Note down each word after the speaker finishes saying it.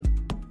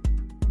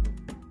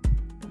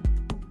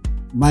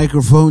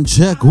Microphone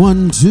check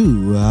 1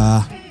 2.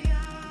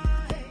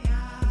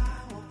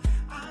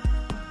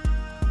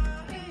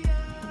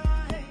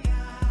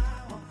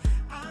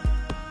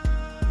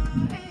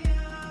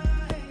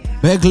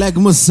 Back like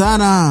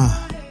Musana.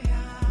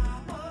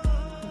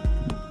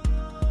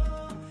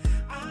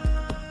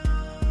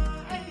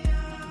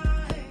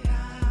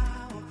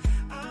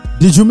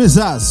 Did you miss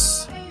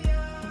us?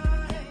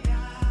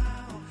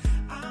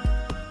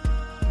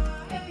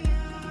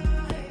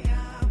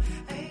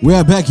 We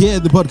are back here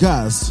at the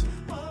podcast.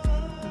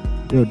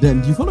 Yo,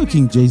 Dan, do you follow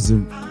King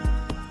Jason?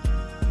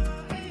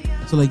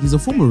 So, like, he's a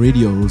former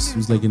radio host.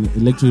 He's like an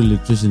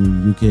electrician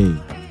in the UK.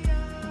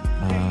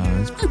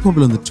 He's pretty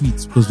popular on the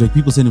tweets because, like,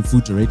 people send him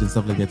food to rate and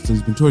stuff like that. So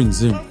he's been touring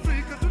Zim.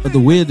 But the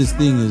weirdest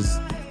thing is,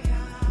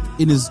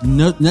 in his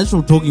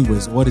natural talking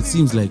voice, what it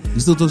seems like, he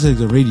still talks like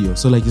the radio.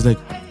 So, like, he's like,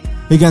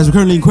 "Hey guys, we're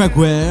currently in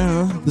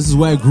Kwekwe. This is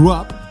where I grew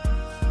up,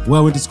 where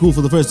I went to school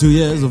for the first 2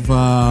 years of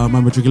my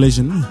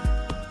matriculation.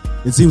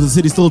 It seems the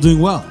city's still doing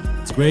well.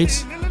 It's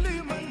great.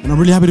 And I'm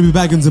really happy to be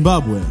back in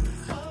Zimbabwe."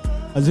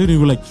 I was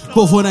thinking, like,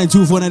 call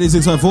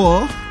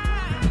 492-498-654.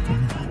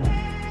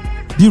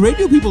 Do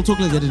radio people talk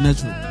like that in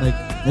natural? Like,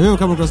 have you ever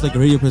come across like a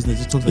radio person that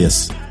just talks like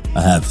Yes,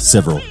 I have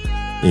several.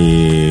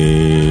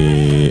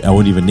 I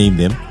won't even name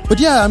them. But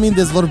yeah, I mean,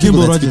 there's a lot of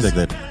people Kimball that speak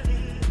like that.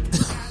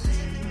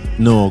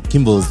 No,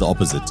 Kimball is the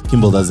opposite.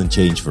 Kimball doesn't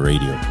change for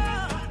radio.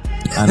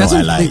 I know,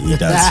 I lie. He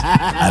does.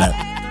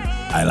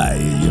 I lie.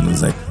 You know,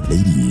 it's like,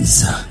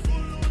 ladies,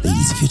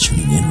 if you're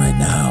tuning in right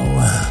now.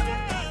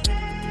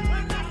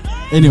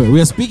 Anyway, we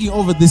are speaking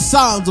over the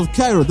sounds of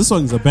Cairo. This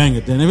song is a banger.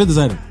 Dan, have you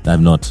decided?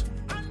 I'm not.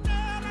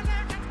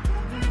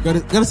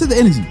 Gotta set the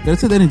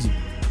energy.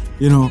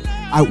 You know,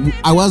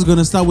 I was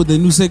gonna start with the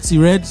new Sexy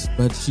Red,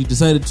 but she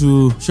decided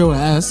to show her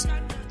ass.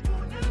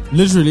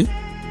 Literally,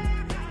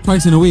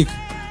 twice in a week.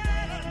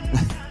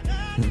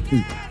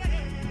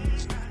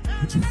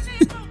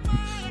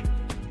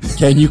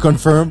 Can you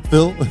confirm,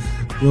 Phil?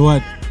 You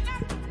what?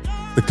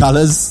 The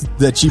colors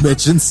that she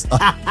mentions,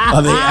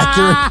 are they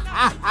accurate?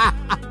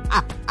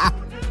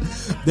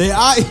 They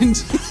are in.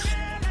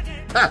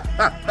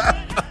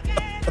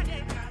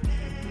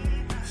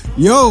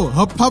 Yo,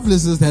 her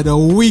publicist had a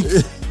week.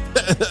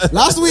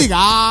 Last week,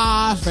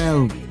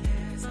 fam.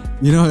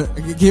 You know,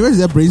 can you imagine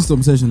that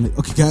brainstorm session? Like,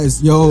 okay,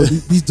 guys, yo,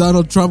 these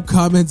Donald Trump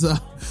comments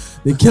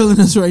they're killing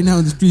us right now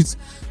in the streets.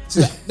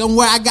 She's like, don't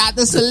worry, I got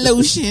the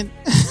solution.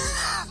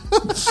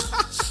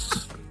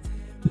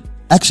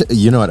 Actually,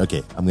 you know what?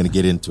 Okay, I'm going to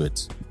get into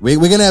it. We're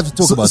going to have to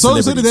talk about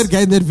celebrities. So did that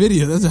guy in that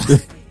video. That's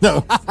right.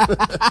 No.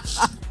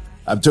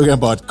 I'm talking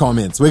about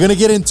comments. We're going to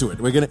get into it.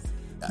 We're going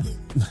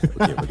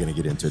to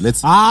get into it.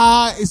 Let's.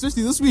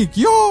 Especially this week.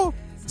 Yo,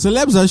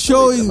 celebs are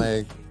showing.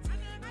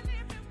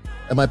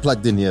 Am I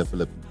plugged in here,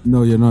 Philip?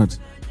 No, you're not.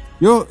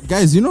 Yo,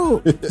 guys, you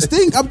know,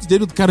 staying up to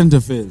date with current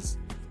affairs,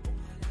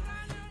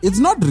 it's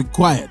not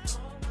required.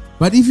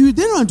 But if you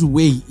then want to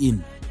weigh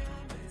in,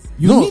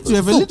 you need to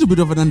have a little bit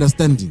of an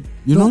understanding.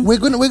 You know, we're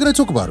gonna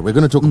talk about it. We're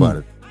gonna talk about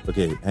it.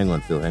 Okay, hang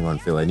on, Phil.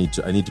 I need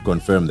to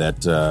confirm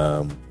that.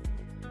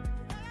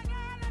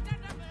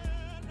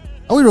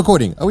 Are we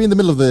recording? Are we in the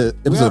middle of the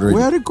episode already?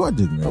 We are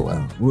recording. Oh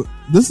wow!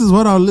 This is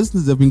what our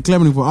listeners have been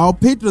clamoring for. Our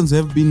patrons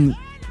have been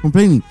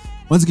complaining.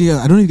 Once again,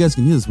 I don't know if you guys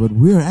can hear this, but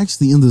we are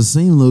actually in the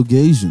same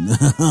location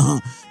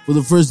for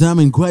the first time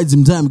in quite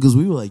some time because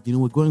we were like, you know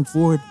what, going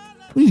forward,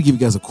 we need to give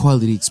you guys a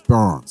quality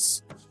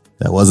experience.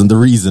 That wasn't the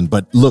reason,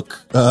 but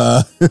look,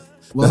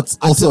 that's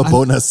also a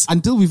bonus.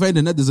 Until we find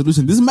another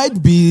solution, this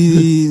might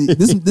be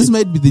this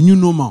might be the new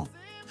normal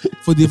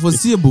for the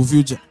foreseeable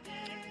future.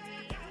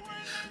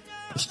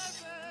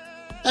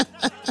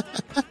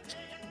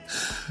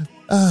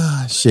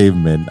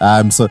 Shame, man.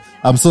 I'm so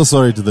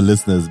sorry to the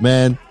listeners,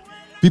 man.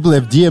 People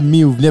have DM'd me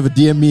who've never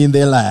DM'd me in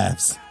their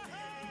lives.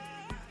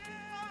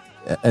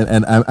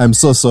 And I'm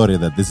so sorry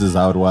that this is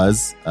how it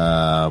was.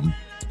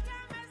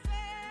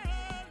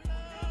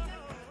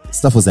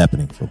 Stuff was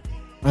happening, Phil.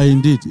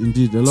 Indeed.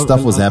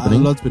 Stuff was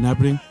happening. A lot's been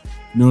happening.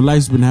 You know,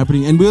 life's been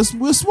happening. And we're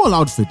a small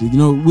outfit. You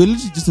know, we're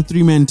literally just a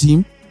 3-man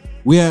team.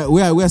 We are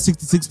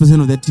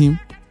 66% of that team.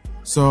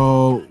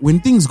 So when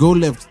things go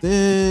left,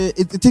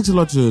 it takes a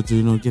lot to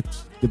you know get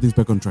things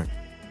back on track.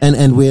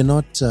 And we're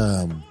not,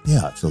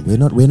 Phil,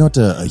 we're not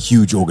a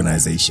huge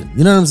organization.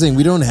 You know what I'm saying?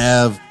 We don't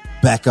have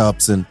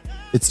backups and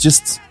it's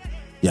just,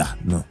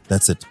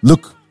 that's it.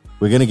 Look,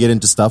 we're going to get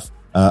into stuff.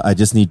 I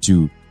just need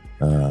to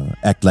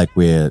act like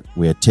we're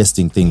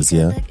testing things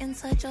here.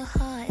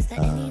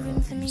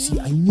 See,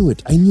 I knew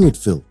it,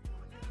 Phil.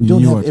 We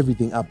don't have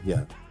everything up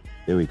here.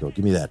 There we go.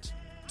 Give me that.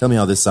 Tell me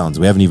how this sounds.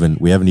 We haven't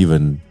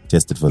even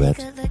tested for that.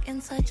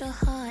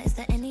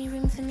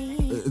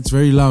 It's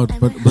very loud,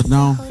 but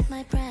now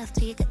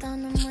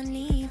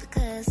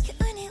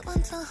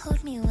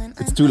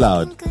it's too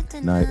loud.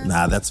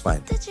 Nah, that's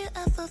fine.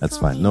 That's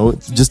fine. No,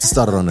 just to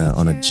start it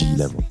on a G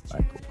level.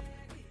 Right, cool.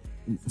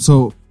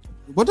 So,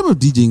 what about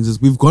DJing is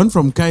we've gone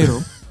from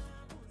Cairo.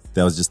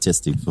 That was just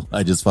testing.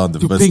 I just found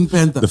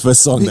the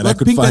first song that I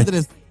could Pink find. Panther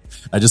is,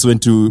 I just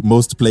went to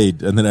most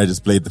played and then I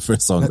just played the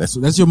first song.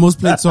 that's your most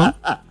played song?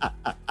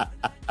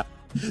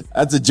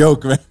 That's a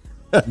joke, man.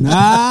 Nah.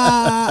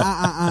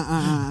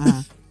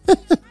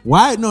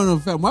 Why? No,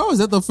 fam. Why was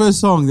that the first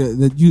song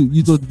that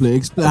you thought to play?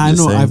 Explain. I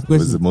know. I've It was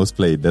questions. the most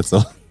played. That's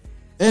all.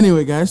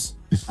 Anyway, guys,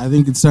 I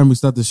think it's time we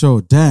start the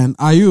show. Dan,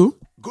 are you?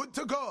 Good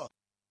to go.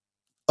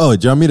 Oh,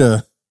 do you want me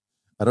to?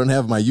 I don't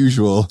have my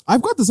usual.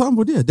 I've got the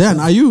soundboard here. Dan,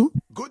 are you?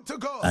 Good to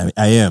go. I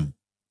am.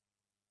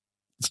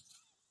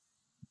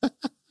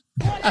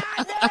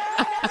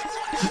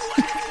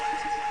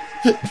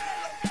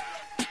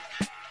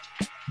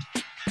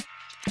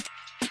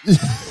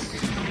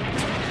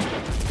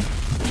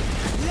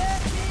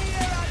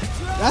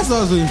 That's what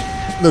I was doing.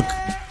 Look,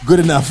 good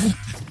enough.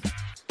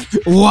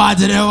 What?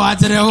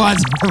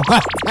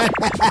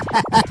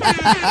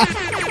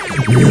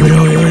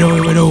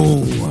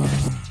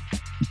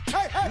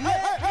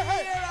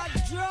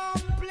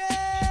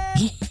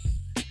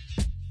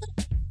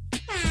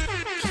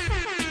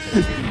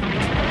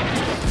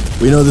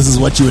 We know this is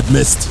what you had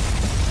missed.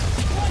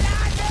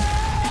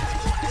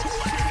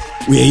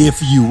 We're here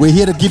for you. We're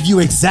here to give you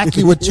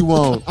exactly what you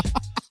want.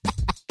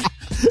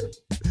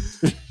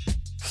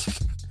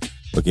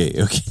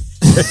 Okay.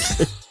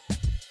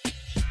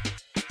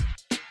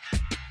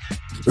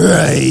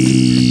 Right.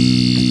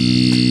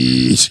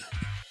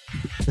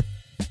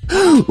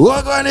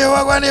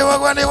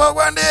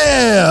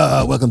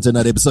 Welcome to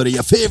another episode of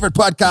your favorite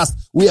podcast.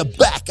 We are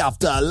back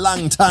after a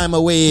long time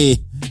away.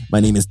 My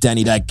name is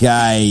Danny That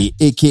Guy,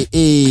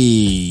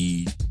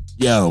 aka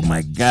yo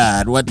my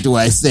God, what do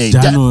I say?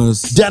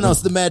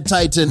 Danos the Mad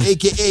Titan,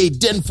 aka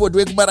Denford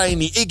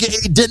Wekbaraini,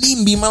 aka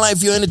Denimbi, my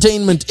life, your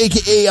entertainment,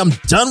 aka I'm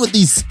done with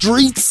these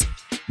streets.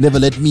 Never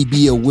let me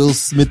be a Will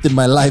Smith in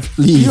my life,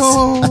 please.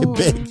 Yo. I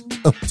beg.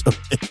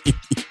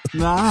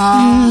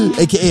 Nah.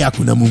 AKA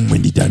Akuna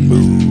Mumwendi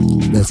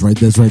Danmu. That's right.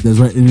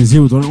 And it's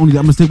here with one and only the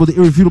unmistakable, the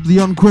irrefutable, the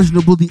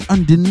unquestionable, the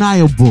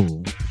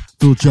undeniable.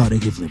 Phil Chard,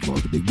 aka Flip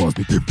Boss, the Big Boss,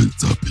 aka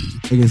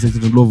aka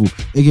Sexton Lovu,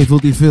 aka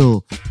Filthy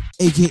Phil,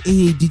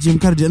 aka DJ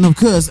Mkarja, and of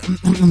course,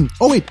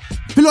 oh wait,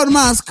 Phil on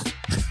mask.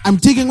 I'm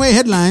taking away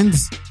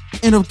headlines,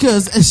 and of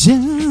course,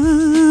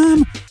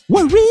 Asham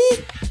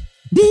Worry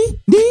D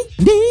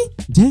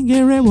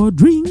Tangere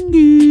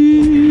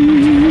Dringy.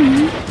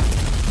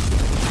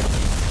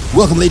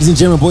 Welcome, ladies and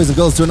gentlemen, boys and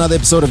girls, to another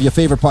episode of your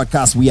favorite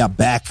podcast. We are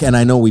back, and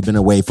I know we've been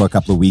away for a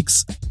couple of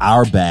weeks.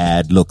 Our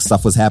bad. Look,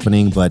 stuff was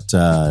happening, but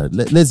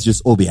let's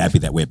just all be happy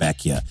that we're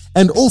back here.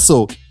 And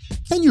also,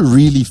 can you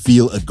really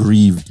feel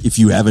aggrieved if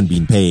you haven't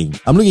been paying?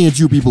 I'm looking at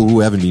you people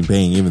who haven't been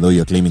paying, even though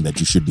you're claiming that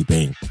you should be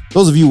paying.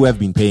 Those of you who have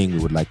been paying, we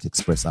would like to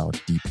express our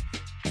deep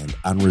and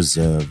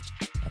unreserved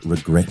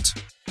regret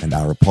and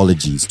our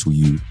apologies to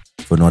you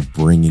for not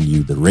bringing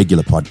you the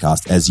regular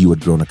podcast as you had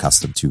grown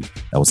accustomed to.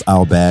 That was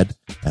our bad.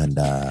 And,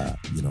 I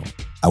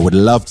would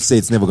love to say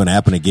it's never going to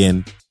happen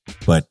again,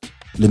 but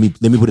let me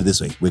put it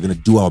this way. We're going to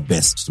do our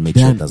best to make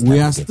sure it doesn't happen we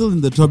are again. still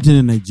in the top 10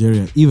 in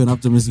Nigeria, even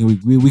after missing a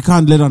week. We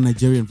can't let our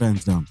Nigerian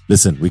fans down.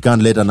 Listen, we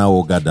can't let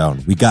Anaoga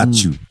down. We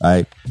got you. All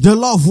right. The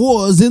love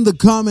wars in the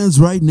comments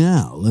right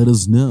now. Let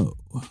us know.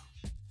 All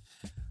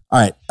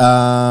right.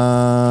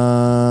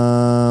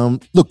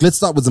 Look, let's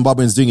start with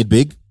Zimbabweans doing it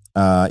big.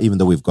 Even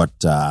though we've got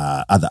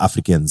other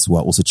Africans who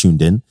are also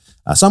tuned in.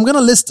 So I'm going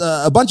to list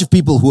a bunch of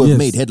people who have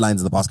made headlines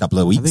in the past couple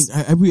of weeks. I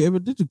think have we ever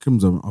did it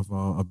comes of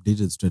our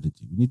updated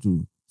strategy. We need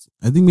to.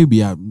 I think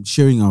maybe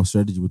sharing our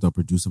strategy with our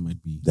producer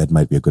might be. That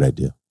might be a good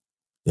idea.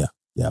 Yeah,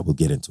 we'll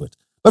get into it.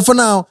 But for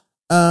now,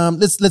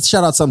 let's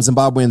shout out some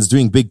Zimbabweans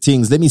doing big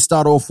things. Let me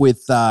start off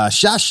with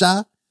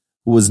Shasha,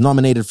 who was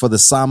nominated for the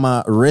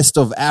Sama Rest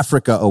of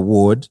Africa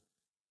Award.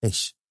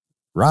 Ish,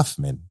 rough,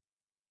 man.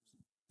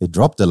 They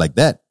dropped her like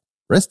that.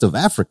 Rest of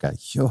Africa.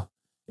 Yo.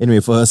 Anyway,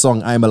 for her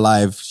song I'm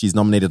Alive, she's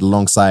nominated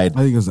alongside...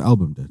 I think it's an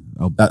album, then.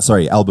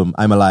 Album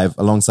I'm Alive,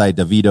 alongside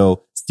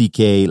Davido,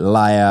 STK,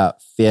 Laya,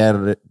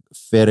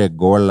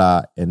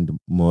 Ferregola, and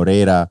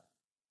Moreira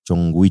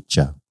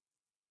Chongwicha.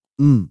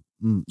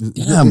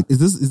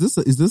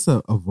 Is this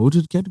a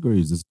voted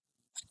category? Is this?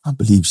 I can't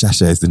believe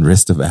Shasha is in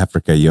Rest of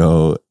Africa,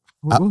 yo.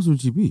 What else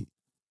would she be?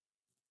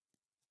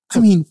 I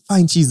mean,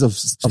 fine, she's of...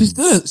 She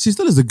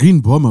still is a green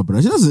bomber,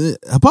 but she doesn't.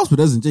 Her passport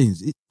doesn't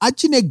change.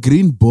 Actually, a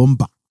green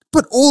bomber.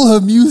 But all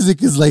her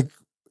music is like...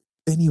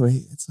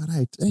 Anyway, it's all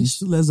right. She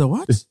still has a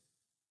what?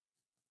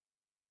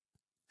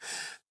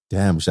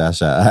 Damn,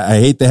 Shasha. I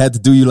hate they had to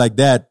do you like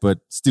that, but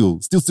still,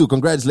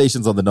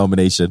 congratulations on the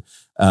nomination.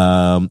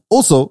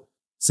 Also,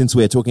 since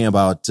we're talking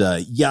about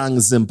young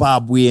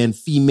Zimbabwean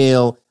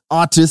female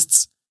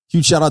artists,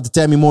 huge shout out to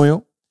Tammy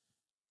Moyo.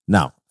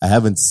 Now, I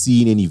haven't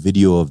seen any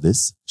video of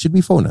this. Should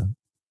we phone her?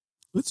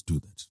 Let's do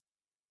that.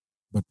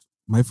 But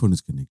my phone is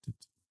connected.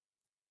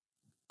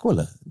 Call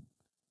her.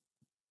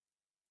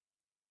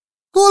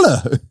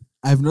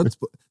 I've not...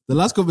 the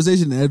last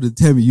conversation I had with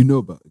Tammy, you know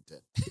about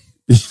it.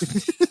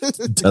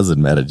 It doesn't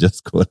matter.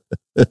 Just call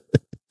her.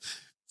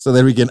 So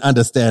that we can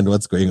understand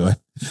what's going on.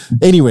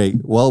 Anyway,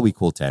 while we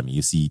call Tammy,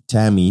 you see,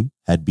 Tammy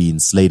had been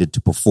slated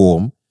to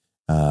perform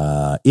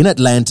in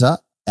Atlanta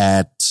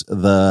at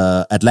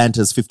the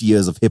Atlanta's 50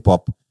 Years of Hip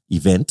Hop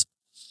event.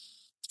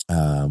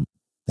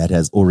 That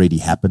has already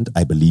happened,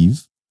 I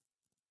believe.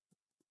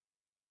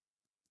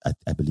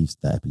 I believe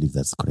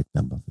that's the correct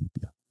number, Philip.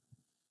 Yeah.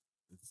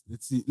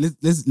 Let's see.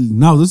 Let's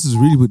now. This is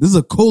really good. This is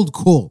a cold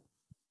call.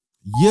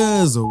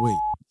 Years away.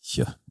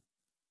 Sure.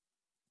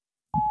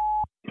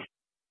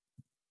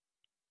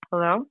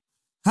 Hello?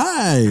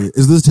 Hi,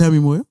 is this Tammy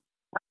Moyo?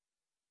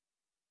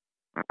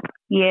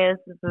 Yes,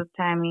 this is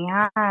Tammy.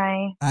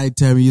 Hi. Hi,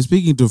 Tammy. You're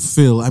speaking to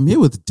Phil. I'm here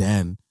with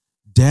Dan.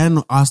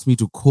 Dan asked me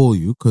to call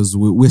you because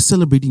we're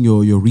celebrating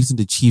your recent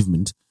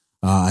achievement.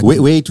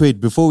 Wait.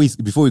 Before we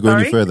go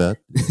any further,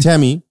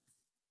 Tammy,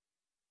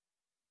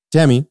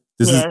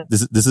 this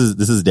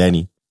is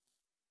Danny.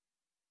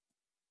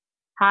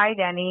 Hi,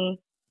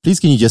 Danny. Please,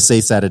 can you just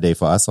say Saturday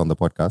for us on the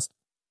podcast?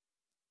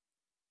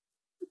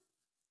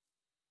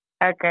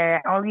 Okay,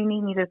 all you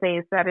need me to say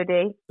is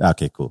Saturday.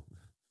 Okay, cool.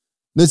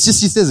 No, it's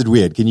just she says it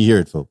weird. Can you hear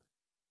it, Phil?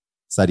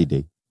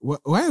 Saturday.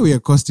 Why are we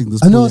accosting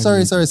this? No,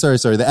 sorry.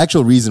 The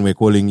actual reason we're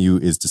calling you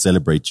is to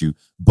celebrate you.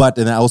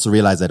 And I also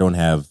realize I don't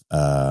have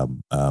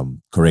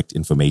correct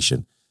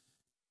information.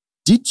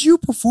 Did you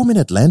perform in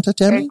Atlanta,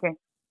 Tammy? Okay.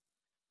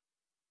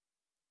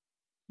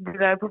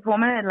 Did I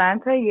perform in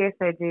Atlanta? Yes,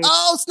 I did.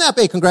 Oh, snap.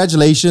 Hey,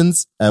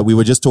 congratulations. We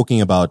were just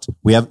talking about,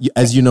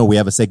 as you know, we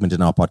have a segment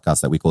in our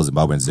podcast that we call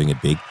Zimbabweans Doing It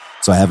Big.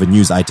 So I have a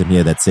news item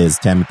here that says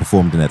Tammy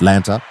performed in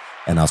Atlanta.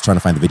 And I was trying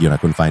to find the video and I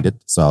couldn't find it.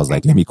 So I was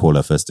like, let me call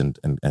her first and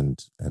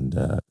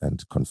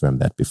confirm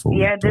that before.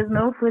 Yeah, there's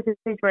no footage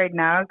right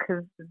now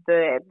because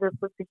the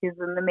footage is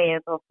in the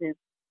mayor's office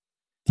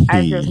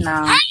as of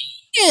now.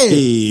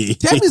 Hey,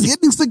 Tammy's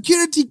getting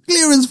security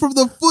clearance from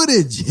the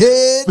footage.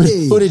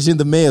 Hey. Footage in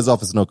the mayor's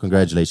office. No,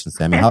 congratulations,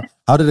 Tammy.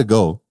 How did it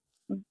go?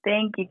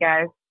 Thank you,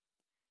 guys.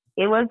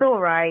 It was all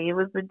right. It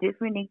was a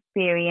different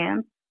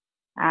experience,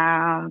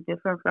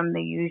 different from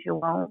the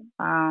usual.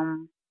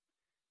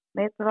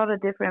 Met a lot of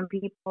different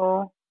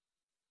people.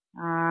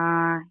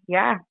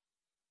 Yeah,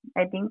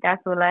 I think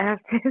that's all I have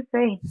to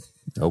say.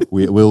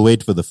 We'll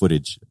wait for the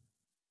footage.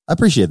 I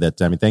appreciate that,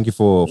 Tammy. Thank you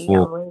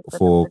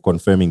for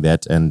confirming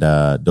that and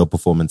dope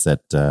performance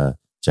at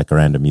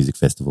Jacaranda Music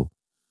Festival.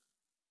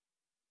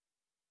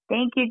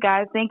 Thank you,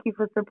 guys. Thank you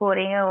for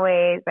supporting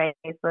always.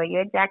 So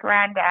you're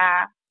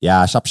Jacaranda.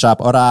 Yeah,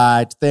 sharp. All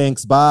right.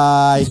 Thanks.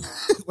 Bye.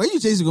 Why are you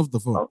chasing off the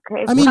phone?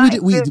 Okay. I mean,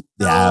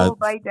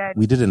 bye,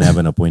 we didn't have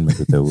an appointment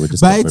with her. We were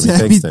just bye, Tammy.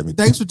 Thanks, Tammy.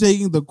 Thanks for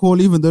taking the call,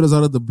 even though it was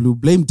out of the blue.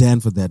 Blame Dan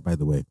for that, by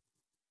the way.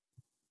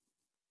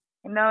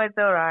 No, it's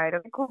all right.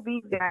 Okay, cool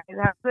beats, guys.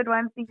 Have a good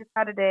one. See you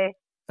Saturday.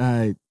 All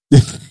right.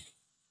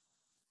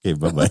 Okay,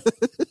 bye-bye.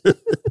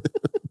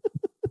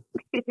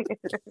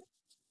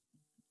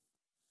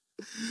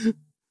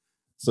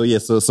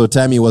 So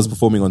Tammy was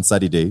performing on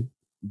Saturday.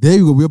 There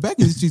you go. We're back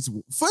in the streets.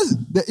 First,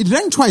 it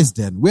rang twice,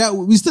 Dan.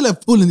 We still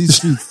have pull in these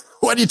streets.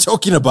 What are you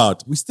talking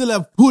about? We still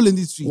have pull in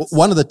these streets.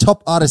 One of the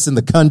top artists in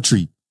the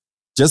country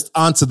just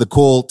answered the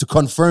call to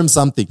confirm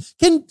something.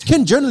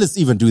 Can journalists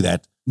even do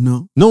that?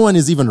 No. No one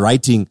is even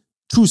writing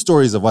true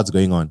stories of what's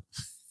going on.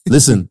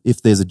 Listen,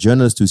 if there's a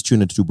journalist who's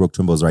tuned into Two Broke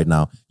Twimbos right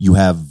now, you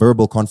have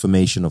verbal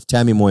confirmation of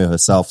Tammy Moyo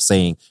herself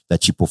saying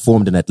that she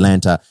performed in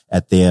Atlanta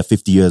at their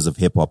 50 years of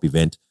hip hop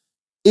event.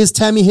 Is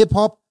Tammy hip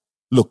hop?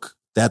 Look,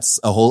 that's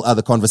a whole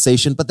other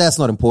conversation, but that's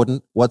not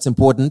important. What's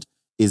important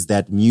is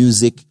that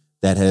music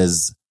that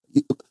has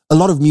a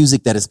lot of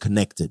music that is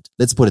connected.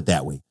 Let's put it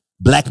that way.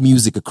 Black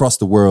music across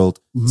the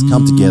world has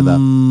come together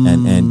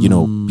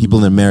and people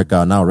in America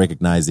are now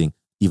recognizing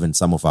even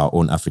some of our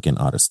own African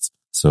artists.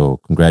 So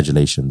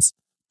congratulations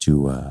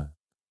to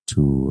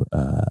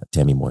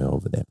Tammy Moyo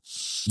over there.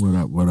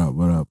 What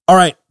up? All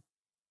right.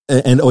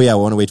 And I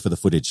want to wait for the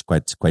footage.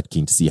 Quite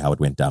keen to see how it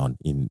went down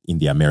in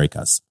the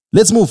Americas.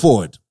 Let's move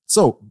forward.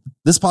 So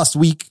this past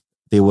week,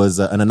 there was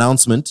an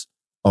announcement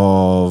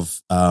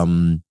of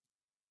the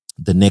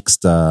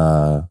next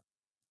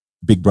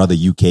Big Brother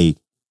UK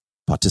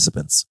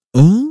participants.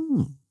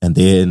 Oh. And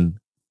then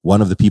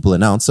one of the people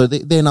announced, so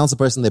they announced the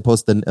person, they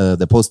post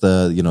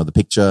the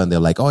picture and they're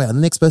like, oh yeah, the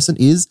next person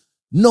is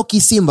Noki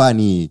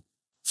Simbani,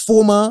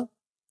 former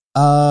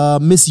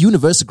Miss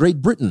Universe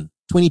Great Britain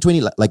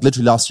 2020, like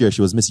literally last year,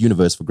 she was Miss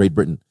Universe for Great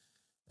Britain.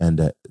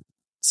 And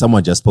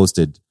someone just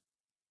posted,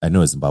 I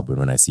know a Zimbabwean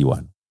when I see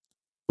one,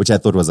 which I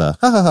thought was a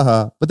ha ha ha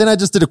ha. But then I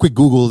just did a quick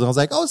Google and I was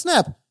like, oh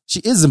snap,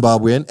 she is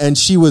Zimbabwean and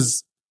she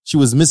was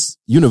Miss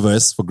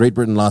Universe for Great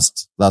Britain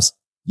last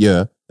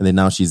year, and then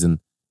now she's in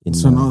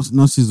so now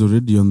she's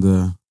already on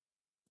the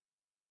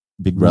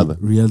Big Brother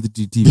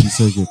reality TV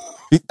circuit.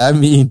 I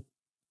mean,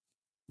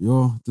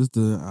 let's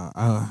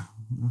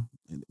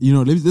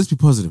be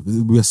positive.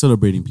 We are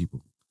celebrating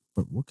people,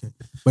 but okay.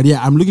 But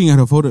yeah, I'm looking at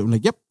her photo. I'm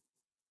like, yep,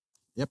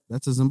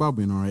 that's a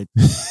Zimbabwean, all right.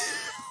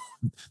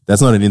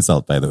 That's not an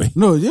insult, by the way.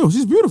 No,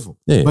 she's beautiful.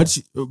 Yeah.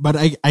 But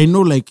I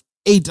know like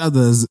 8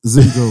 other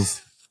Zim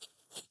girls.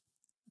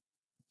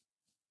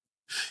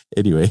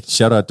 Anyway,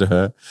 shout out to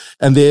her.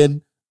 And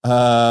then,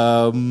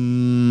 shout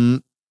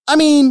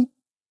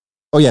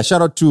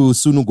out to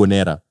Sunu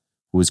Gonera,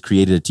 who has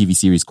created a TV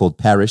series called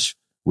Parish,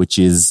 which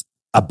is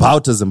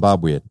about a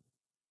Zimbabwean,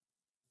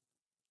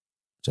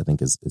 which I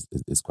think is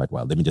quite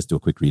wild. Let me just do a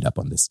quick read up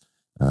on this.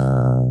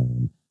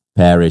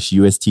 Parish,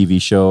 US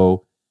TV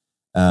show.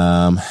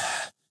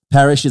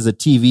 Parish is a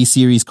TV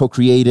series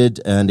co-created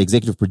and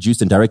executive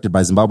produced and directed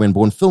by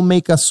Zimbabwean-born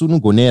filmmaker Sunu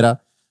Gonera.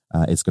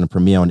 It's going to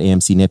premiere on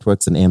AMC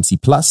Networks and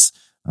AMC Plus.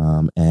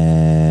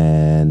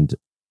 And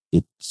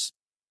it,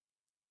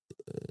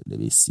 let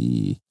me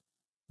see.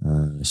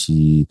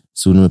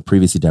 Sunu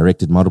previously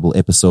directed multiple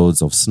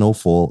episodes of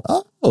Snowfall.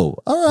 Oh,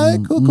 all right.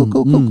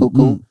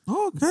 Cool.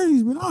 Okay,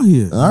 he's been out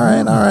here. All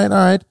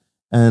right.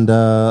 And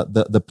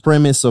the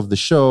premise of the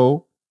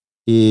show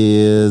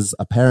is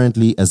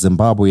apparently a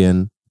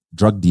Zimbabwean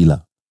drug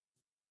dealer.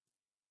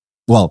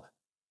 Well,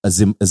 a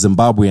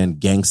Zimbabwean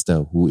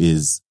gangster who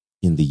is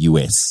in the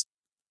US.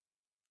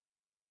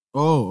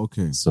 Oh,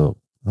 okay. So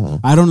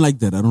I don't like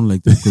that.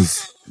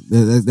 Because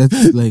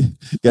that's like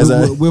Guys,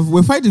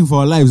 we're fighting for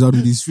our lives out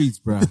in these streets,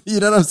 bro. you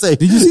know what I'm saying?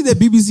 Did you see that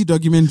BBC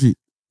documentary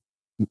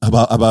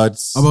About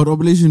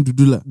Operation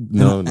Tudula?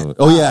 No.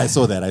 Oh yeah, I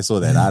saw that. I saw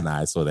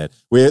that.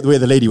 Where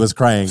the lady was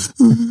crying.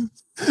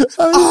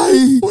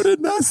 I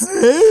wouldn't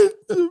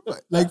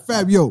like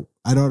fam, yo,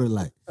 I don't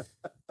lie.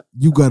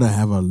 You gotta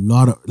have a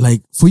lot of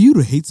like for you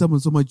to hate someone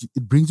so much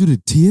it brings you to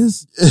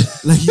tears.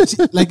 Like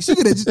she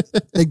could have just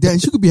like that.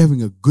 She could be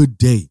having a good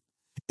day,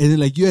 and then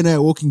like you and I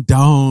are walking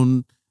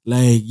down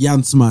like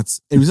Jan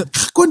Smarts, and we said,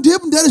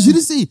 "Condemn that should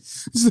say."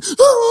 She's like,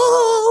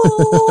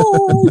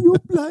 "Oh, you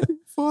bloody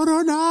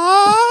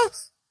foreigner."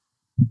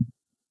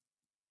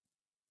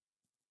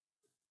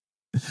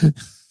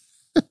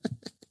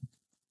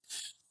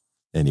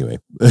 Anyway,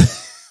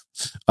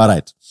 all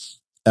right.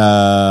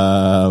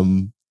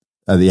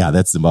 Yeah,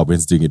 that's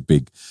Zimbabweans doing it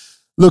big.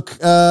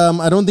 Look,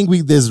 I don't think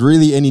there's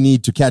really any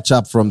need to catch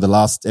up from the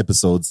last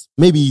episodes.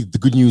 Maybe the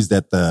good news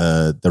that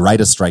the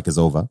writer's strike is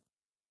over.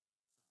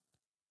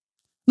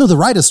 No, the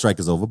writer's strike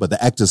is over, but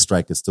the actor's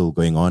strike is still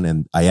going on,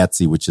 and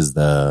IATSE, which is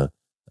the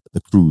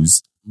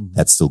cruise,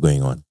 that's still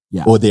going on.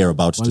 Yeah, or they're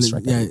about to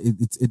strike. Yeah,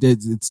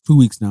 it's 2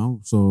 weeks now.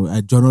 So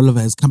John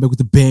Oliver has come back with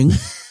a bang.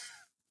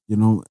 You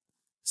know,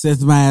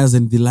 Seth Meyers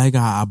and the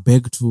are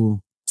back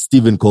to.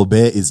 Stephen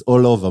Colbert is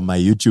all over my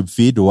YouTube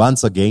feed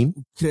once again.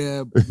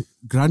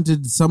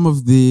 Granted, some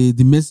of the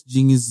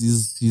messaging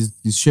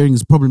he's sharing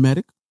is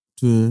problematic.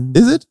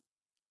 Is it?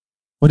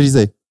 What did he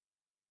say?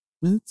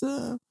 It's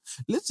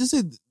let's just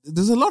say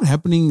there's a lot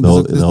happening. The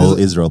whole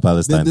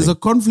Israel-Palestine There's thing. a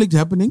conflict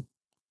happening,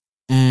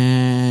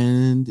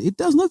 and it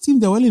does not seem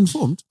they're well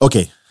informed.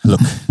 Okay,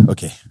 look,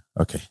 okay.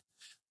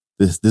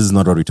 This is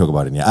not what we talk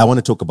about in here. I want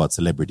to talk about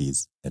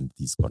celebrities and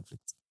these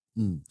conflicts.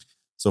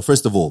 So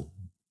first of all,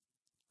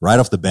 right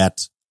off the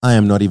bat, I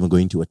am not even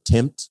going to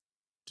attempt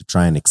to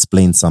try and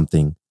explain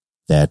something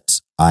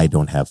that I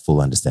don't have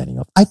full understanding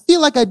of. I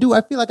feel like I do.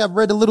 I feel like I've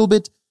read a little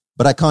bit,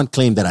 but I can't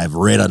claim that I've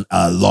read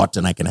a lot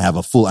and I can have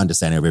a full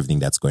understanding of everything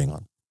that's going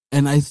on.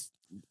 And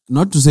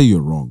not to say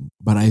you're wrong,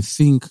 but I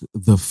think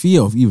the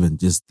fear of even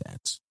just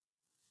that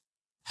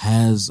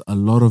has a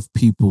lot of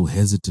people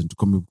hesitant to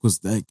come in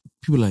because like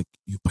people are like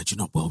you, but you're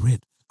not well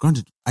read.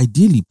 Granted,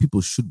 ideally people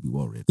should be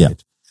well read,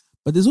 right?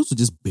 But there's also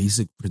just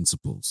basic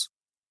principles.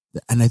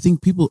 And I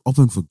think people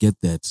often forget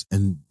that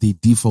and they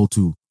default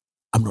to,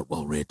 I'm not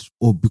well read,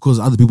 or because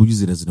other people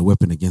use it as a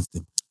weapon against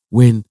them.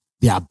 When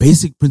there are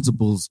basic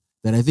principles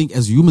that I think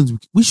as humans,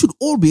 we should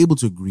all be able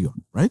to agree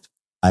on, right?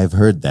 I've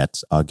heard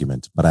that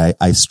argument, but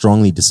I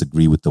strongly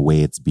disagree with the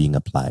way it's being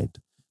applied.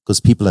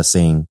 Because people are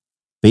saying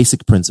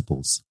basic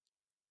principles.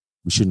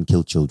 We shouldn't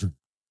kill children.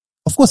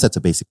 Of course, that's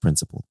a basic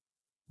principle.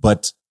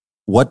 But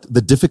what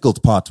the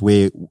difficult part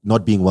where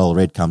not being well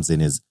read comes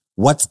in is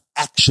what's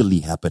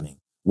actually happening.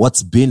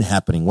 What's been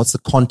happening? What's the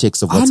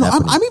context of what's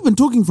happening? I'm even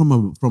talking from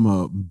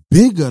a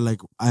bigger,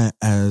 like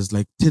as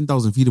like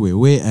 10,000 feet away.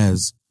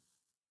 Whereas,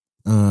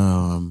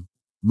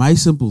 my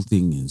simple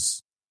thing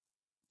is,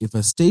 if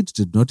a state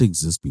did not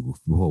exist before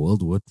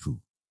World War II,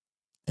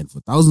 and for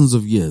thousands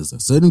of years,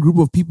 a certain group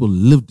of people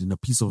lived in a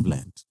piece of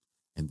land,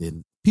 and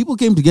then people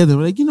came together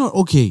and were like,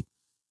 okay,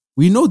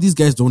 we know these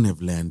guys don't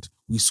have land.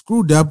 We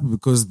screwed up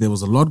because there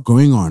was a lot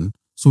going on.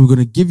 So we're going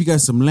to give you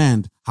guys some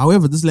land.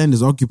 However, this land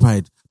is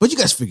occupied, but you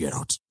guys figure it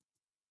out.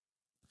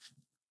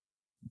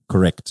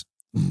 Correct.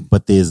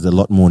 But there's a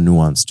lot more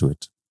nuance to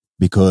it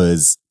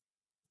because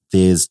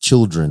there's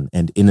children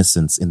and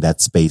innocents in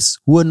that space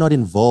who are not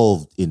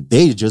involved in,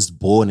 they're just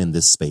born in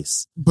this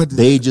space. But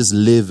they just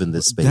live in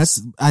this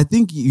space. I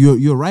think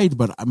you're right.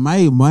 But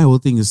my whole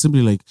thing is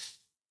simply like,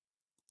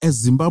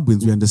 as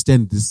Zimbabweans, we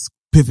understand this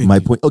perfectly. My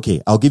point.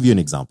 Okay. I'll give you an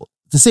example.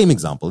 The same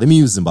example. Let me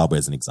use Zimbabwe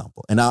as an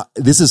example. And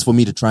this is for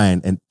me to try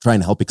and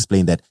help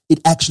explain that it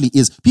actually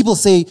is. People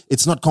say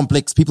it's not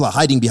complex. People are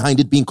hiding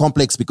behind it being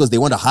complex because they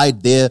want to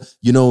hide their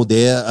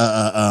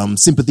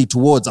sympathy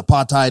towards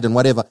apartheid and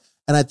whatever.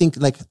 And I think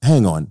like,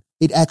 hang on,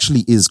 it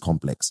actually is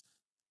complex.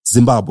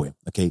 Zimbabwe,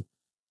 okay.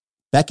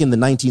 Back in the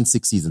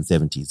 1960s and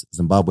 70s,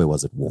 Zimbabwe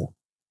was at war.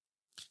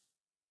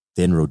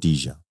 Then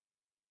Rhodesia.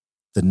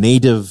 The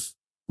native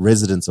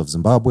residents of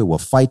Zimbabwe were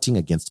fighting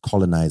against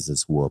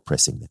colonizers who were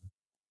oppressing them.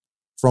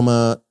 From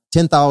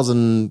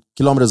 10,000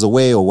 kilometers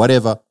away or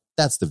whatever,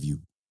 that's the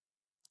view.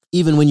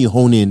 Even when you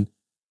hone in,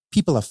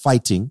 people are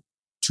fighting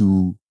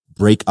to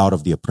break out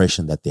of the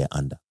oppression that they're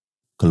under,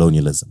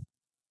 colonialism.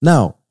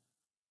 Now,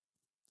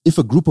 if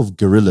a group of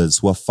guerrillas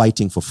who are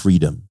fighting for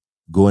freedom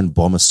go and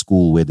bomb a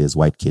school where there's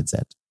white kids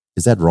at,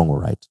 is that wrong or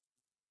right?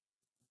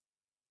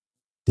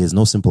 There's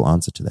no simple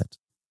answer to that.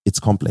 It's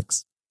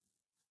complex.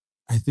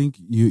 I think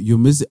you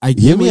miss it.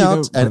 Hear me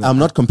out, and I'm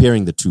not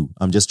comparing the two.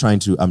 I'm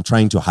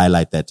trying to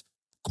highlight that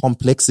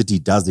complexity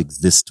does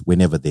exist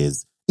whenever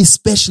there's,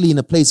 especially in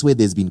a place where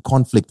there's been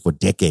conflict for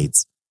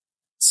decades.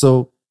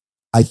 So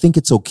I think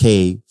it's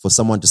okay for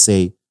someone to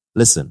say,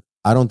 listen,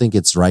 I don't think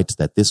it's right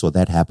that this or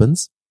that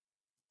happens.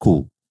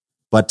 Cool.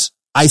 But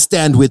I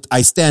stand with,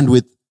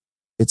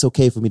 it's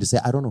okay for me to say,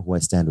 I don't know who I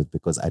stand with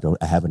because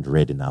I haven't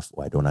read enough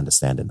or I don't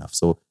understand enough.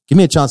 So give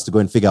me a chance to go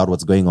and figure out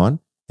what's going on,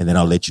 and then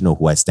I'll let you know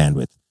who I stand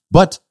with.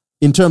 But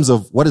in terms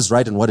of what is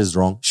right and what is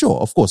wrong, sure,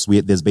 of course,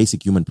 there's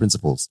basic human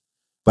principles.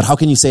 But how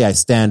can you say I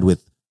stand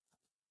with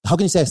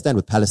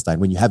Palestine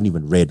when you haven't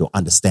even read or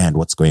understand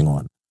what's going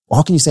on? Or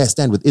how can you say I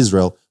stand with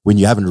Israel when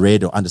you haven't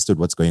read or understood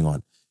what's going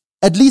on?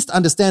 At least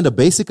understand a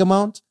basic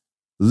amount,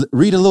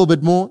 read a little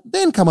bit more,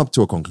 then come up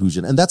to a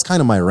conclusion. And that's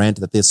kind of my rant,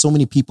 that there's so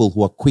many people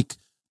who are quick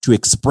to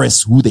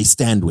express who they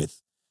stand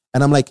with.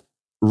 And I'm like,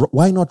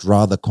 why not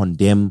rather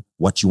condemn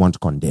what you want to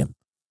condemn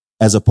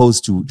as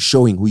opposed to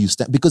showing who you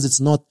stand? Because it's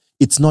not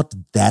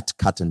that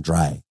cut and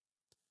dry.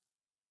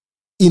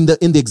 In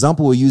the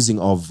example we're using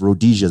of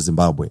Rhodesia,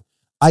 Zimbabwe,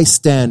 I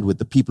stand with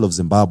the people of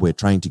Zimbabwe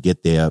trying to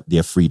get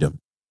their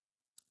freedom.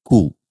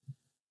 Cool.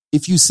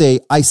 If you say,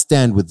 I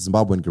stand with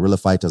Zimbabwean guerrilla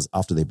fighters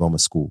after they bomb a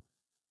school,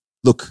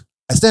 look,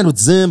 I stand with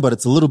Zim, but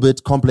it's a little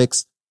bit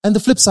complex. And the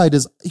flip side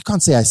is, you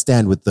can't say I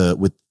stand with the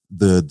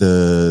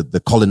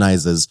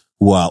colonizers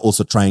who are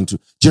also trying to,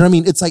 do you know what I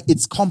mean? It's like,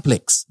 it's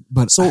complex.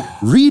 But so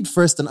read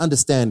first and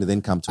understand and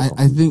then come to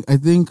I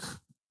think,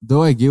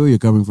 though I get where you're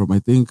coming from, I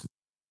think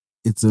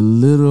it's a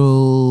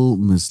little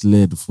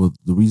misled for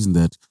the reason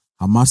that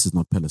Hamas is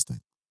not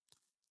Palestine.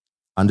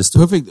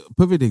 Understood.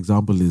 Perfect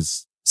example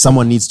is,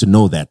 someone needs to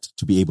know that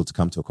to be able to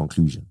come to a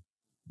conclusion.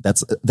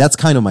 That's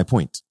kind of my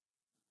point.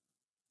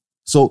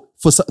 So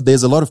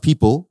there's a lot of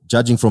people,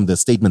 judging from the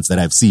statements that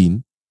I've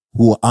seen,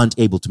 who aren't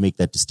able to make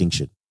that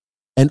distinction.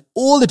 And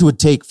all it would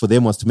take for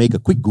them was to make a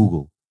quick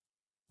Google,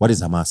 what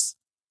is Hamas?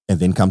 And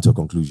then come to a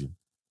conclusion.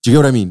 Do you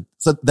get what I mean?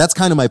 So that's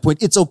kind of my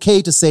point. It's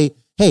okay to say,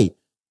 hey,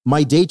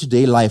 my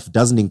day-to-day life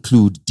doesn't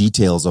include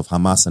details of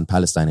Hamas and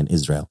Palestine and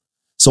Israel.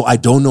 So I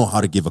don't know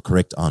how to give a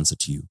correct answer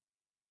to you.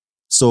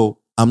 So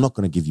I'm not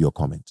going to give you a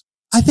comment.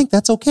 I think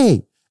that's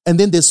okay. And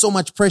then there's so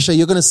much pressure.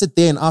 You're going to sit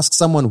there and ask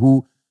someone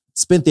who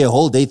spent their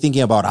whole day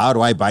thinking about how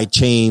do I buy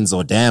chains,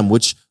 or damn,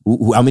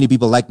 how many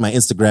people liked my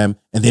Instagram?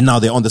 And then now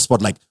they're on the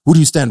spot like, who do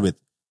you stand with?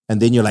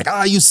 And then you're like,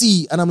 you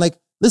see. And I'm like,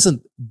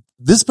 listen,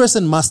 this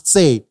person must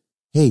say,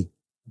 hey,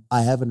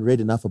 I haven't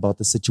read enough about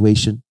the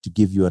situation to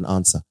give you an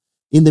answer.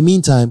 In the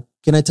meantime,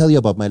 can I tell you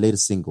about my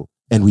latest single?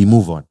 And we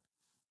move on.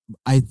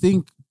 I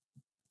think,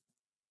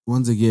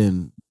 once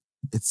again,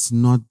 it's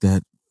not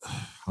that,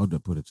 how do I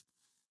put it?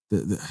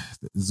 This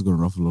is going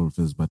to ruffle a lot of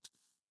feathers, but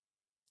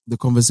the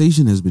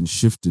conversation has been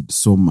shifted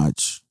so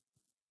much,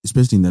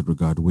 especially in that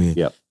regard, where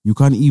you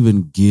can't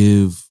even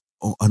give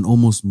an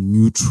almost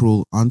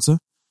neutral answer,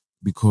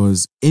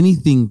 because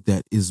anything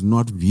that is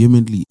not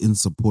vehemently in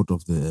support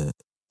of the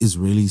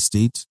Israeli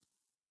state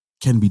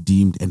can be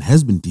deemed and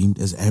has been deemed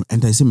as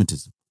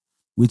anti-Semitism,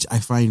 which I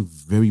find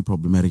very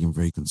problematic and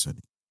very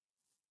concerning.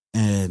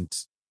 And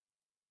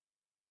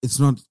it's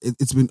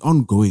been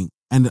ongoing.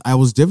 And I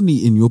was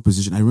definitely in your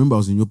position. I remember I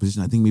was in your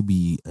position, I think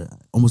maybe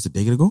almost a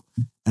decade ago.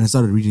 And I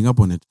started reading up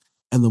on it.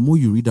 And the more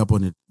you read up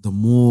on it, the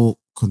more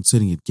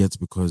concerning it gets,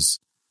 because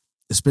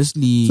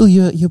especially... So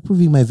you're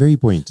proving my very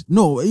point.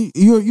 No,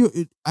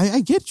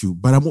 I get you.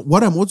 But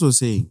what I'm also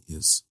saying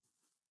is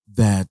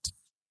that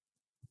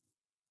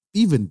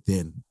even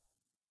then,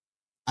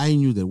 I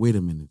knew that, wait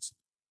a minute,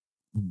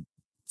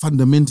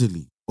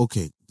 fundamentally,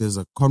 okay, there's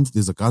a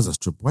Gaza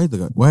Strip. Why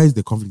is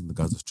there conflict in the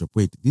Gaza Strip?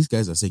 Wait, these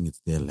guys are saying it's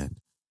their land.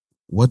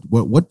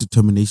 What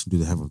determination do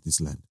they have of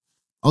this land?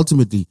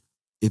 Ultimately,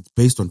 it's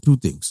based on two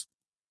things: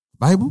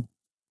 Bible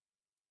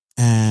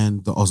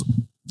and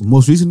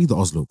most recently the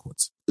Oslo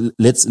Accords.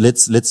 Let's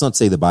not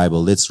say the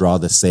Bible. Let's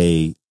rather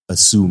say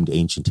assumed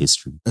ancient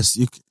history.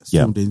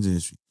 Ancient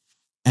history,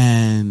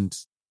 and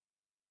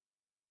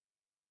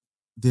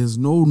there's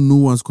no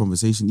nuanced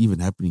conversation even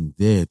happening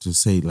there to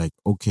say, like,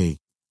 okay,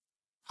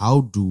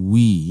 how do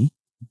we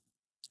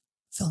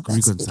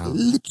reconcile?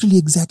 Literally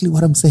exactly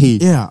what I'm saying.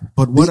 Yeah,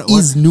 but there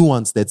is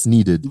nuance that's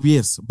needed.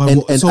 Yes, but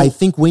I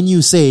think when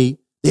you say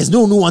there's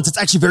no nuance, it's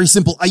actually very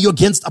simple. Are you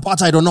against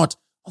apartheid or not?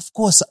 Of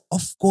course,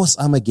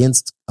 I'm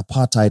against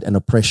apartheid and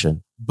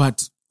oppression.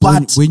 But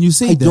when you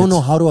say I don't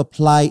know how to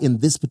apply in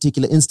this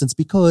particular instance,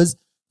 because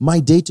my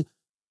data.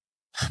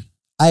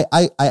 I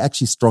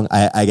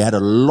had a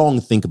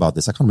long think about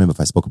this. I can't remember if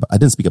I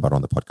didn't speak about it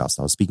on the podcast.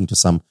 I was speaking to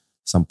some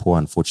poor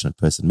unfortunate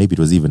person. Maybe it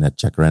was even at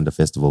Jacaranda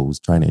Festival, who's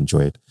trying to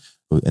enjoy it.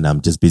 And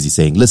I'm just busy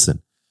saying,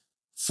 listen,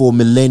 for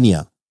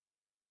millennia,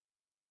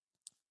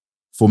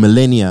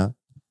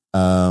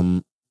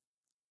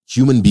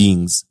 human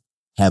beings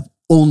have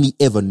only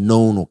ever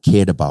known or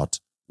cared about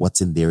what's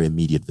in their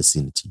immediate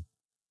vicinity.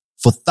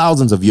 For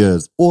thousands of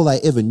years, all I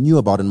ever knew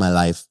about in my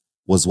life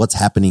was what's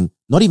happening,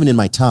 not even in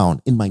my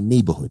town, in my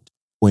neighborhood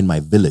or in my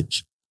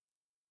village.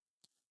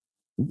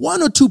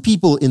 One or two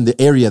people in the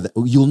area, that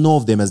you'll know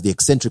of them as the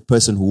eccentric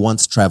person who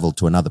once traveled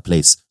to another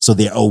place. So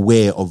they're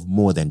aware of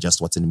more than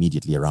just what's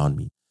immediately around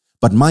me.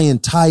 But my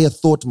entire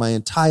thought,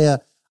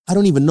 I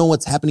don't even know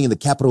what's happening in the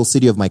capital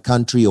city of my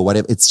country or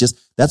whatever. It's just,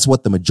 that's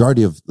what the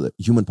majority of the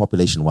human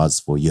population was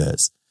for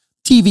years.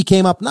 TV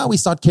came up. Now we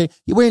start caring.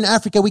 We're in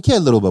Africa. We care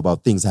a little bit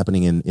about things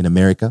happening in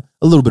America,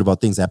 a little bit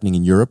about things happening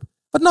in Europe,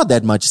 but not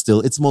that much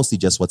still. It's mostly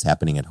just what's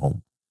happening at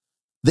home.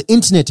 The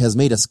internet has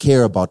made us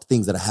care about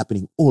things that are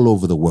happening all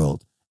over the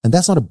world. And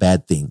that's not a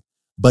bad thing,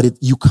 but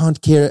you can't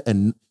care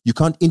and you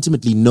can't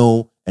intimately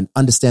know and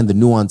understand the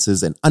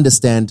nuances and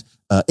understand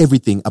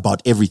everything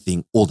about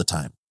everything all the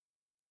time.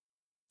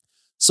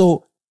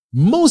 So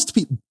most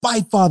people,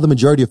 by far the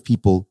majority of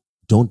people,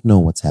 don't know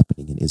what's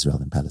happening in Israel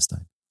and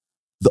Palestine.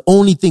 The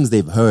only things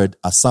they've heard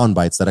are sound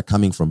bites that are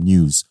coming from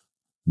news.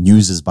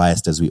 News is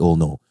biased, as we all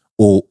know,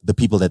 or the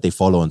people that they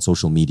follow on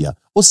social media,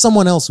 or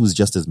someone else who's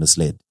just as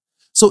misled.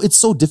 So it's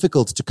so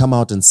difficult to come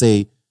out and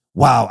say,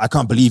 wow, I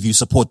can't believe you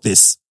support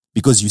this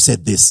because you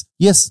said this.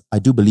 Yes, I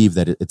do believe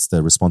that it's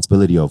the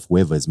responsibility of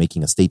whoever is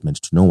making a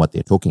statement to know what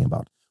they're talking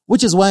about,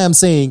 which is why I'm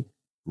saying,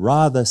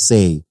 rather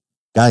say,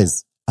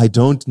 guys, I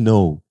don't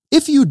know.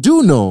 If you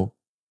do know,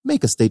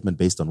 make a statement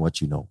based on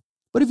what you know.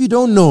 But if you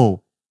don't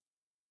know,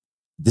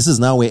 this is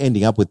now we're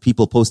ending up with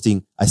people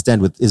posting, I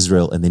stand with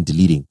Israel, and then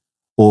deleting.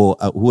 Or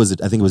who was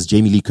it? I think it was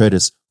Jamie Lee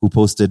Curtis who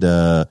posted,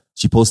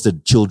 she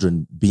posted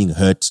children being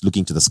hurt,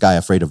 looking to the sky,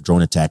 afraid of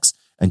drone attacks.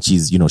 And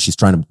she's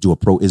trying to do a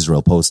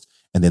pro-Israel post.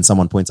 And then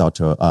someone points out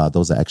to her,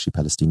 those are actually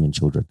Palestinian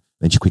children.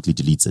 Then she quickly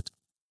deletes it.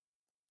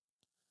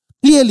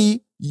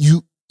 Clearly,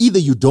 either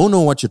you don't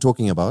know what you're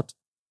talking about,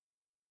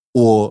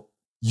 or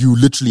you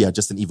literally are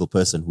just an evil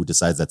person who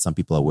decides that some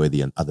people are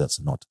worthy and others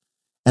are not.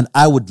 And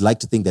I would like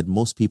to think that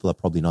most people are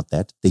probably not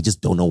that. They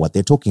just don't know what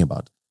they're talking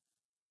about.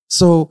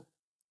 So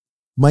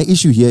my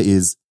issue here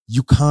is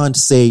you can't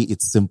say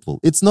it's simple.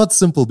 It's not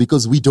simple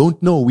because we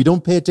don't know. We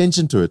don't pay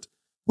attention to it.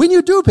 When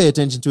you do pay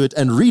attention to it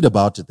and read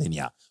about it, then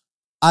yeah,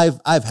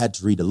 I've had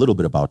to read a little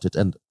bit about it,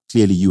 and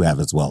clearly you have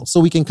as well.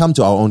 So we can come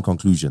to our own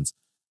conclusions.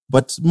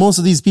 But most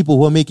of these people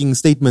who are making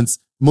statements,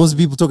 most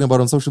people talking about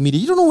on social media,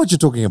 you don't know what you're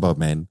talking about,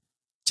 man.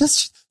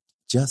 It's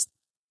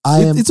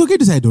okay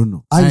to say I don't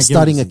know. I'm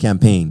starting a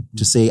campaign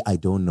to say I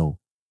don't know.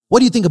 What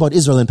do you think about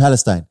Israel and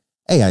Palestine?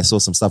 Hey, I saw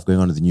some stuff going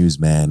on in the news,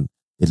 man.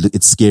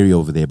 It's scary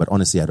over there, but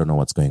honestly, I don't know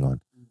what's going on.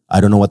 I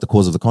don't know what the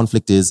cause of the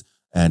conflict is,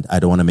 and I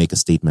don't want to make a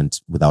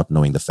statement without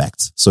knowing the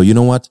facts. So you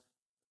know what?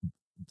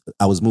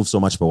 I was moved so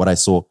much by what I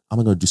saw. I'm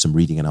going to do some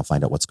reading and I'll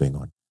find out what's going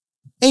on.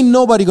 Ain't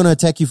nobody going to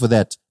attack you for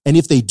that. And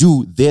if they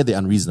do, they're the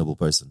unreasonable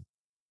person.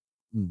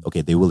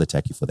 Okay, they will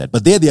attack you for that,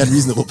 but they're the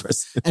unreasonable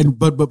person. And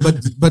but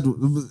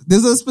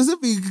there's a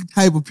specific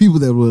type of people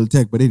that will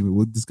attack. But anyway,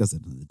 we'll discuss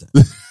that another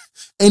time.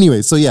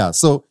 Anyway,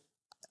 so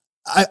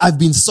I've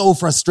been so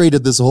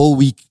frustrated this whole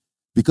week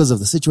because of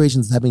the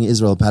situations happening in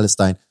Israel and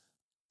Palestine.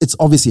 It's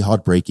obviously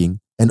heartbreaking,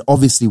 and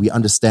obviously we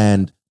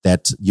understand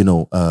that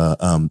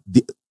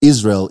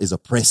Israel is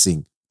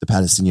oppressing the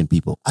Palestinian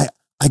people.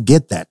 I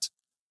get that,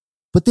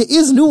 but there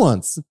is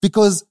nuance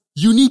because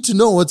you need to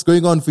know what's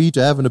going on for you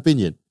to have an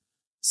opinion.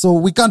 So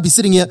we can't be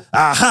sitting here,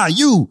 aha,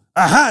 you.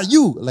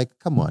 Like,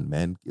 come on,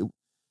 man.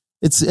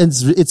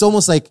 It's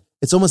almost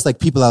like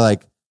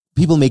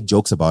people make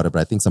jokes about it, but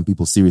I think some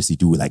people seriously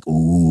do, like,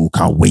 ooh,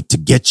 can't wait to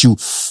get you.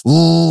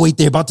 Ooh, wait,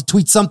 they're about to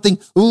tweet something.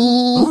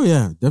 Ooh. Oh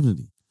yeah,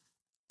 definitely.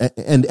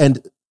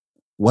 And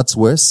what's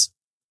worse,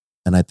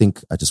 and I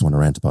think I just want to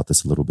rant about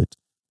this a little bit,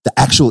 the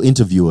actual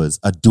interviewers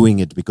are doing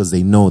it because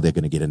they know they're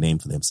going to get a name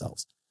for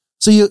themselves.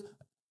 So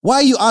why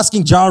are you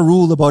asking Ja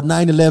Rule about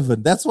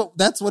 9/11? That's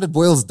what it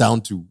boils down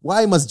to.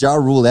 Why must Ja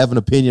Rule have an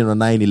opinion on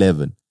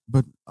 9/11?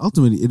 But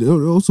ultimately, it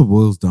also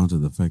boils down to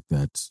the fact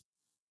that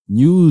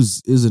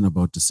news isn't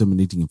about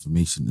disseminating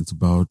information. It's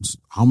about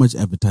how much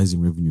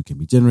advertising revenue can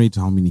be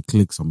generated, how many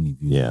clicks, how many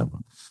views. Yeah.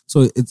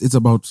 So it's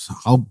about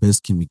how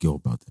best can we go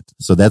about that.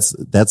 So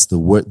that's the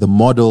word. The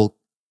model,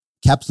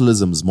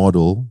 capitalism's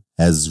model,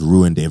 has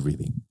ruined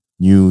everything.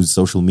 News,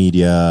 social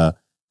media,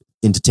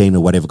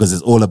 entertainment, whatever, because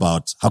it's all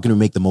about how can we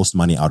make the most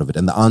money out of it.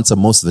 And the answer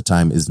most of the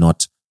time is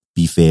not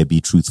be fair,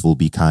 be truthful,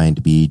 be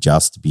kind, be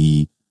just,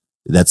 the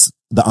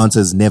answer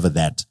is never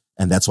that.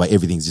 And that's why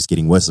everything's just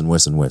getting worse and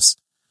worse and worse.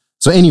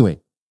 So anyway,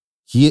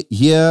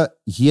 here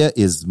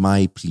is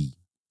my plea.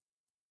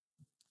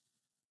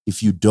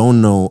 If you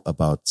don't know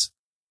about,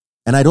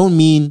 and I don't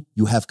mean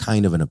you have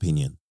kind of an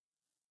opinion.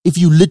 If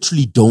you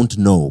literally don't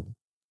know,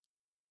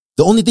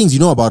 the only things you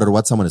know about it are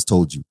what someone has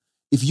told you.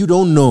 If you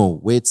don't know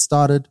where it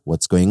started,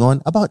 what's going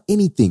on, about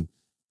anything,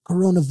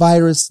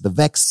 coronavirus, the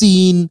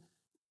vaccine,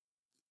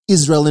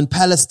 Israel and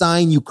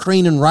Palestine,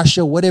 Ukraine and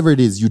Russia, whatever it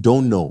is, you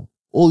don't know.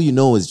 All you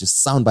know is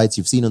just sound bites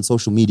you've seen on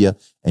social media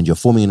and you're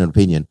forming an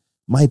opinion.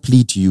 My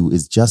plea to you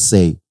is just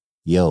say,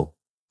 yo,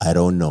 I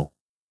don't know.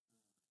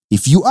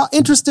 If you are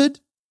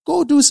interested,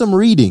 go do some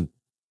reading.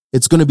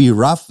 It's going to be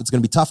rough. It's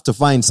going to be tough to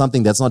find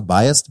something that's not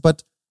biased,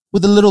 but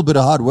with a little bit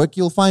of hard work,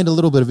 you'll find a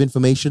little bit of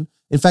information.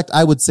 In fact,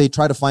 I would say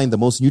try to find the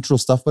most neutral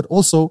stuff, but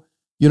also,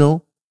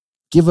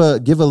 give a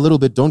little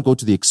bit. Don't go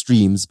to the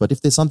extremes. But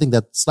if there's something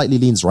that slightly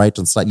leans right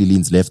and slightly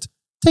leans left,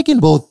 take in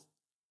both,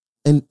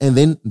 and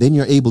then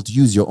you're able to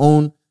use your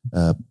own.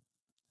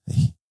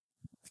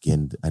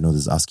 Again, I know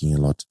this is asking a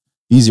lot.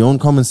 Use your own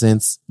common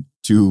sense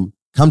to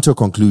come to a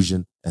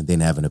conclusion and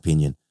then have an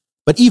opinion.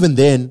 But even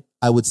then,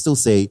 I would still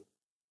say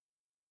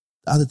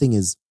the other thing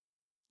is,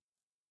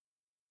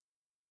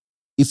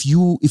 if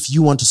you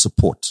want to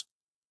support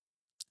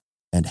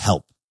and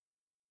help,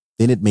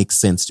 then it makes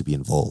sense to be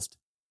involved.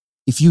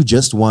 If you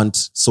just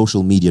want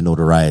social media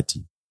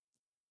notoriety,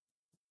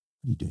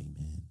 what are you doing,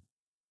 man?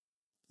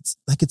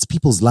 It's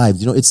people's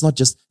lives. It's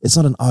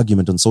not an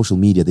argument on social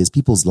media. There's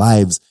people's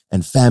lives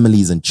and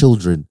families and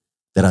children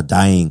that are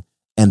dying.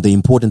 And the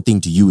important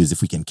thing to you is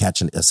if we can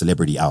catch a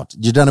celebrity out.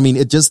 Do you know what I mean?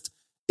 It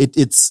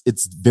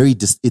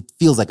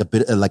feels like a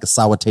bit like a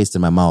sour taste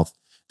in my mouth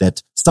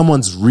that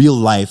someone's real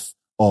life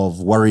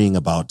of worrying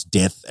about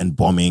death and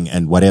bombing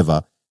and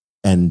whatever.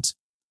 And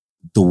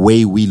the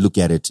way we look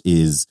at it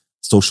is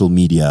social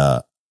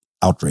media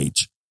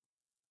outrage.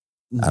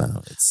 I don't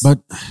know. But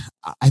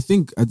I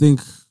think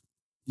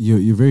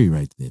you're very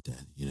right there,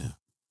 Dan.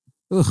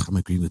 I'm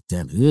agreeing with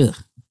Dan.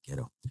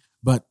 Ghetto.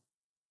 But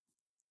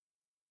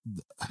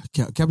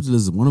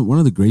capitalism, one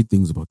of the great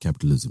things about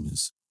capitalism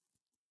is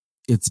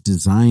it's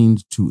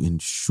designed to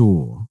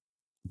ensure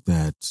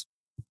that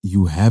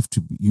you have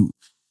to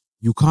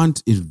you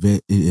can't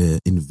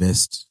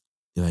invest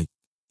like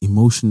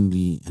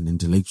emotionally and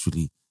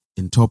intellectually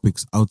in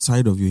topics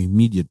outside of your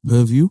immediate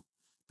purview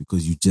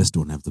because you just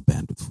don't have the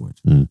bandwidth for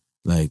it.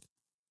 Like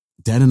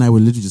Dan and I were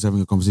literally just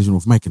having a conversation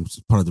with Mike, and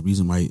part of the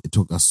reason why it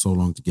took us so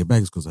long to get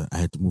back is because I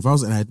had to move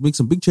house and I had to make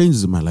some big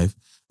changes in my life.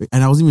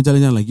 And I was even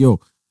telling Dan like, yo,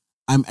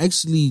 I'm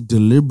actually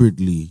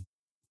deliberately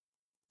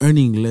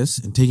earning less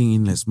and taking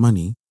in less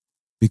money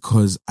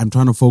because I'm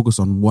trying to focus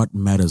on what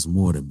matters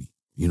more to me,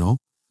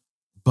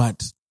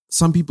 But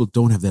some people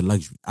don't have that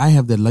luxury. I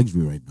have that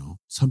luxury right now.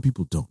 Some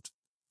people don't.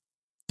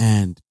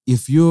 And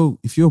if you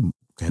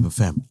have a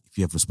family, if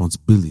you have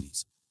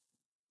responsibilities,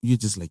 you're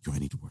just like, yo, I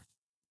need to work.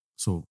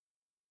 So,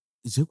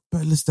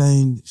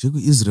 Palestine,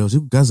 Israel,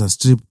 Gaza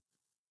Strip,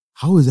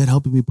 how is that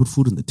helping me put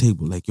food on the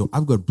table? Like, yo,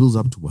 I've got bills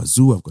up to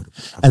wazoo.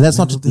 And that's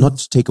not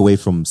to take away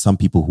from some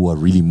people who are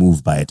really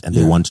moved by it and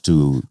they want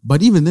to.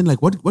 But even then,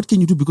 like, what can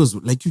you do? Because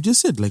like you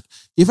just said, like,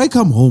 if I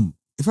come home,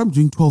 if I'm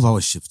doing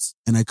 12-hour shifts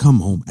and I come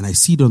home and I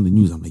see it on the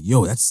news, I'm like,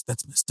 yo, that's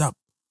messed up.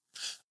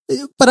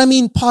 But I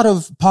mean, part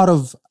of,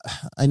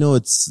 I know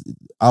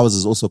ours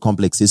is also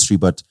complex history,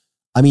 but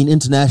I mean,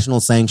 international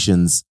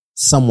sanctions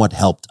somewhat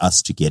helped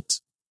us to get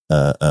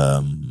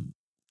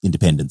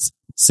independence.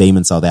 Same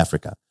in South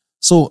Africa.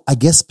 So I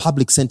guess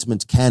public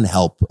sentiment can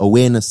help,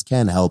 awareness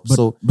can help.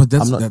 But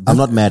I'm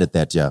not mad at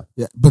that. Yeah.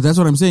 But that's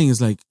what I'm saying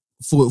is like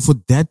for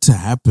that to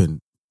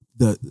happen,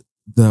 the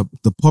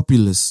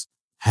populace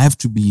have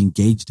to be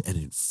engaged and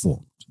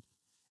informed.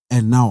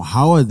 And now,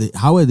 how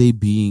are they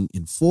being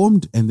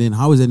informed? And then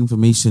how is that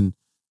information?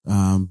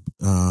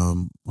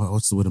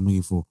 What's the word I'm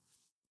looking for?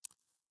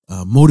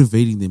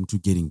 Motivating them to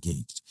get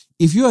engaged.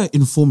 If you are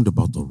informed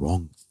about the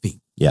wrong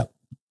thing,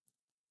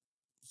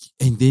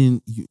 and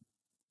then you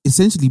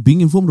essentially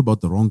being informed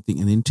about the wrong thing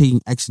and then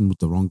taking action with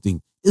the wrong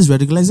thing is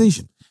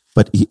radicalization.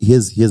 But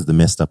here's the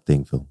messed up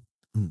thing, Phil.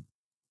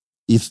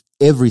 If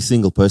every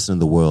single person in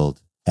the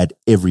world had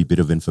every bit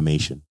of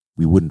information,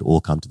 we wouldn't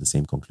all come to the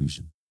same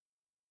conclusion.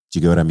 Do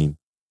you get what I mean?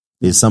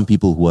 There's some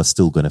people who are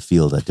still going to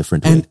feel that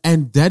different way.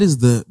 And that is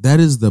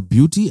the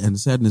beauty and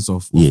sadness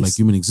of like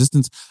human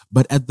existence.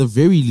 But at the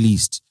very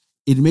least,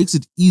 it makes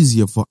it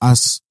easier for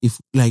us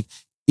if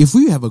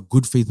we have a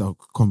good faith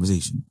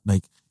conversation,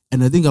 like,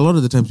 and I think a lot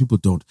of the times people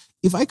don't.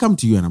 If I come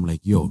to you and I'm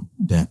like, yo,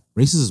 Dad,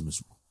 racism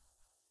is wrong.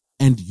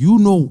 And you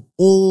know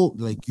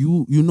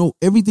you know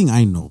everything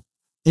I know.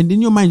 And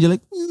in your mind, you're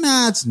like,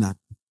 nah, it's not.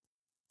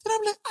 Then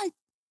I'm like,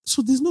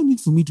 so there's no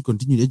need for me to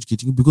continue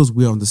educating you because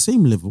we're on the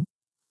same level.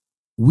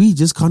 We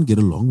just can't get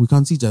along. We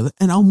can't see each other.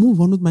 And I'll move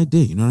on with my day.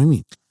 You know what I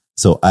mean?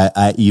 So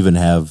I even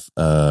have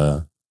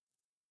an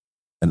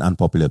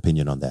unpopular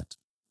opinion on that.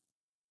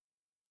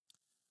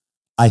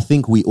 I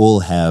think we all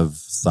have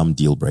some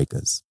deal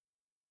breakers.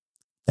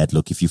 That,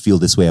 look, if you feel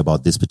this way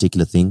about this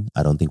particular thing,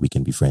 I don't think we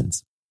can be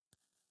friends.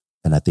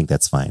 And I think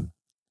that's fine.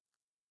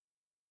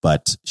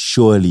 But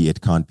surely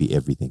it can't be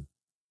everything.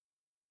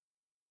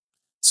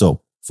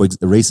 So,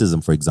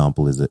 racism, for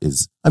example, is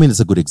it's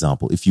a good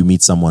example. If you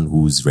meet someone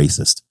who's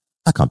racist,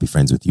 I can't be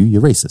friends with you.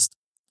 You're racist.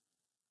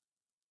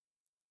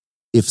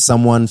 If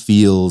someone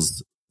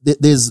feels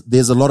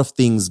there's a lot of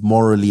things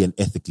morally and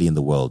ethically in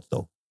the world,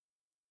 though.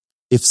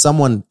 If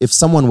someone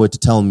were to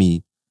tell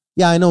me,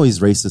 yeah, I know he's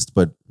racist,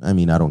 but I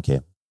mean, I don't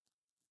care,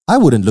 I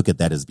wouldn't look at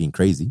that as being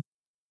crazy.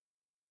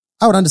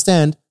 I would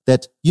understand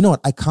that, you know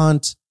what, I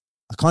can't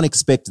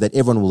expect that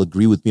everyone will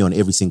agree with me on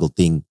every single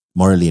thing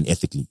morally and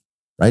ethically,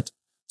 right?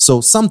 So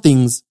some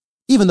things,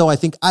 even though I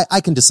think I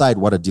can decide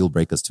what are deal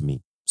breakers to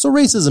me. So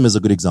racism is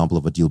a good example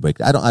of a deal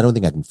breaker. I don't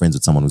think I can be friends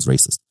with someone who's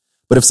racist.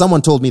 But if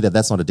someone told me that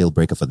that's not a deal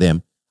breaker for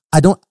them, I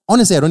don't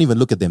even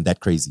look at them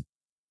that crazy,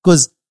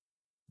 because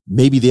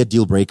maybe their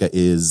deal breaker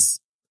is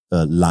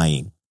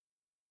lying,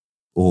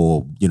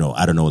 or,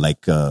 I don't know,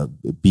 like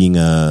being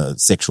a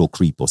sexual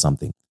creep or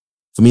something.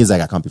 For me, it's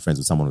like, I can't be friends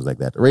with someone who's like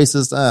that.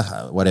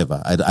 Racist,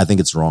 whatever. I think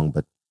it's wrong,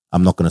 but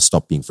I'm not going to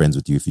stop being friends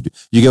with you if you do.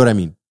 You get what I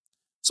mean?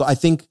 So I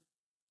think,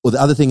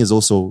 the other thing is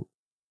also,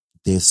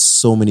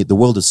 the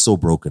world is so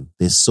broken.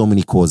 There's so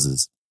many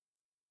causes.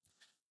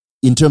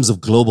 In terms of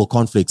global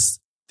conflicts,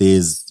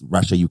 there's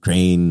Russia,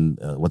 Ukraine,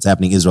 what's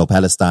happening, Israel,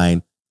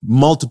 Palestine,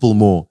 multiple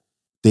more.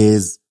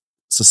 There's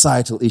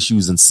societal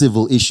issues and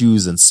civil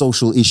issues and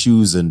social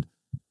issues, and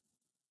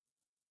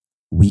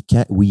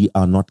we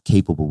are not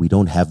capable. We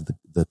don't have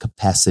the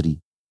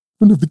capacity.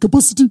 To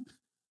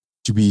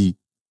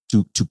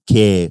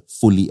care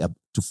fully,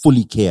 to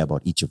fully care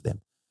about each of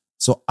them.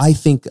 So I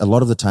think a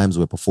lot of the times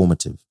we're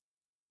performative,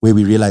 where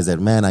we realize that,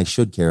 man, I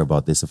should care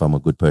about this if I'm a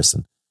good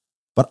person.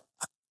 But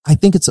I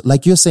think it's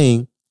like you're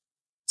saying,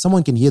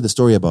 someone can hear the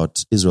story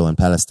about Israel and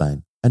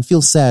Palestine and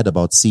feel sad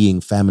about seeing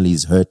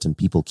families hurt and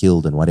people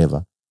killed and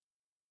whatever.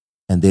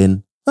 And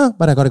then,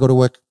 but I got to go to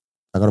work.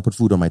 I got to put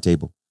food on my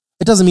table.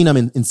 It doesn't mean I'm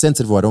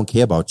insensitive or I don't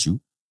care about you,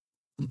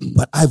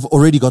 but I've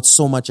already got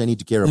so much I need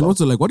to care about. And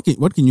also, like, what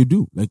can you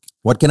do? Like,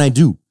 what can I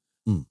do?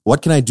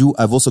 What can I do?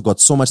 I've also got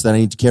so much that I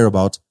need to care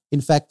about.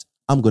 In fact,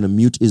 I'm going to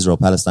mute Israel,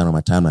 Palestine on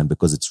my timeline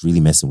because it's really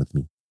messing with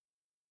me.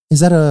 Is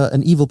that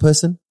an evil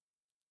person?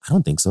 I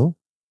don't think so.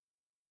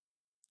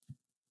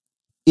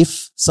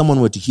 If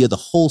someone were to hear the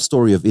whole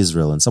story of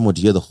Israel and someone were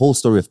to hear the whole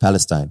story of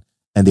Palestine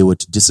and they were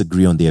to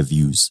disagree on their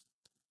views,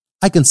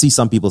 I can see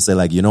some people say,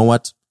 like, you know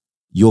what?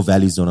 Your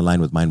values don't align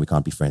with mine. We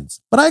can't be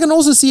friends. But I can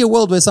also see a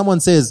world where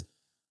someone says,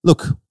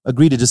 look,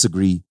 agree to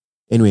disagree.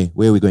 Anyway,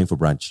 where are we going for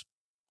brunch?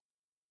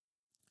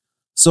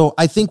 So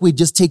I think we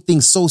just take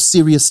things so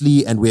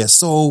seriously, and we're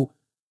so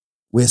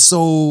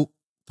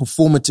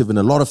performative in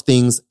a lot of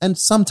things. And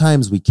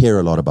sometimes we care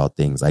a lot about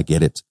things. I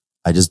get it.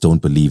 I just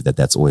don't believe that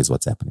that's always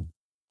what's happening.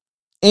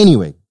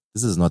 Anyway,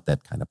 this is not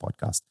that kind of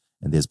podcast.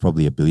 And there's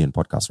probably a billion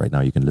podcasts right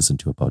now you can listen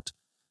to about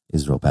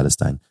Israel,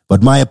 Palestine.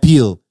 But my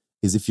appeal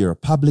is, if you're a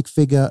public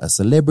figure, a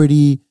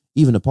celebrity,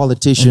 even a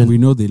politician. And we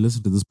know they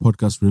listen to this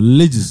podcast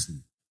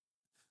religiously.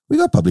 We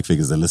got public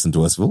figures that listen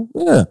to us, Phil.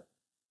 Yeah.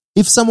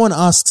 If someone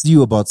asks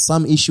you about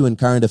some issue in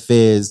current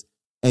affairs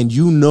and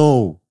you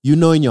know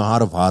in your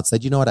heart of hearts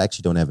that, you know what, I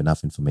actually don't have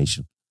enough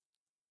information,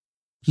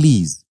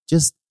 please,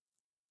 just,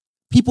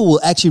 people will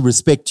actually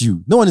respect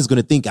you. No one is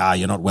going to think,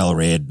 you're not well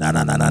read.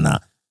 Nah.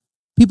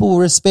 People will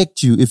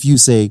respect you if you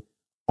say,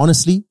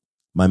 honestly,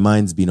 my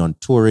mind's been on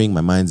touring.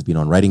 My mind's been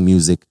on writing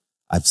music.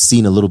 I've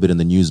seen a little bit in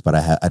the news, but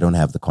I don't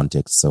have the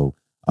context. So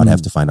I'd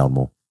have to find out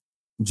more.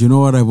 Do you know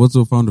what I've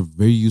also found a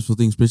very useful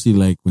thing, especially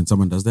like when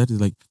someone does that, is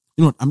like,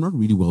 you know what, I'm not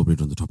really well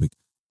read on the topic.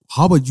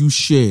 How about you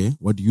share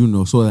what you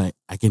know so that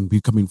I can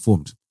become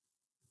informed?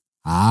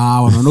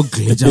 No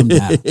glitch on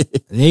that.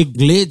 They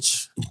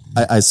glitch.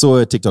 I saw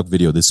a TikTok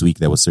video this week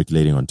that was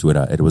circulating on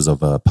Twitter. It was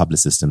of a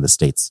publicist in the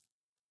States.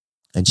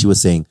 And she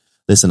was saying,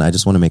 listen, I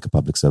just want to make a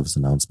public service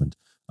announcement.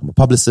 I'm a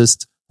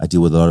publicist. I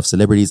deal with a lot of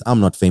celebrities. I'm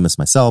not famous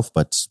myself,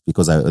 but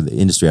because the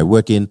industry I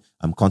work in,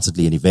 I'm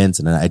constantly in events.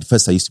 And at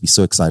first I used to be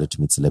so excited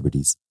to meet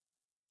celebrities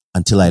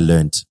until I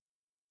learned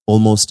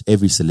almost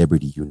every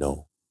celebrity you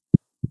know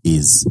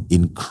is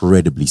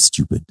incredibly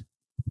stupid.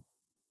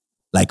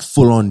 Like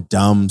full on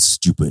dumb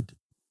stupid.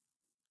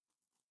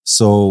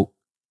 So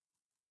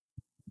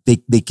they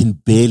can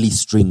barely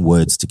string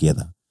words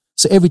together.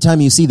 So every time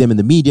you see them in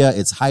the media,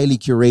 it's highly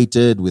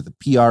curated with a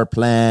PR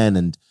plan,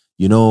 and,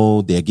 you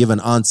know, they're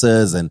given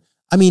answers. And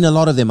I mean, a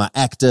lot of them are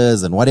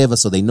actors and whatever,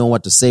 so they know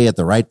what to say at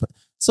the right.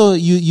 So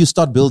you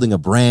start building a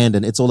brand,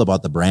 and it's all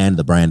about the brand.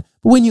 But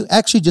when you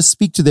actually just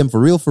speak to them for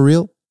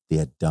real,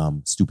 they're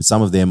dumb, stupid.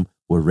 Some of them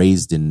were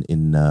raised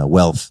in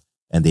wealth,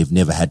 and they've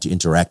never had to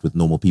interact with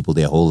normal people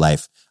their whole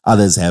life.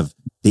 Others have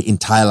the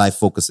entire life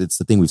focused. It's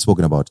the thing we've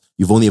spoken about.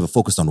 You've only ever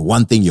focused on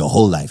one thing your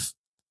whole life.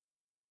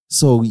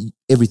 So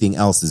everything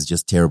else is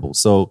just terrible.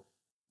 So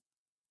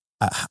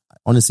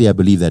honestly, I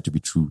believe that to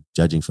be true,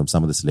 judging from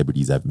some of the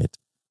celebrities I've met.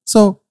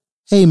 So,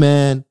 hey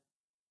man,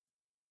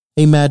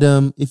 hey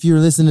madam, if you're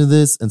listening to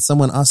this and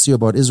someone asks you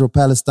about Israel,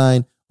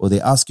 Palestine, or they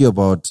ask you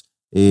about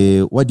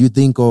what do you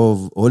think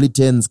of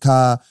Oliten's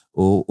car,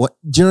 or what,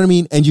 do you know what I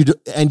mean?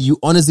 And you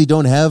honestly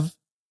don't have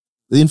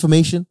the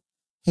information.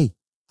 Hey,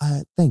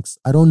 thanks.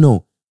 I don't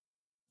know.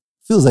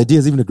 Phil's idea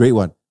is even a great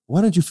one.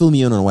 Why don't you fill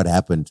me in on what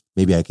happened?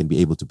 Maybe I can be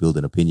able to build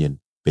an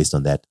opinion based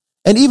on that.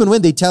 And even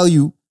when they tell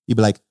you, you'll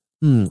be like,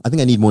 I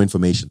think I need more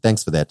information.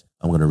 Thanks for that.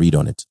 I'm going to read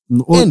on it. You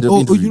know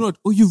what?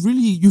 You've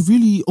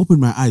really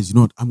opened my eyes. You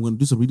know what? I'm going to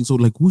do some reading. So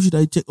like, who should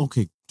I check?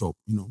 Okay, top,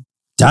 you know.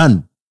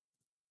 Done.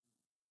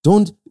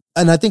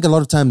 And I think a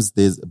lot of times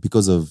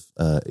because of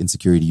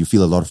insecurity, you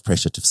feel a lot of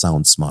pressure to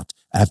sound smart.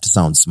 I have to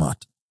sound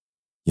smart.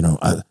 You know,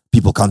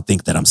 people can't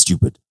think that I'm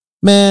stupid.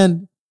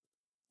 Man,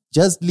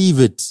 just leave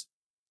it.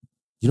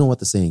 You know what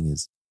the saying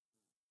is?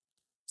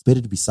 It's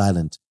better to be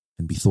silent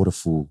and be thought a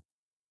fool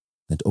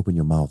than to open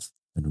your mouth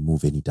and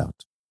remove any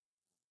doubt.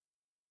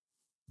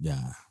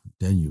 Yeah,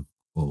 then you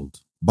old.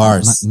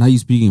 Bars. Now you're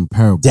speaking in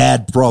parables.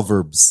 Dad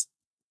proverbs.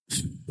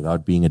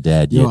 Without being a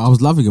dad Yo, yet. I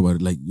was laughing about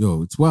it. Like,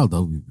 yo, it's wild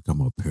how we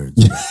become our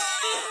parents.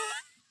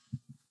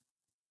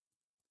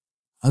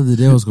 Other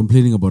day I was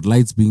complaining about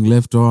lights being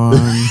left on.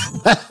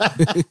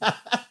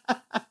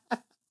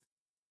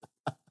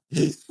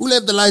 Who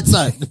left the lights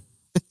on?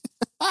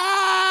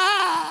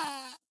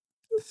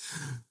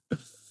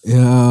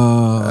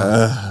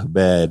 Yeah.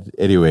 Bad.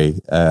 Anyway,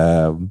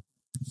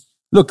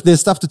 look, there's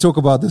stuff to talk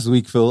about this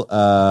week, Phil.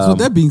 So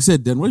that being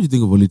said, then what do you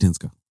think of Oli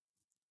Tenska?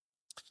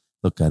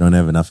 Look, I don't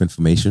have enough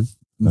information.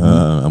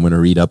 I'm going to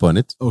read up on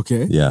it.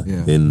 Okay. Yeah.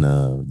 Then,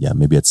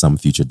 maybe at some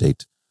future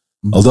date.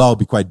 Mhm. Although I'll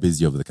be quite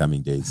busy over the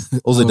coming days.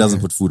 Also, it doesn't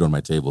Okay. put food on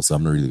my table, so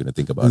I'm not really going to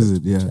think about Is it.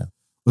 it? Yeah.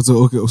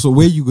 So okay. So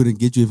where are you going to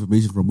get your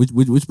information from?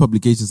 Which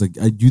publications do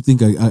you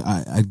think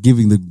are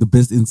giving the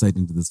best insight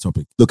into this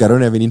topic? Look, I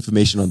don't have any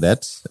information on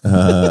that.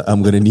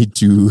 I'm going to need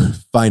to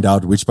find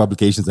out which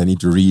publications I need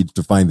to read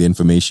to find the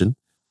information.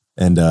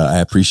 And I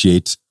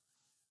appreciate.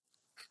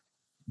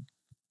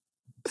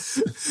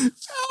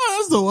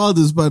 That's the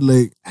wildest part.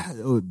 Like,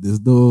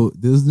 there's no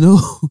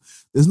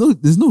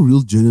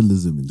real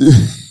journalism in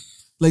this.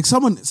 Like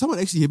someone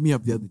actually hit me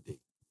up the other day,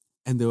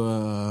 and they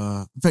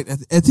were, in fact,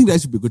 I think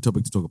that should be a good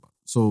topic to talk about.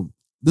 So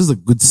this is a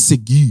good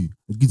segue.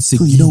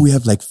 So, we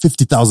have like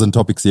 50,000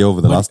 topics here over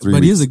the last 3 weeks.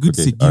 But here's a good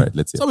segue. All right,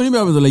 let's see. Somebody hit me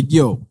up and they're like,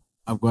 yo,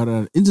 I've got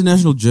an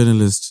international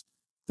journalist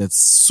that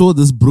saw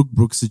this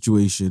Brook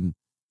situation.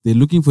 They're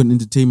looking for an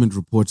entertainment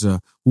reporter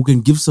who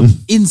can give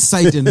some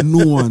insight and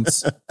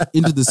nuance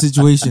into the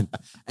situation.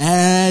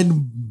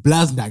 And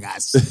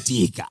Blaznagas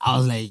stick. I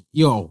was like,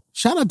 yo,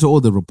 shout out to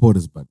all the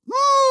reporters, but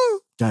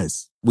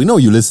guys. We know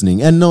you're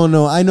listening. And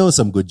no, I know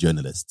some good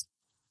journalists.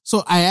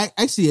 So I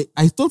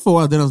thought for a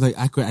while, then I was like,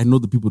 I know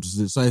the people to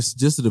say. So I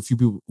suggested a few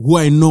people who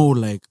I know,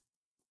 like,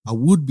 I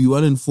would be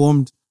well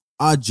informed,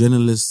 are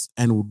journalists,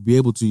 and would be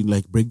able to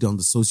like break down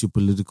the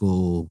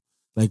socio-political,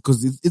 like,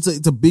 because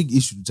it's a big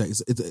issue to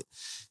tackle.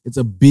 It's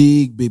a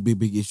big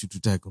issue to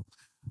tackle.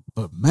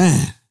 But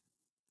man,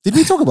 Did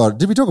we talk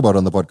about it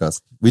on the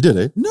podcast? We did,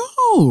 eh?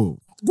 no.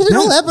 Did it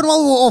all happen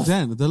while we were off?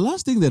 Dan, the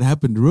last thing that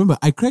happened, remember,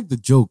 I cracked the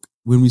joke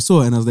when we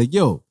saw it, and I was like,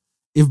 yo,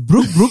 if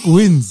Brook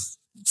wins,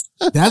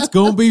 that's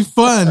going to be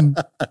fun.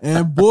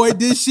 And boy,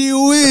 did she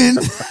win.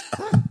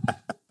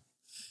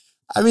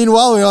 I mean,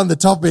 while we're on the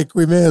topic,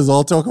 we may as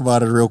well talk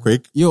about it real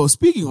quick. Yo,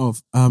 speaking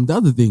of, the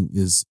other thing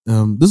is,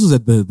 this was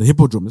at the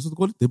Hippodrome. This is what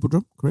they call it, the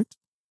Hippodrome, correct?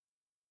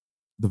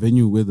 The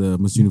venue where the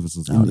Miss Universe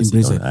was in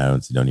Braeside.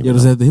 Don't even Yeah, it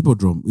was know. at the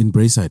Hippodrome in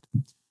Braeside.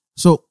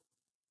 So,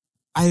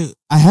 I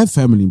have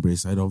family in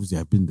Braeside. Obviously,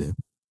 I've been there.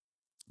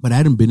 But I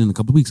hadn't been in a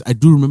couple of weeks. I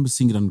do remember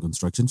seeing it under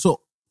construction.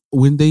 So,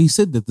 when they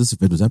said that this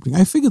event was happening,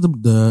 I figured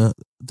the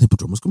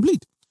Hippodrome was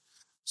complete.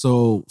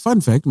 So, fun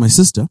fact, my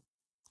sister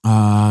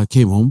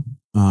came home.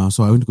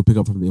 So, I went to go pick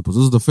up from the airport.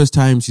 This was the first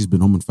time she's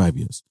been home in 5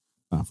 years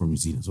from New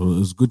Zealand. So, it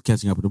was good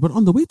catching up with her. But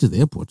on the way to the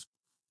airport,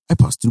 I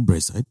passed through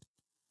Braeside.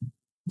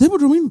 The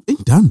Hippodrome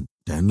ain't done,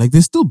 Dan. Like,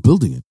 they're still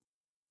building it.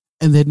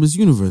 And they had Miss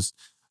Universe.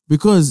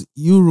 Because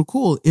you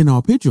recall in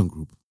our Patreon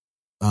group,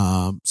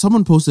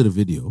 someone posted a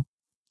video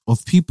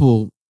of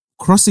people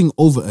crossing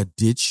over a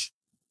ditch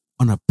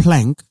on a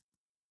plank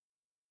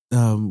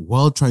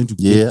while trying to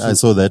get Yeah, I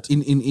saw that.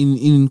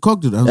 in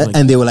cockpit. I was like,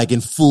 And they were like in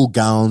full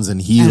gowns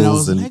and and I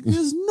heels. was like,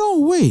 there's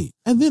no way.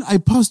 And then I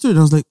passed through it and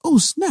I was like, oh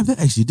snap, that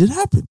actually did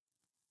happen.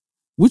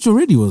 Which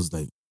already was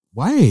like,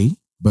 why?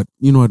 But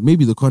you know what?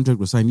 Maybe the contract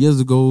was signed years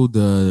ago.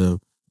 The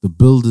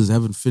builders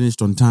haven't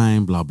finished on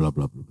time. Blah blah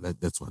blah blah.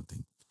 That's one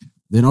thing.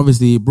 Then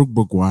obviously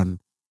Brook won,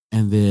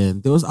 and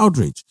then there was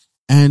outrage.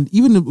 And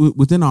even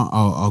within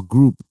our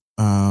group,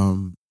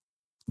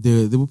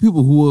 there were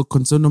people who were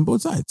concerned on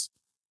both sides.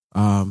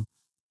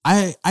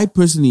 I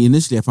personally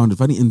initially I found it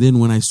funny, and then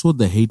when I saw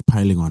the hate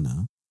piling on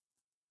her,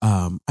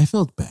 I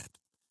felt bad.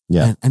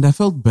 Yeah. And I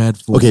felt bad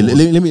for. Okay,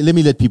 let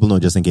me let people know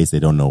just in case they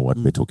don't know what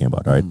we're talking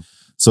about. All right.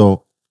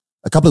 So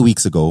a couple of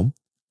weeks ago,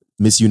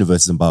 Miss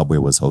Universe Zimbabwe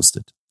was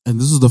hosted. And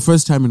this was the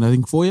first time in, I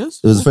think, 4 years?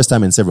 It was the first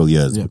time in several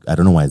years. Yeah. I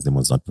don't know why Zim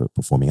was not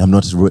performing. I'm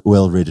not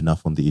well read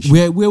enough on the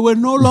issue. We were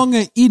no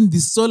longer in the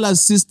solar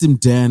system,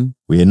 Dan.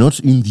 We are not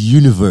in the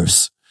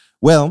universe.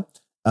 Well,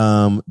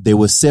 there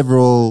were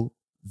several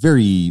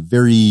very,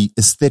 very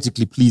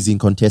aesthetically pleasing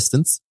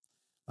contestants.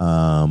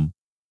 The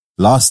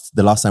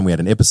last time we had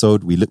an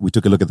episode, we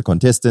took a look at the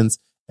contestants,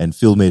 and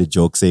Phil made a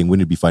joke saying,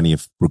 wouldn't it be funny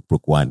if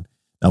Brook won?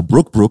 Now,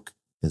 Brook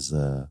is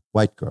a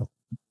white girl.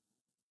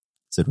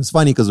 So it was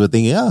funny because we're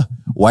thinking,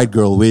 white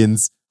girl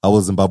wins. How will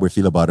Zimbabwe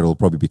feel about it? It'll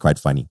probably be quite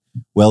funny.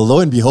 Well,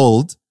 lo and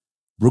behold,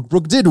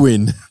 Brook did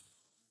win.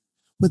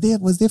 But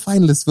was there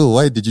finalists, Phil?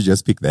 Why did you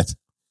just pick that?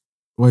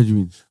 What do you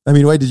mean? I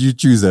mean, why did you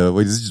choose her?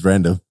 Was it just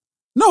random?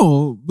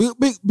 No,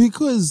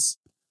 because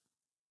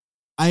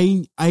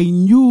I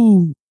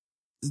knew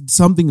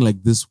something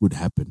like this would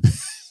happen.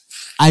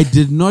 I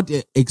did not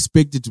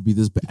expect it to be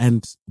this bad.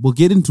 And we'll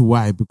get into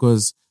why,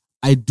 because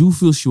I do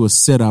feel she was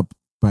set up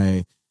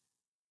by...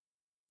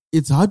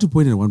 It's hard to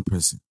point at one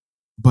person,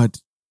 but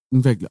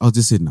in fact, I'll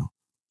just say it now.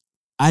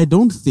 I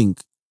don't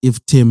think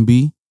if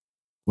Tembi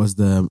was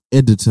the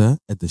editor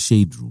at the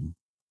Shade Room,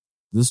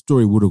 this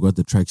story would have got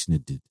the traction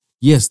it did.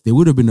 Yes, there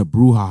would have been a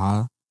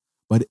brouhaha,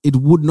 but it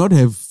would not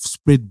have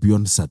spread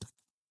beyond SADC.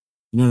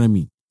 You know what I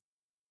mean?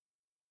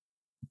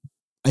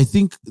 I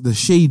think the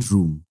Shade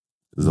Room,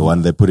 The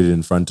one that put it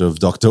in front of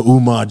Dr.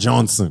 Umar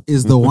Johnson,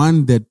 is the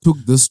one that took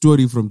the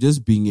story from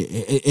just being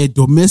a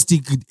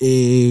domestic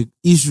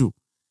issue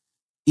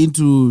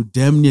into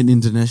damn near an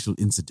international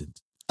incident.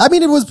 I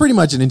mean, it was pretty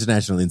much an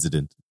international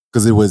incident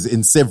because it was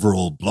in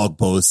several blog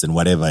posts and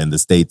whatever in the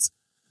States.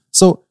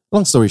 So,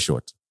 long story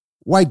short,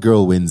 white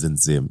girl wins in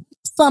Zim.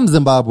 Some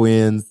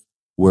Zimbabweans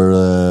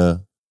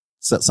were,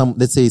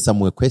 let's say some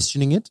were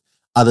questioning it.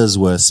 Others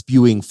were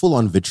spewing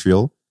full-on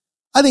vitriol.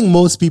 I think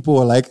most people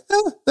were like,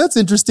 that's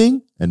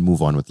interesting, and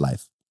move on with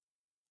life.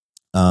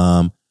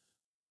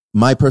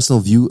 My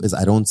personal view is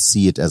I don't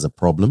see it as a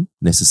problem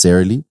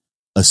necessarily,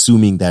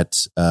 assuming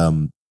that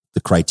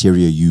the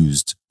criteria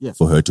used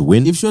for her to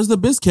win. If she was the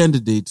best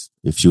candidate.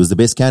 If she was the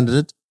best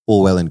candidate,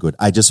 all well and good.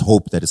 I just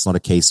hope that it's not a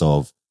case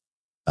of,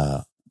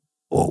 I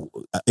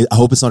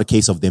hope it's not a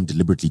case of them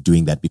deliberately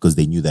doing that because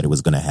they knew that it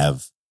was going to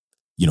have,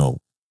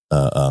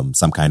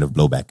 some kind of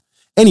blowback.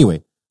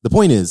 Anyway, the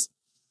point is,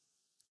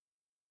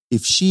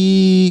 if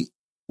she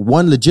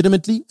won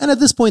legitimately, and at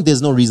this point,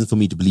 there's no reason for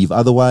me to believe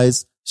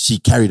otherwise, she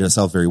carried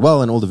herself very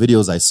well in all the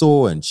videos I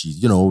saw, and she,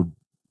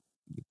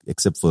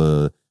 except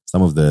for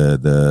some of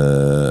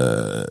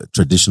the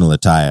traditional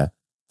attire,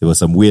 there was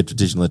some weird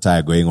traditional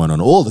attire going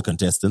on all the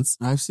contestants.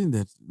 I've seen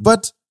that.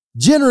 But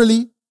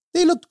generally,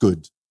 they looked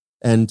good.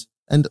 And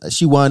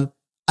she won.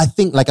 I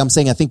think, like I'm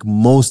saying, I think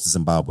most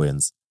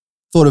Zimbabweans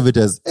thought of it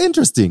as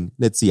interesting.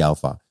 Let's see how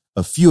far.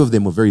 A few of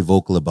them were very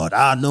vocal about,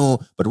 no,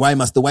 but why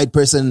must the white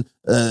person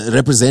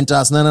represent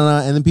us? No.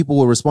 And then people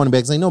were responding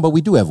back saying, no, but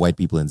we do have white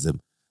people in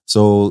Zim.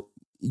 So,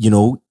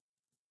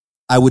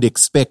 I would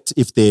expect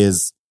if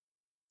there's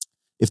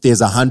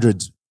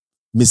 100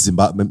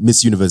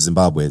 Miss Universe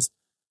Zimbabwe's,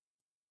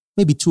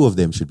 maybe 2 of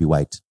them should be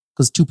white.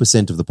 Because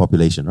 2% of the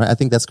population, right? I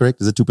think that's correct.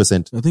 Is it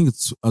 2%? I think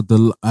it's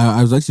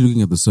I was actually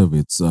looking at the survey.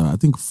 It's I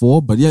think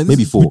 4, but yeah,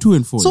 maybe 4. 2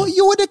 and 4. So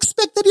you would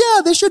expect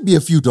that, there should be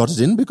a few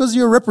dotted in because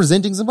you're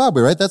representing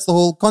Zimbabwe, right? That's the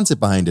whole concept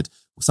behind it.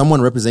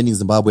 Someone representing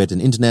Zimbabwe at an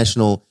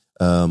international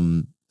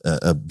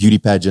a beauty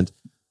pageant.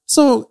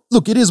 So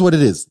look, it is what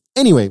it is.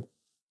 Anyway,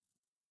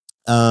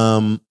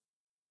 the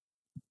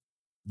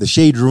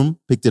Shade Room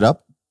picked it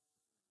up.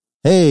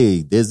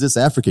 Hey, there's this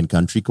African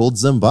country called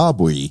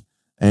Zimbabwe.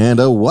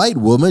 And a white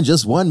woman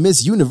just won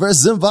Miss Universe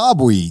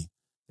Zimbabwe.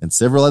 And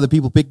several other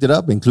people picked it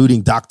up,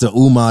 including Dr.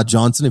 Umar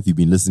Johnson. If you've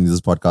been listening to this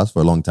podcast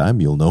for a long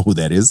time, you'll know who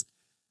that is.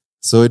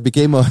 So it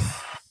became a...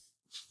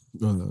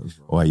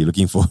 What are you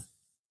looking for?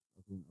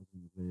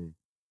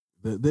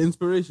 The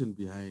inspiration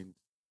behind...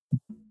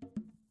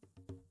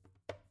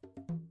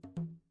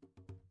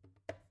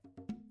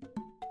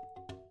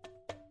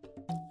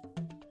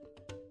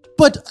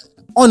 But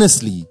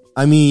honestly,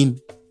 I mean...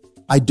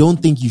 I don't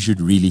think you should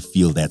really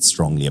feel that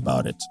strongly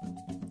about it.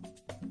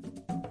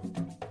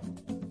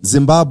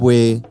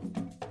 Zimbabwe,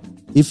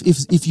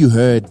 if you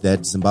heard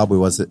that Zimbabwe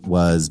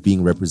was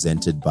being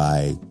represented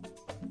by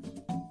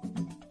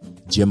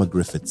Gemma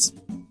Griffiths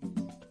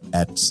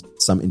at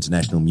some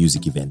international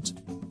music event,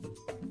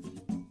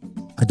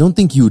 I don't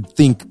think you'd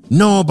think,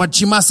 no, but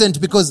she mustn't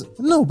because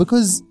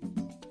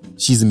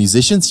she's a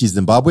musician, she's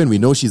Zimbabwean, we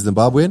know she's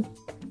Zimbabwean.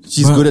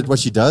 She's good at what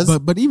she does.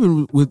 But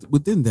even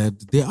within that,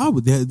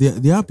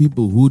 there are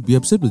people who would be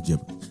upset with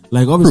Gemma.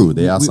 Like obviously,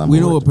 we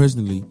know her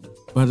personally,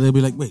 but they'll be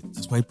like, wait,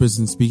 this white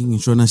person speaking in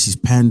Shona, she's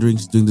pandering,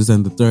 she's doing this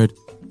and the third.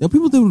 There are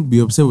people that would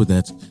be upset with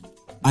that.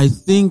 I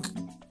think,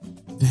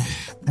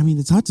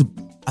 it's hard to,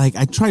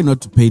 I try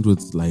not to paint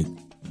with like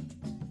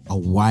a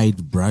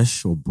wide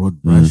brush or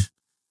broad brush,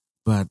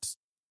 but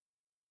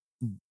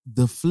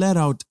the flat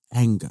out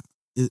anger,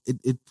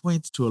 it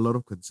points to a lot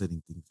of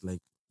concerning things. Like,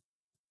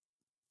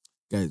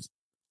 guys,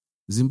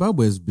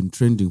 Zimbabwe has been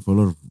trending for a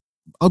lot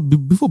of...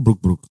 Before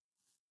Brook,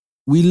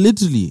 we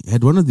literally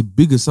had one of the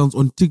biggest sounds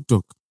on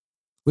TikTok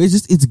where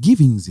it's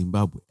giving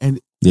Zimbabwe.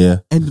 And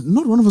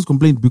not one of us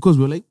complained because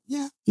we were like,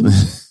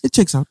 it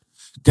checks out.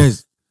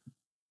 Guys,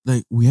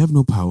 like, we have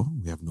no power,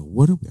 we have no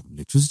water, we have no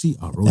electricity,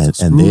 our roads are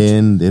screwed.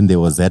 And then there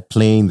was that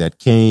plane that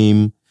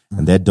came...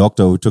 And that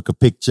doctor who took a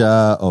picture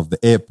of the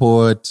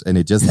airport and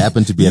it just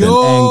happened to be at an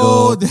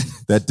angle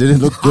that didn't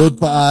look good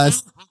for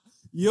us.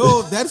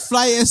 Yo, that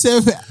Fly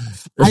SF,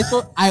 I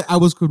thought I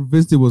was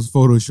convinced it was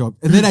Photoshopped.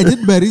 And then I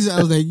did my research.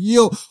 I was like,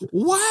 yo,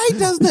 why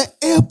does the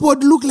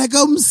airport look like a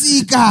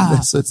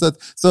Msika?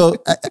 So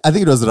I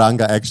think it was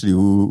Ranga actually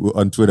who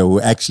on Twitter who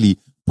actually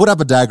put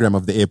up a diagram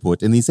of the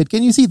airport and he said,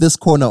 can you see this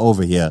corner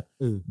over here?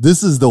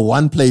 This is the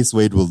one place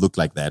where it will look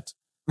like that.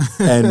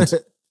 And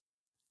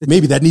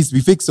maybe that needs to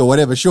be fixed or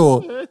whatever,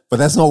 sure. But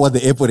that's not what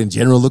the airport in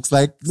general looks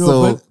like.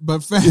 No,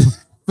 but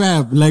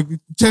fam, like,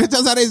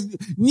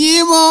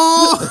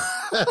 Nemo,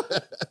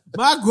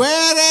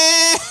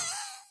 Maguire,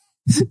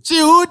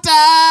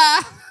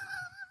 Chihuta.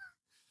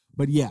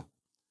 But yeah,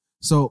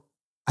 so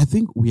I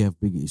think we have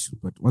big issues.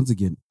 But once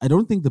again, I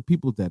don't think the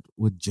people that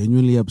were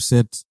genuinely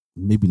upset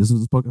maybe listen to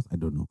this podcast. I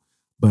don't know.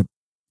 But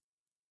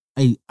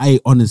I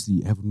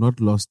honestly have not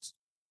lost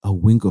a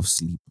wink of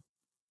sleep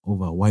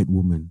over a white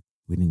woman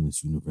winning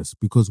Miss Universe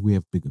because we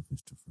have bigger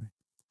fish to fry.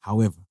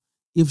 However,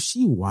 if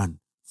she won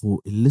for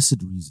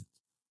illicit reasons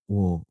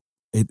or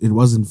it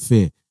wasn't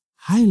fair,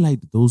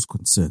 highlight those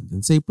concerns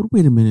and say, but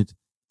wait a minute,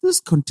 this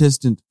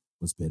contestant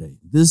was better in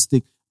this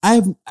thing.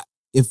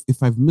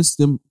 If I've missed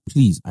them,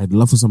 please, I'd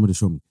love for someone to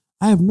show me.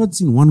 I have not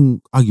seen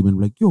one argument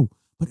like, yo,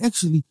 but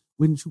actually,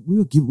 when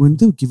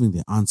they were giving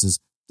their answers,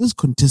 this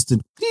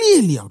contestant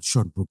clearly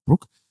outshone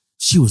Brooke.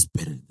 She was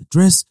better in the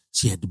dress.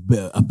 She was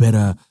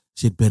better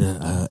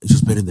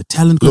in the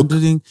talent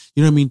thing.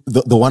 You know what I mean?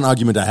 The one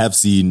argument I have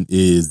seen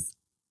is,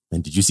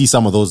 and did you see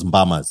some of those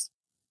mbamas?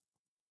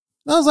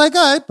 I was like,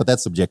 all right, but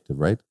that's subjective,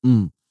 right?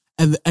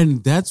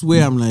 And that's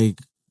where I'm like,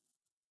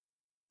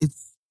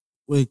 it's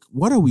like,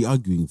 what are we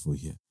arguing for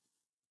here?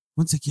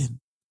 Once again,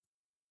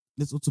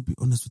 let's also be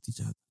honest with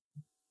each other.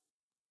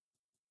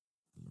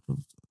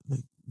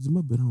 Like,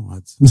 Zimbabwe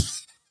words.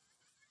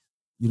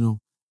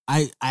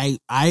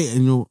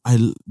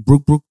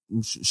 Brooke,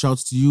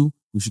 shouts to you.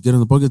 We should get on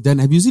the podcast. Dan,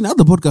 have you seen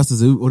other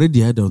podcasters we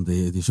already had on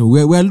the show?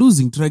 We're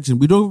losing traction.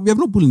 We have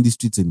no pull in these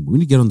streets anymore. We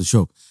need to get on the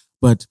show.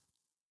 But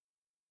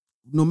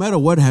no matter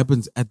what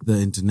happens at the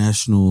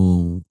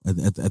international,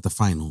 at the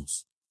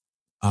finals,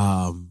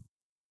 I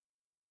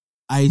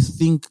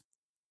think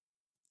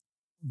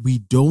we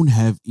don't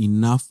have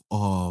enough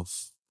of,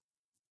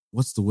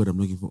 what's the word I'm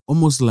looking for?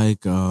 Almost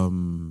like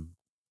an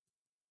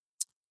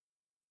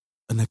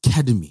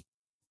academy,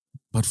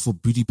 but for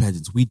beauty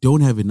pageants. We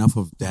don't have enough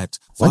of that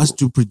for us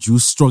to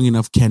produce strong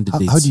enough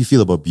candidates. How do you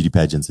feel about beauty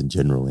pageants in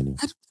general anyway?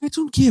 I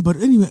don't care, but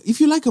anyway, if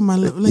you like them,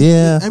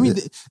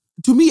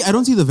 to me, I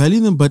don't see the value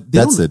in them, but they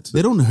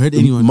don't hurt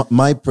anyone.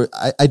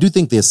 I do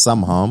think there's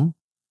some harm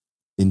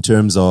in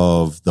terms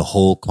of the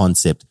whole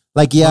concept.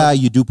 Like,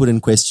 you do put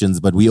in questions,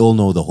 but we all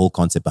know the whole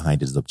concept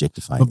behind it is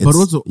objectifying. But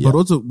also,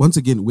 once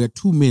again, we're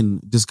two men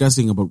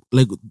discussing about,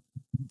 like,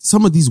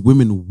 some of these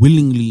women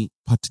willingly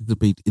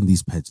participate in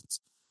these pageants.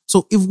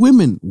 So if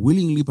women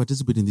willingly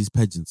participate in these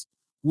pageants,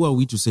 who are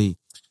we to say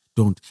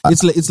don't?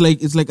 It's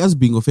like us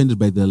being offended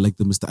by the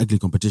Mr. Ugly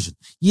competition.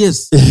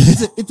 Yes,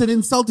 it's an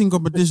insulting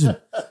competition.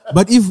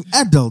 But if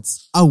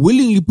adults are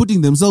willingly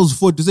putting themselves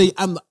forward to say,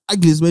 I'm the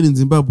ugliest man in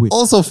Zimbabwe.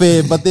 Also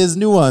fair, but there's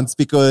nuance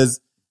because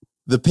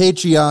the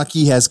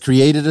patriarchy has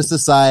created a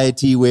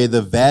society where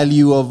the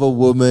value of a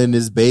woman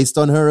is based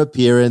on her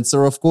appearance.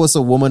 So, of course,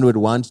 a woman would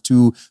want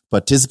to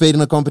participate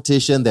in a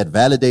competition that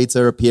validates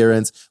her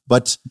appearance.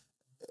 But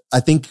I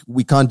think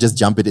we can't just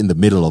jump it in the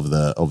middle of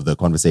the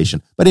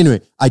conversation. But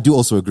anyway, I do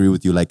also agree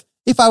with you. Like,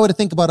 if I were to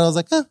think about it, I was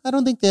like, I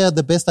don't think they're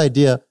the best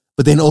idea.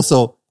 But then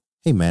also,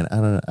 hey man,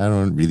 I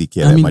don't really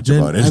care that much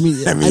about it. I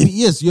mean,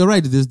 yes, you're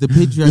right. There's the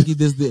patriarchy.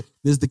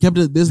 There's the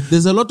capital.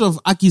 There's a lot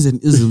of akis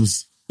and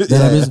isms. But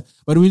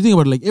when you think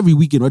about it, like every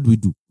weekend, what do?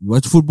 We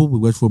watch football, we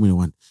watch Formula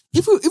 1.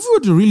 If we were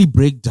to really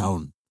break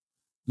down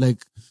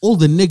like all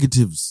the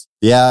negatives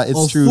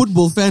of true.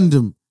 Football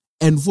fandom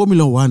and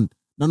Formula 1,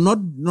 not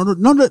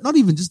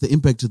even just the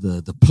impact to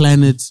the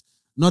planet,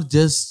 not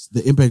just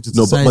the impact to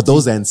society. But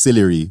those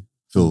ancillary,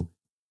 Phil.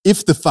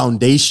 If the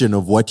foundation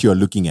of what you're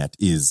looking at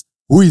is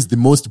who is the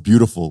most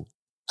beautiful,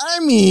 I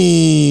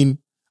mean,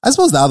 I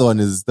suppose the other one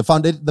is the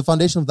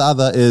foundation of the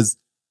other is,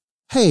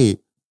 hey,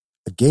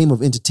 a game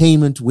of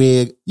entertainment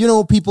where,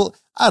 people,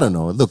 I don't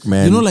know. Look,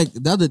 man. Like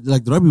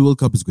the Rugby World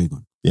Cup is going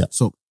on. Yeah.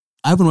 So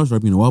I haven't watched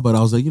rugby in a while, but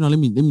I was like, let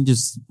me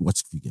just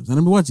watch a few games. And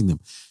I've been watching them.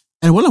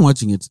 And while I'm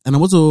watching it, and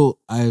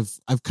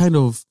I've kind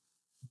of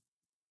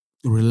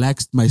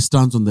relaxed my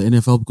stance on the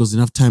NFL because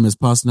enough time has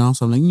passed now.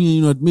 So I'm like,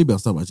 maybe I'll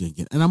start watching it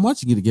again. And I'm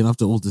watching it again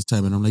after all this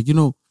time. And I'm like,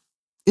 in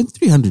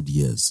 300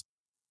 years,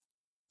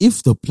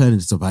 if the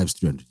planet survives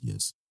 300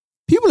 years,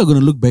 people are going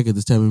to look back at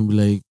this time and be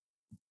like,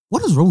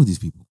 what is wrong with these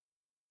people?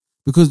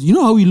 Because you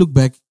know how we look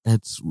back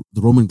at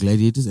the Roman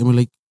gladiators and we're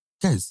like,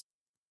 guys,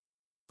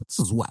 but this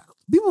is wild.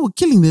 People were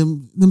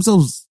killing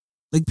themselves.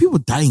 Like people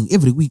dying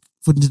every week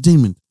for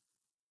entertainment.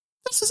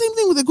 That's the same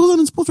thing that goes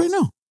on in sports right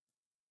now.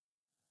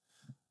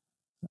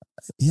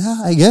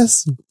 Yeah, I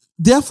guess.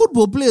 They are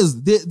football players.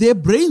 Their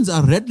brains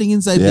are rattling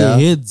inside their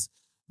heads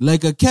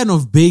like a can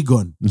of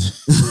bacon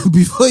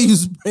before you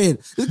spray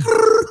it.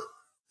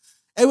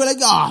 And we're like,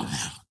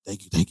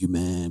 thank you,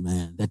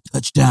 man. That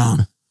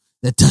touchdown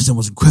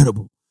was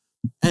incredible.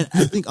 And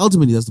I think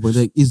ultimately that's the point.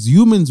 Like, as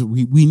humans,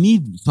 we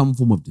need some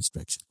form of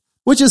distraction.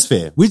 Which is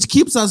fair. Which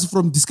keeps us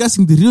from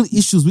discussing the real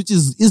issues, which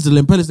is Israel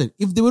and Palestine.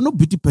 If there were no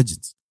beauty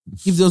pageants,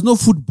 if there was no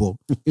football,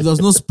 if there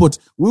was no sport,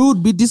 we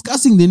would be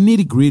discussing the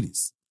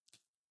nitty-gritties.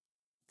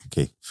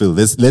 Okay, Phil,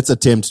 let's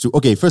attempt to...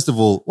 Okay, first of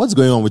all, what's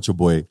going on with your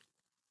boy?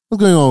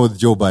 What's going on with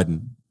Joe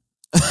Biden?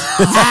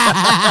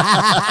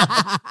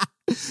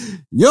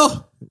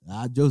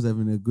 Joe's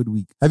having a good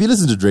week. Have you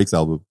listened to Drake's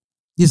album?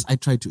 Yes, I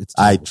tried to.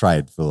 I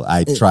tried, Phil.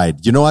 I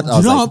tried. You know what?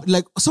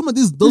 Like some of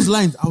those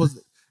lines, I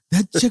was...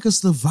 That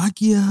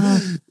Czechoslovakia.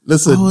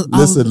 Listen.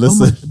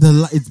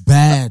 It's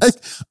bad.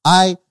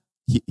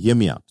 Hear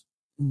me out.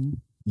 Mm-hmm.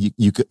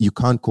 you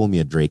can't call me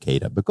a Drake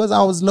hater because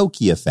I was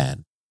low-key a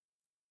fan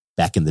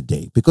back in the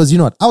day. Because you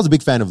know what? I was a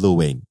big fan of Lil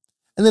Wayne.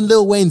 And then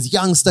Lil Wayne's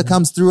Youngster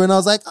comes through and I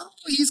was like, oh,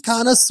 he's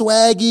kind of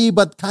swaggy,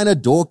 but kind of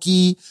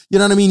dorky. You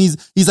know what I mean?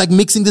 He's like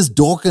mixing this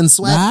dork and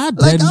swag.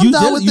 Nah, like, Dan, I'm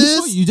down with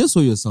this. You just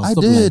saw yourself. I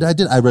Stop did.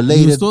 lying. I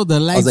related. You saw the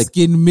light was like,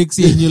 skin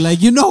mixing and you're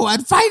like, you know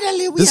what?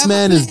 Finally, we this have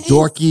man a is place.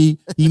 dorky.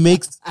 He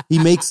makes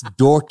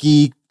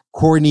dorky,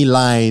 corny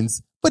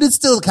lines, but it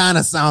still kind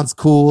of sounds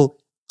cool.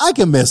 I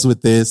can mess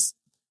with this.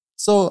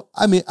 So,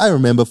 I mean, I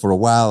remember for a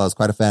while I was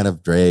quite a fan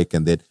of Drake,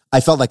 and then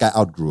I felt like I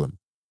outgrew him.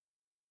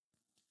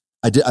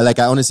 I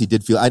honestly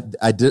did feel, I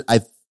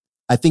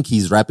think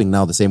he's rapping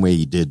now the same way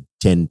he did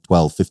 10,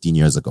 12, 15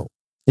 years ago.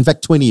 In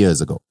fact, 20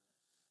 years ago.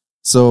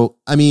 So,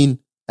 I mean,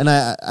 and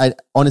I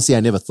honestly, I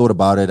never thought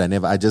about it. I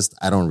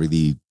don't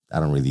really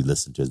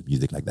listen to his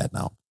music like that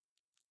now.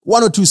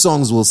 One or two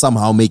songs will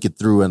somehow make it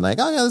through and like,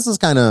 oh yeah, this is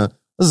kind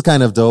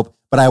of dope,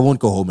 but I won't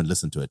go home and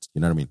listen to it.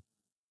 You know what I mean?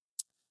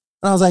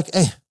 And I was like,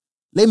 hey,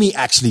 let me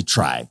actually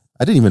try.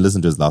 I didn't even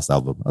listen to his last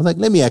album. I was like,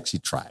 let me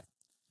actually try.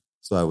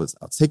 So I was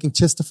taking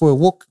Chester for a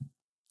walk,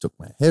 took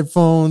my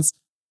headphones.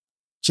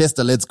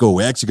 Chester, let's go.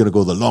 We're actually going to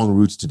go the long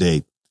route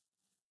today.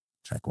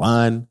 Track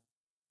one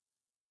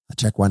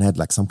had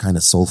like some kind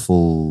of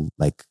soulful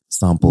like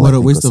sample. What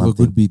a waste of a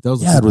good beat. That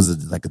was it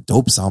was like a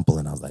dope sample.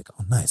 And I was like,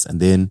 oh, nice. And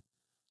then,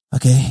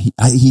 okay,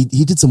 he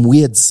did some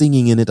weird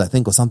singing in it, I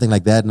think, or something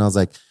like that. And I was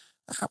like,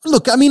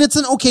 look, I mean, it's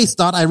an okay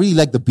start. I really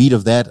like the beat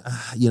of that.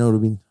 You know what I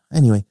mean?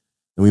 Anyway,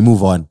 and we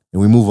move on,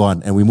 and we move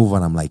on, and we move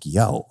on. I'm like,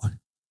 yo,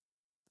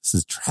 this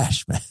is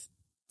trash, man.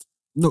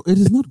 No, it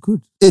is not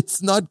good.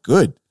 It's not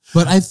good.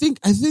 But I think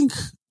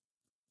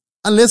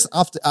unless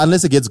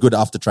it gets good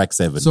after track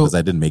 7, because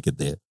I didn't make it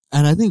there.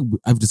 And I think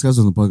I've discussed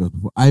on the podcast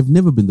before, I've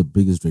never been the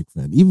biggest Drake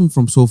fan, even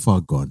from So Far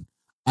Gone.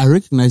 I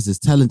recognize his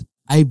talent.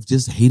 I've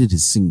just hated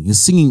his singing.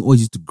 His singing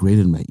always used to grate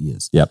in my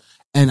ears. Yep.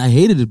 And I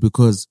hated it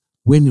because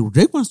when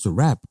Drake wants to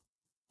rap,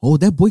 oh,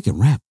 that boy can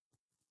rap.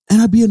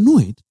 And I'd be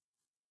annoyed.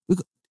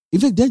 In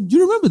fact, do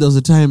you remember there was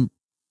a time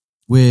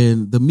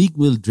when the Meek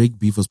Mill Drake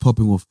beef was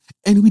popping off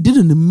and we did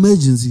an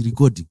emergency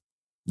recording?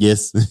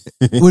 Yes.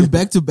 When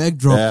back-to-back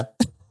drop. Yeah.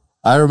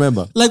 I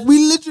remember. Like, we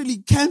literally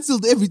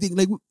canceled everything.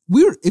 Like,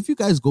 if you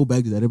guys go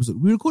back to that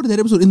episode, we recorded that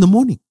episode in the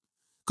morning.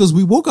 Because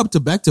we woke up to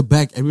back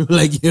and we were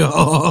like,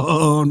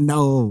 yo,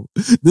 no,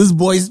 this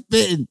boy's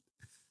spitting.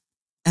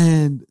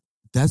 And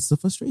that's the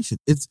frustration.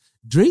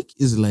 Drake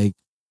is like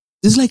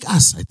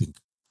us, I think.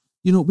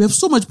 You know, we have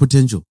so much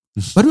potential,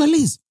 but we're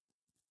lazy.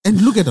 And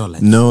look at our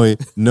life. No.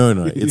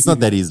 It's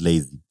not that he's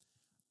lazy.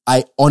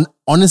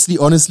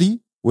 Honestly,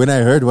 when I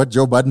heard what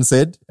Joe Budden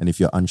said, and if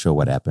you're unsure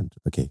what happened,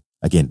 okay,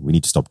 again, we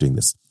need to stop doing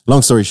this.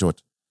 Long story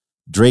short,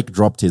 Drake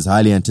dropped his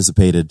highly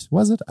anticipated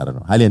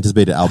album. Highly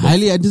anticipated,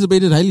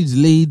 highly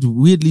delayed,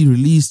 weirdly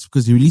released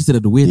because he released it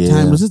at a weird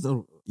time.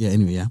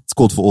 Anyway. It's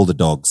called For All the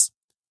Dogs.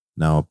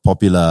 Now,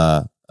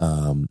 popular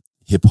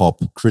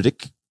hip-hop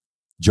critic,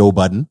 Joe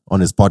Budden, on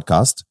his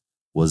podcast,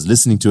 was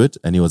listening to it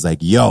and he was like,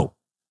 yo,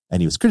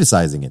 and he was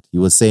criticizing it. He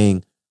was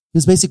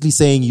basically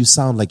saying, you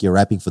sound like you're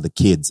rapping for the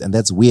kids. And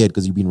that's weird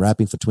because you've been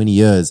rapping for 20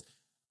 years.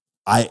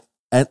 The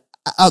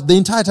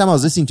entire time I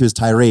was listening to his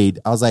tirade,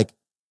 I was like,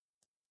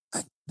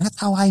 that's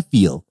how I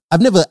feel.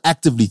 I've never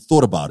actively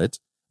thought about it,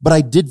 but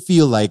I did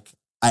feel like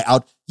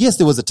yes,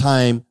 there was a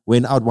time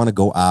when I would want to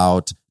go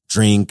out,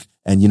 drink.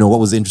 And you know, what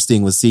was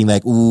interesting was seeing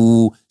like,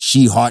 ooh,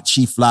 she hot,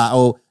 she fly.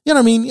 Oh, you know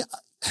what I mean?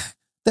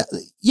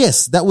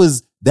 That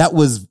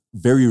was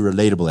very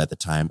relatable at the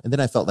time. And then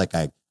I felt like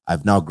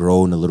I've now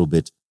grown a little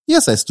bit.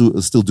 Yes, I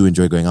still do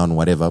enjoy going out and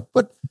whatever.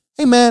 But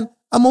hey, man,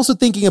 I'm also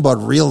thinking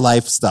about real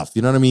life stuff.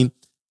 You know what I mean?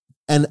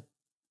 And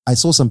I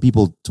saw some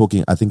people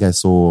talking. I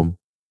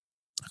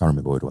can't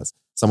remember who it was.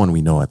 Someone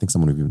we know. I think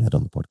someone we've even had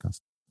on the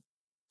podcast.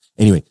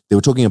 Anyway, they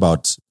were talking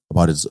about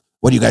it.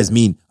 What do you guys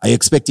mean? Are you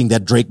expecting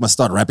that Drake must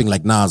start rapping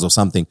like Nas or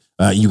something?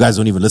 You guys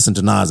don't even listen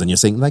to Nas and you're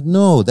saying like,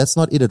 no, that's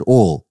not it at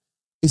all.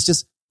 It's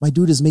just my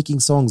dude is making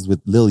songs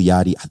with Lil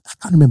Yachty. I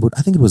can't remember.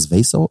 I think it was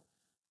Vaso.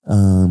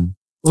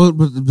 Well,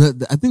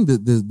 but I think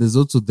that there's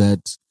also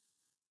that.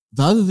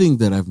 The other thing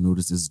that I've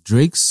noticed is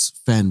Drake's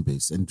fan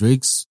base and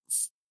Drake's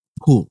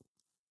pull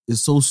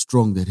is so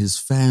strong that his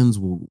fans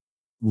will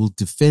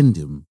defend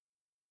him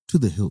to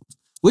the hilt.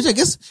 Which I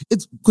guess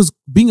it's because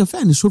being a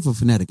fan is short for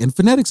fanatic, and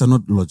fanatics are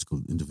not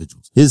logical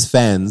individuals. His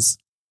fans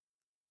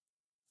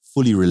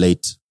fully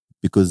relate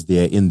because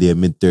they're in their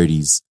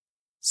mid-30s,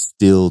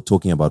 still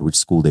talking about which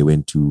school they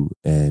went to,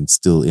 and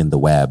still in the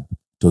web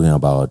talking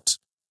about,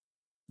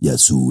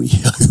 Yasu,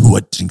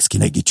 what drinks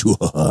can I get you?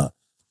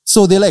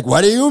 So they're like,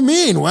 what do you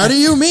mean? What do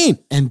you mean?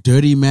 And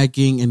dirty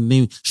macking and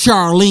naming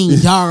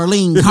Charlene,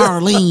 darling,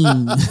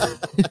 Carlene.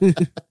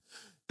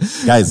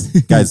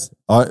 Guys,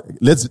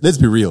 let's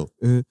be real.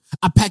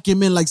 I pack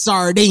him in like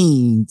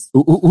sardines.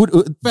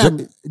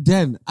 Fam,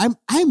 Dan,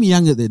 I'm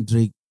younger than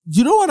Drake.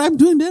 You know what I'm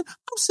doing, Dan?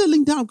 I'm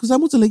settling down because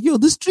I'm also like, yo,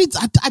 the streets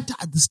are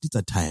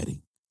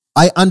tiring.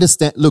 I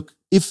understand. Look,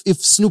 if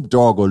Snoop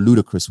Dogg or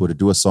Ludacris were to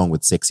do a song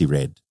with Sexy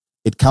Red,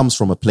 it comes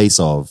from a place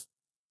of,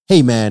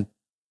 hey man,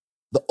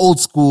 the old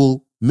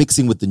school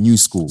mixing with the new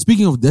school.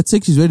 Speaking of that,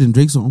 Sexy Red and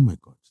Drake's song. Oh my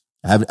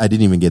god. I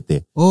didn't even get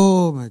there.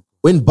 Oh my god.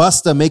 When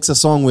Busta makes a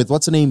song with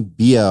what's her name,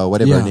 Bia or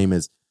whatever her name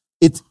is,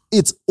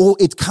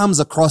 it comes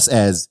across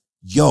as,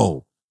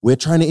 yo, we're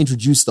trying to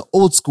introduce the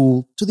old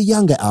school to the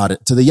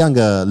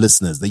younger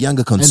listeners, the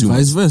younger consumers. And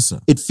vice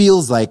versa. It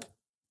feels like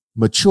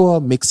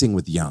mature mixing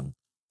with young.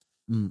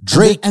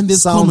 Drake and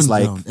there's sounds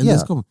like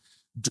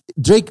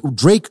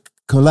Drake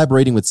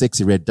collaborating with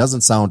Sexy Red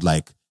doesn't sound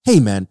like, hey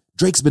man,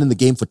 Drake's been in the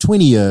game for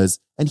 20 years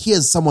and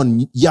here's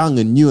someone young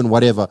and new and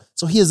whatever.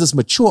 So here's this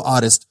mature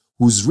artist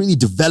who's really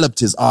developed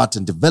his art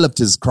and developed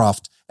his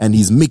craft, and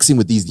he's mixing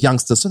with these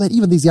youngsters so that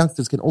even these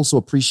youngsters can also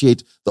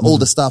appreciate the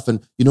older stuff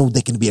and,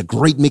 they can be a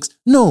great mix.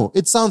 No,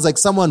 it sounds like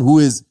someone who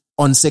is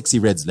on Sexy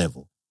Red's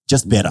level,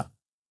 just better.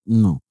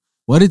 No.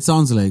 What it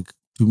sounds like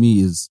to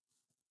me is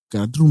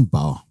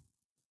Power.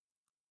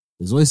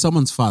 There's always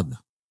someone's father.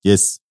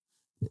 Yes.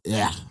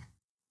 Yeah.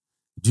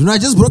 Do you know I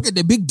just broke it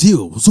a big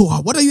deal? So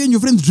what are you and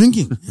your friends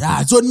drinking?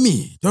 Yeah, it's on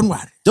me. Don't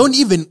worry. Don't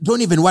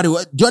even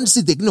worry. Don't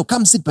sit there. No,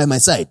 come sit by my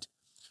side.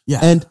 Yeah.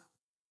 And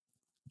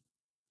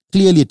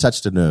clearly it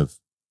touched a nerve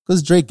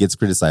because Drake gets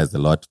criticized a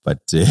lot, but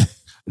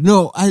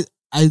no,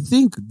 I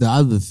think the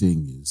other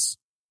thing is,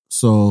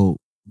 so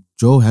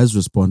Joe has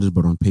responded,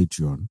 but on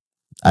Patreon.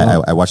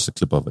 I watched a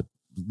clip of it.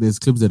 There's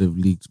clips that have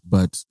leaked,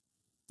 but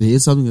there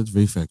is something that's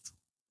very factual.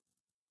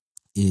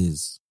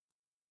 Is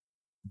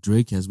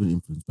Drake has been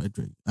influenced by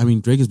Drake. I mean,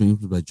 Drake has been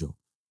influenced by Joe.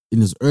 In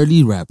his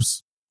early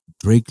raps,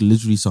 Drake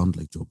literally sounded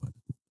like Joe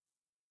Budden.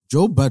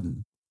 Joe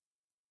Budden,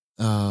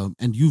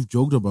 and you've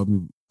joked about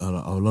me a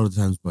lot of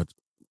times, but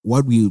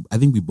I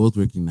think we both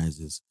recognize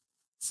is,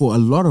 for a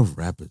lot of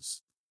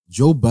rappers,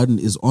 Joe Budden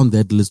is on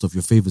that list of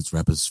your favorite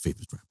rapper's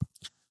favorite rapper.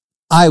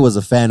 I was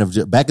a fan of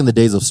back in the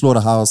days of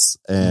Slaughterhouse,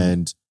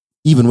 and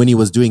even when he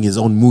was doing his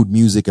own mood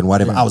music and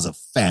whatever, I was a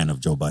fan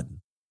of Joe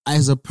Budden.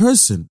 As a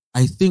person,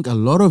 I think a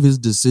lot of his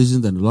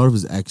decisions and a lot of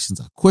his actions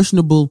are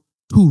questionable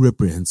to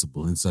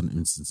reprehensible in some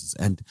instances.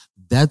 And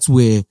that's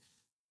where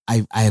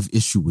I have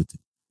issue with it.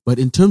 But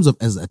in terms of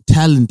as a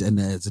talent and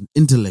as an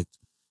intellect,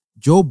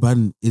 Joe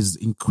Budden is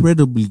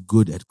incredibly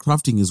good at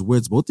crafting his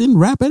words, both in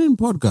rap and in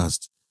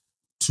podcast,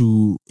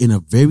 in a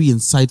very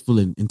insightful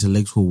and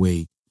intellectual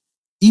way.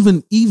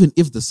 Even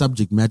if the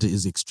subject matter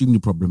is extremely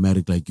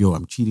problematic, like, yo,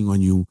 I'm cheating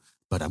on you,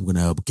 but I'm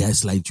gonna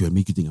gaslight you and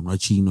make you think I'm not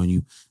cheating on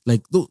you.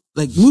 Like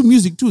mood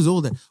music too is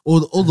all that. Or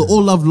the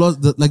all love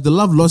lost, the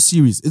Love Lost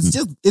series. It's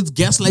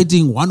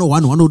gaslighting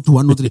 101, 102,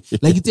 103.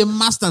 Like it's a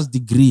master's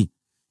degree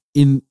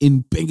in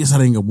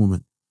Pengesarenga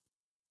woman.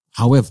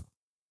 However,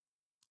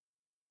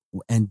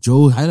 and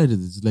Joe highlighted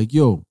this, like,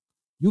 yo,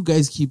 you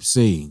guys keep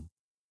saying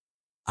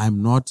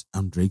I'm not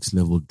on Drake's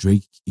level.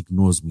 Drake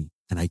ignores me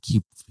and I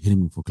keep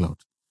hitting him for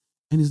clout.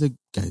 And he's like,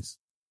 guys,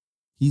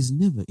 he's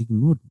never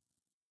ignored me.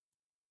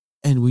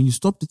 And when you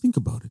stop to think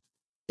about it,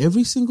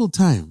 every single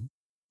time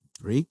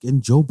Drake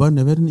and Joe Budden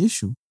have had an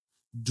issue,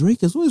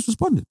 Drake has always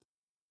responded.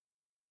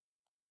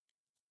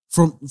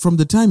 From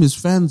the time his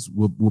fans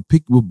were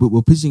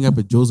pitching up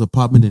at Joe's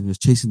apartment and he was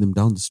chasing them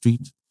down the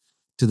street,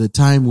 to the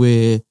time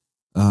where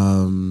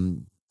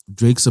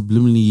Drake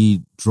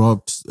subliminally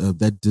dropped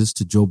that diss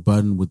to Joe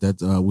Budden with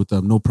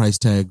no price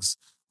tags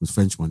with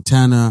French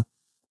Montana,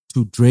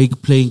 to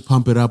Drake playing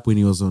Pump It Up when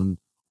he was on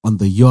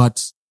the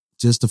yacht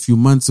just a few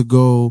months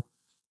ago,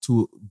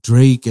 to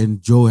Drake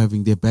and Joe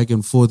having their back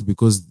and forth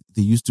because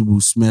they used to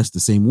smash the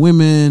same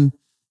women.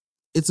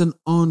 It's an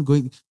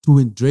ongoing, to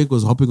when Drake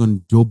was hopping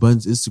on Joe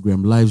Budden's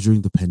Instagram lives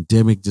during the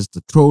pandemic just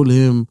to troll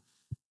him.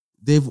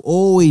 They've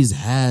always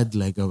had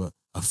like a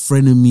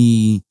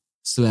frenemy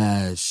 /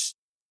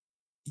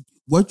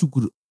 what you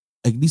could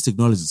at least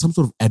acknowledge is some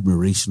sort of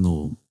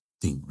admirational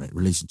thing, right?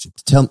 Relationship.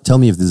 Tell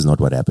me if this is not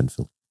what happened,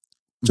 Phil.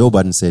 Joe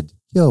Budden said,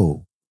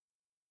 yo,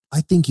 I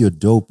think you're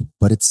dope,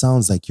 but it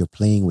sounds like you're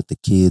playing with the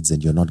kids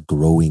and you're not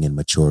growing and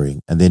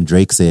maturing. And then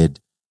Drake said,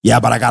 yeah,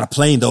 but I got a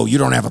plane though. You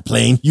don't have a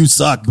plane. You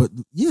suck. But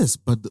yes,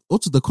 but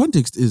also the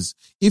context is,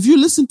 if you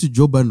listen to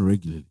Joe Budden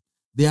regularly,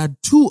 there are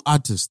two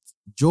artists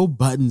Joe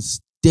Budden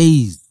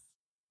stays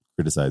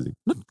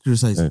not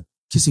criticizing,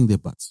 kissing their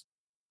butts.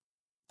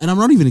 And I'm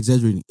not even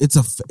exaggerating.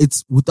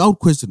 It's without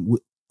question,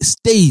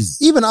 stays.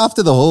 Even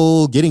after the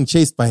whole getting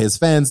chased by his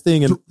fans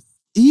thing. And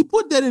he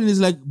put that in his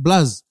like,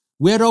 blaz.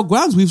 We're at our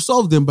grounds, we've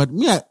solved them. But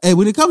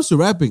when it comes to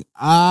rapping,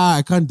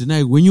 I can't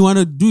deny, when you want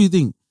to do your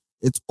thing,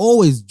 it's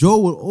always, Joe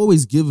will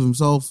always give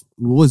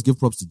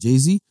props to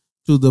Jay-Z,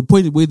 to the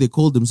point where they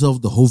called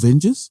themselves the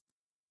Hovengers.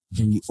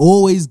 And he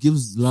always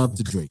gives love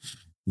to Drake.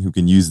 You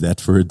can use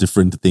that for a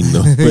different thing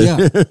though.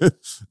 Yeah.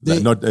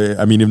 If not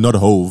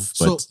Hove,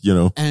 but you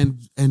know.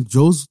 And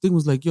Joe's thing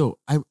was like, yo,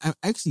 I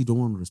actually don't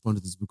want to respond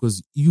to this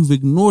because you've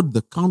ignored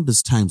the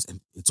countless times, and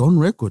it's on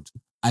record,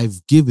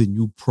 I've given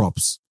you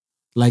props.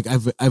 Like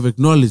I've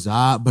acknowledged,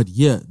 but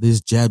yeah,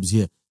 there's jabs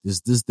here,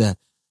 there's this, that.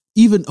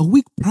 Even a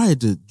week prior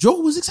to,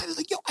 Joe was excited,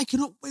 like, yo, I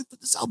cannot wait for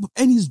this album.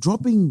 And he's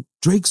dropping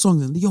Drake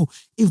songs. And yo,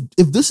 if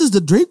this is the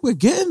Drake we're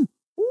getting,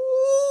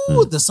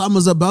 the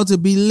summer's about to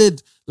be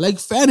lit, like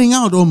fanning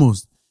out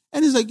almost.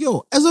 And he's like,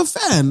 yo, as a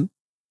fan,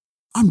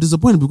 I'm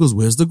disappointed because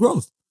where's the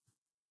growth?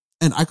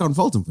 And I can't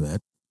fault him for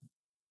that.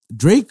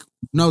 Drake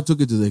now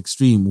took it to the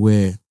extreme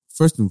where,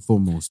 first and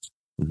foremost,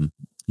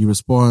 he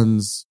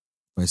responds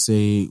by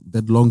saying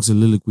that long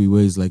soliloquy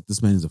where he's like,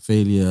 this man is a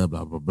failure,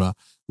 blah, blah, blah,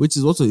 which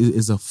is also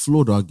is a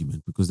flawed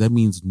argument because that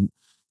means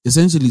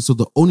essentially, so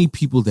the only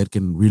people that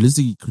can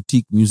realistically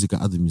critique music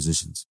are other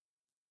musicians.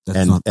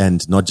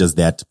 And not just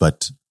that,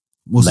 but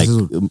most like,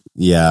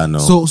 no.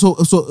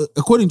 So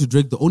according to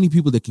Drake, the only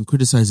people that can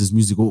criticize his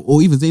music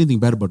or even say anything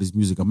bad about his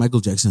music are Michael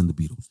Jackson and the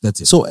Beatles.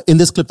 That's it. So in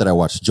this clip that I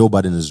watched, Joe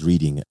Budden is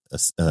reading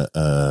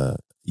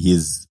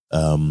his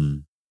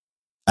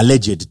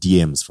alleged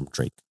DMs from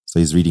Drake. So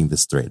he's reading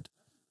this thread.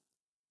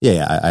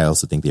 Yeah, I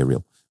also think they're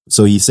real.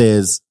 So he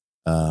says,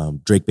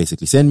 Drake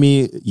basically sent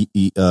me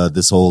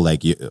this whole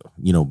like, I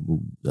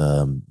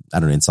don't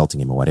know, insulting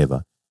him or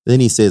whatever. Then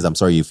he says, I'm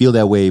sorry you feel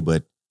that way,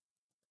 but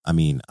I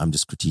mean, I'm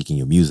just critiquing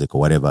your music or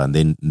whatever.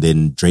 And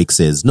then Drake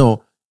says,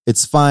 no,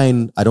 it's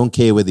fine. I don't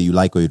care whether you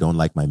like or you don't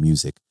like my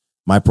music.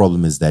 My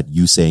problem is that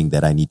you saying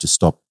that I need to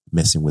stop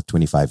messing with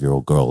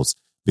 25-year-old girls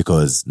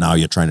because now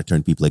you're trying to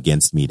turn people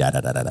against me, I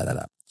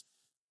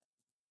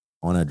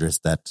want to address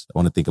that. I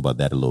want to think about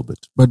that a little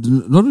bit. But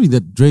not only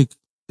that, Drake,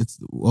 it's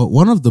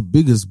one of the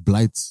biggest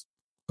blights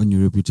on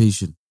your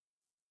reputation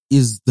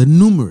is the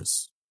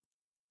numerous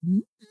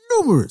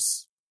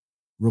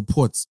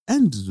reports,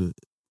 and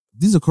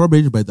these are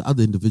corroborated by the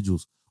other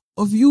individuals,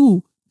 of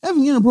you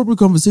having inappropriate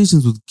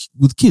conversations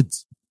with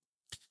kids.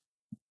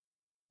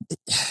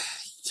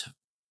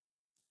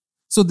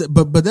 So,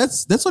 but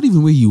that's not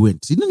even where he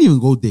went. He didn't even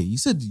go there. He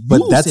said,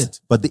 but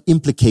the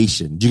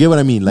implication. Do you get what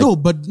I mean? Like,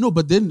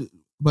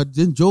 but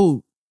then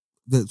Joe.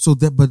 But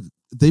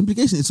the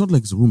implication, it's not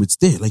like it's a room. It's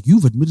there. Like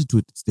you've admitted to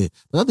it. It's there.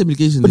 But that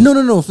implication. But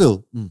no,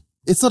 Phil.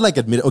 It's not like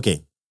admit.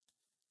 Okay.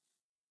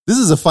 This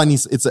is a funny.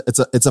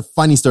 It's a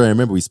funny story. I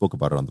remember we spoke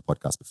about it on the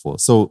podcast before.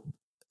 So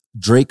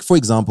Drake, for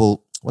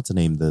example, what's her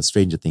name? The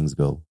Stranger Things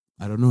girl.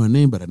 I don't know her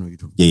name, but I know you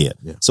do. Yeah.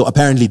 So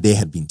apparently they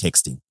had been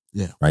texting.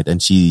 Yeah. Right.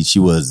 And she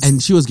was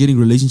getting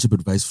relationship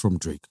advice from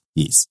Drake.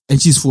 Yes.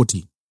 And she's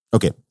 14.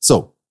 Okay.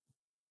 So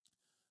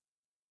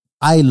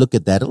I look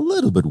at that a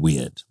little bit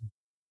weird.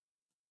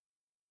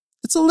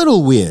 It's a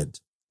little weird,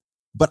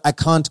 but I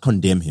can't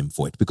condemn him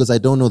for it because I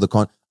don't know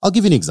I'll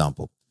give you an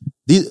example.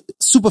 These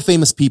super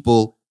famous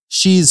people,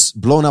 she's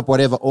blown up,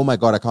 whatever. Oh my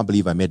God, I can't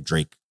believe I met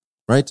Drake.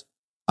 Right?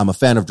 I'm a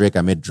fan of Drake.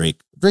 I met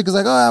Drake. Drake is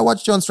like, oh, I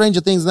watched you on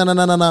Stranger Things.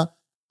 No.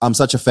 I'm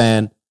such a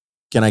fan.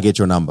 Can I get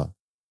your number?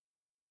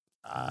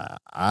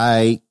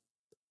 Kind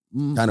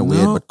of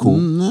weird, but cool.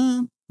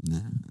 Nah.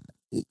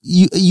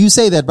 You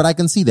say that, but I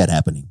can see that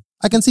happening.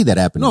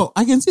 No,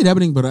 I can see it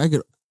happening, but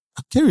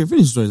Carry a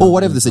finish story. Or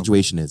whatever the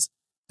situation is.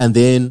 And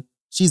then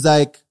she's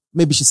like,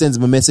 maybe she sends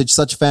him a message.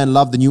 Such fan,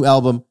 love the new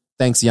album.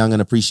 Thanks, young,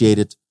 and appreciate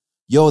it.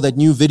 Yo, that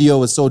new video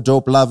was so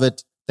dope. Love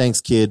it. Thanks,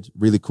 kid.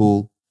 Really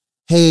cool.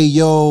 Hey,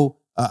 yo,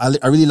 I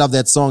really love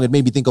that song. It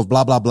made me think of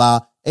blah, blah, blah.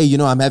 Hey,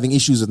 I'm having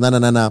issues with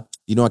na.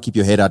 I keep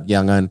your head out,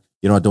 young, and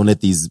don't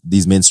let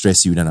these men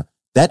stress you. Na.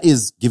 That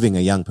is giving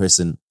a young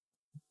person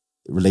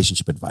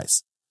relationship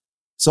advice.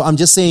 So I'm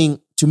just saying,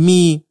 to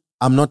me,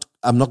 I'm not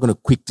going to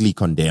quickly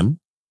condemn.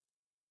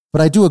 But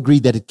I do agree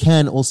that it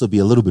can also be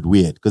a little bit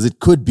weird because it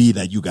could be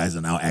that you guys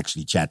are now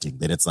actually chatting.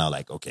 That it's now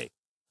like, okay,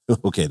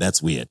 that's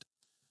weird.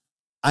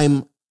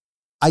 I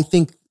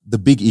think the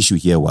big issue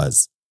here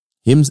was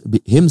him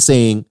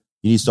saying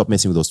you need to stop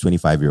messing with those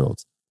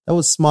 25-year-olds. That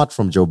was smart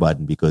from Joe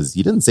Budden because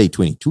he didn't say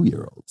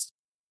 22-year-olds.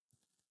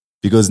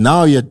 Because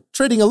now you're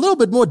treading a little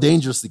bit more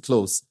dangerously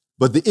close.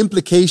 But the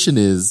implication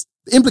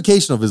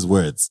of his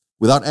words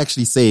without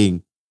actually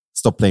saying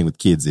stop playing with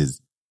kids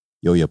is,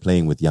 you're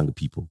playing with younger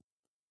people.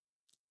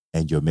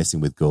 And you're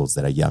messing with girls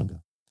that are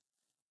younger.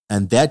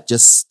 And that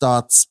just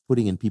starts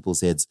putting in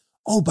people's heads,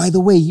 oh, by the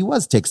way, he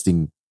was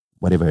texting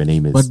whatever her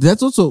name is. But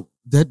that's also,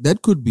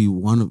 that could be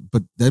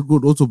but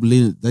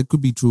that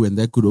could be true, and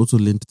that could also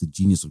lend to the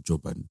genius of Joe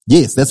Budden.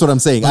 Yes, that's what I'm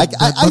saying. I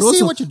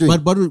see what you're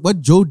doing. But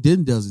what Joe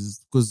then does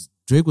is, because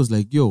Drake was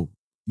like, yo,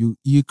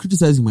 you're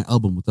criticizing my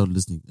album without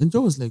listening. And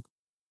Joe was like,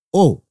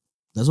 oh,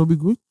 that's what we're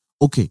doing?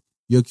 Okay,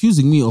 you're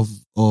accusing me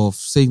of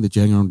saying that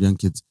you're hanging around young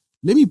kids.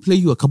 Let me play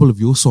you a couple of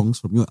your songs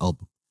from your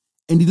album.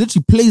 And he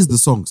literally plays the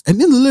songs. And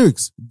in the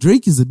lyrics,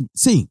 Drake is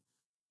saying,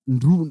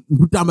 so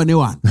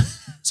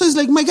it's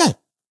like, my guy,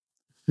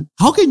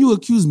 how can you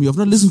accuse me of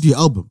not listening to your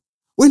album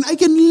when I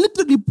can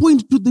literally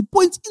point to the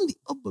points in the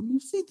album? You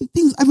say the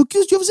things I've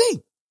accused you of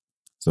saying.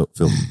 So,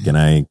 Phil, can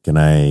I,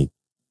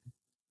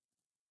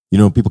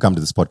 people come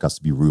to this podcast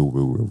to be real.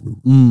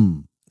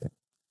 Okay.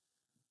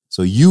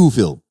 So you,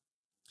 Phil,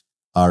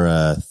 are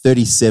a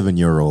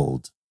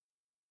 37-year-old,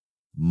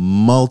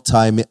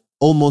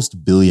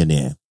 almost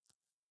billionaire.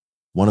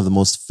 One of the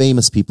most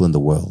famous people in the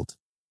world.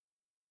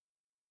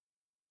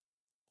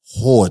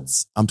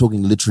 Hordes, I'm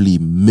talking literally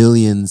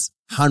millions,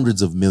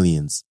 hundreds of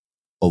millions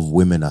of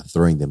women are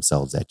throwing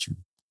themselves at you.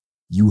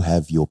 You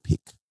have your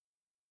pick.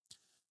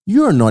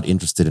 You're not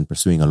interested in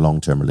pursuing a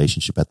long-term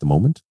relationship at the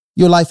moment.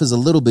 Your life is a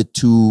little bit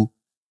too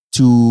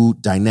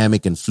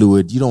dynamic and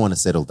fluid. You don't want to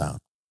settle down.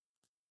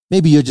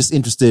 Maybe you're just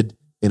interested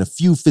in a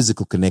few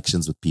physical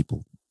connections with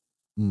people.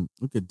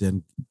 Look at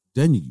Dan.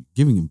 Dan, you're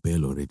giving him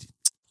bail already.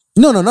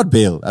 No, not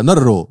bail. I'm not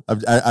at all.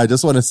 I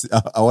just want to see,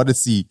 I want to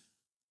see,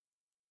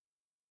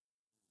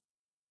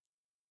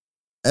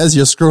 as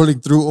you're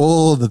scrolling through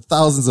all the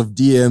thousands of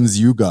DMs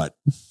you got.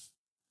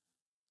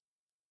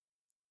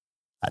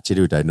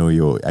 Actually, I know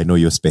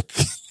your spec.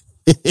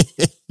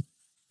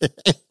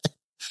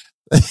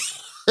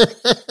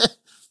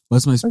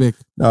 What's my spec?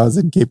 No, I was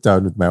in Cape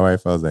Town with my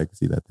wife. I was like,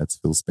 see that's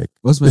Phil's spec.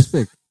 What's my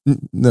spec?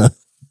 No.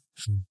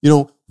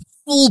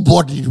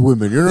 Full-bodied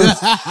women,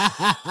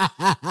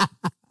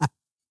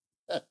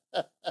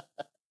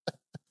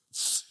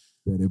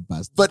 Very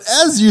bastard. But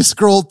as you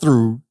scroll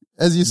through,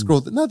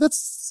 no,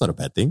 that's not a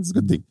bad thing. It's a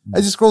good thing.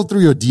 As you scroll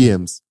through your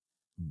DMs,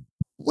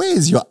 where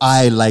is your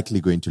eye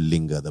likely going to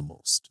linger the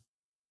most?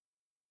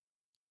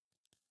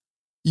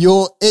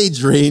 Your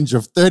age range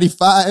of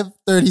 35,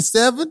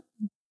 37?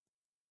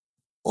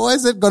 Or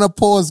is it going to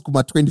pause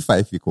kuma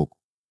 25 Ikoko?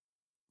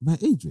 My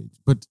age range.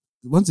 But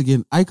once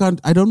again, I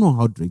don't know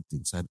how Drake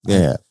thinks.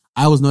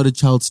 I was not a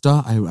child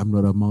star. I'm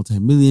not a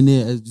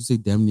multi-millionaire, as you say,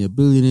 damn near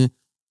billionaire.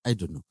 I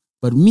don't know.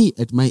 But me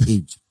at my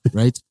age,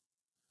 right?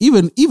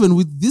 Even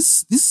with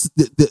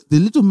the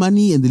little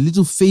money and the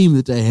little fame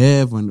that I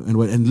have and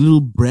the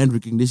little brand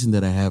recognition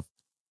that I have,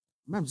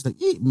 I'm just like,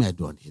 man, I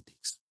don't want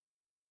headaches.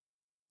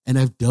 And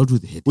I've dealt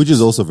with headaches. Which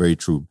is also very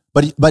true.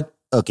 But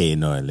okay,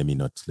 no, let me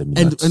not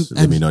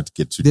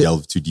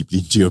delve too deeply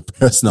into your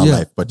personal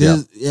life. But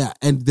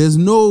and there's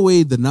no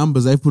way the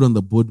numbers I put on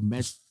the board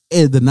match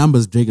the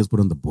numbers Drake has put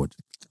on the board.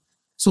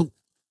 So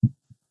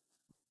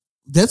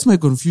that's my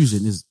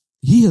confusion. Is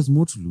he has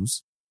more to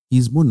lose?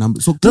 He's more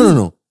numbers. So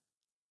no.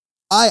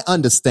 I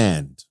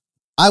understand.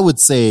 I would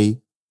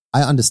say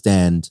I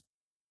understand.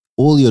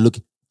 All you're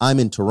looking. I'm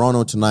in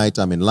Toronto tonight.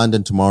 I'm in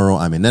London tomorrow.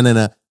 I'm in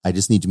I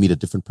just need to meet a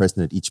different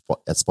person at each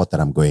spot that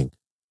I'm going.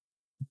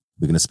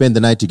 We're going to spend the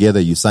night together.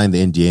 You sign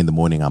the NDA in the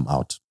morning. I'm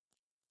out.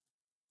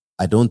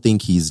 I don't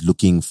think he's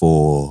looking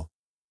for,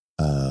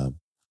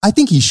 I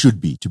think he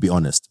should be, to be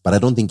honest, but I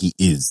don't think he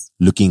is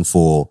looking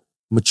for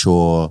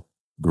mature,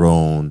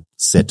 grown,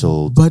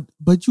 settled.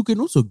 But you can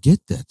also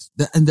get that.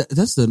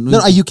 That's the...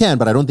 No, you can,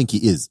 but I don't think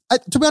he is.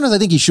 To be honest, I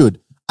think he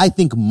should. I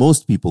think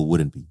most people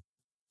wouldn't be.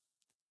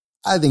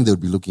 I think they would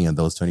be looking at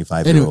those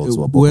 25-year-olds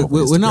who are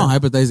we're now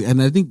hypothesizing,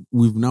 and I think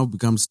we've now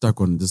become stuck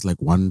on this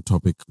like one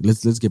topic.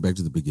 Let's get back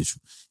to the big issue.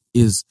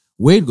 Is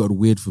where it got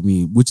weird for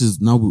me, which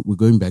is now we're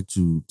going back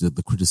to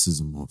the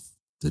criticism of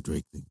the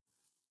Drake thing.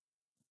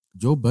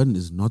 Joe Budden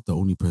is not the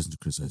only person to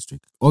criticize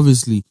Drake.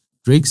 Obviously,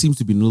 Drake seems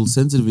to be a little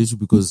sensitive issue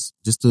because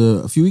just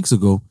a few weeks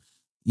ago,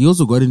 he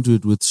also got into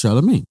it with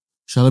Charlamagne.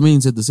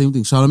 Charlamagne said the same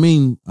thing.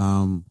 Charlamagne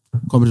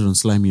commented on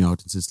Slime Me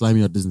Out and said Slime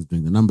Me Out isn't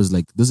doing the numbers.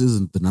 Like, this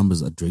isn't the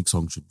numbers a Drake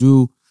song should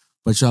do.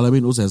 But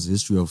Charlamagne also has a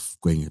history of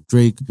going at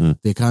Drake.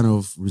 They kind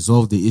of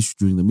resolved the issue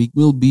during the Meek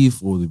Mill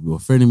beef, or they were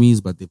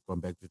frenemies, but they've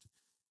gone back to it.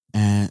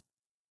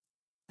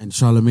 And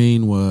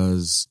Charlamagne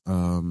was,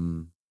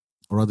 or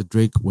rather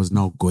Drake was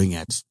now going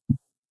at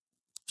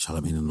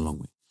Charlamagne in a long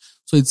way.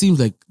 So it seems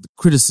like the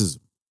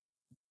criticism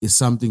is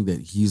something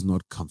that he's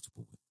not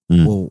comfortable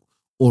with.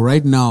 Or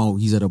right now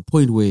he's at a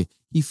point where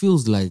he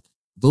feels like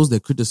those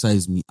that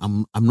criticize me,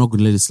 I'm not going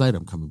to let it slide.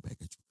 I'm coming back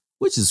at you,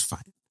 which is fine.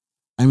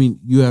 I mean,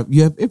 you have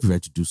every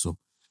right to do so.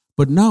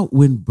 But now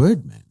when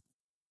Birdman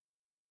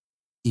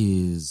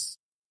is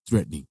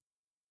threatening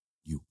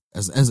you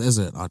as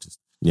an artist,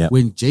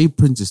 when Jay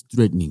Prince is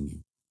threatening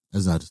you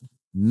as an artist,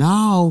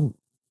 now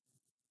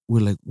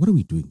we're like, what are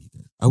we doing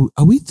here?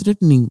 Are we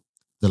threatening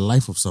the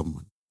life of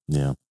someone?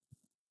 Yeah.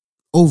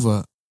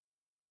 Over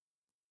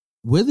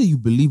whether you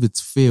believe it's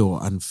fair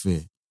or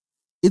unfair,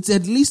 it's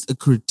at least a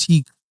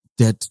critique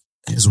that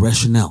has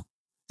rationale.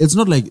 It's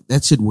not like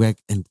that shit whack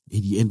and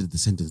he ended the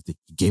sentence. He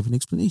gave an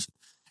explanation.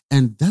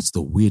 And that's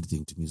the weird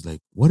thing to me. It's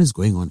like, what is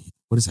going on here?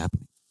 What is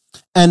happening?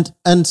 And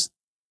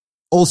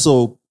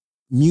also,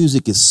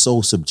 music is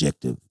so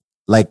subjective.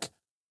 Like,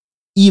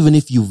 even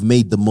if you've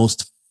made the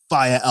most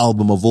fire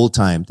album of all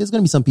time, there's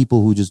going to be some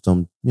people who just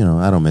don't,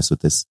 I don't mess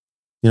with this.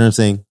 You know what I'm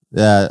saying?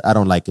 I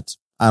don't like it.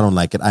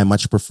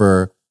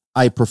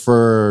 I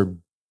prefer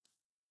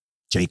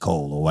J.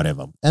 Cole or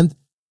whatever. And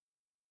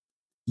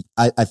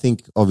I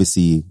think,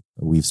 obviously,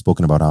 we've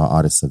spoken about how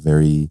artists are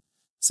very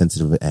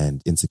sensitive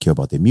and insecure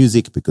about their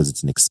music because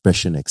it's an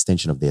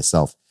extension of their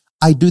self.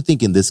 I do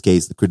think in this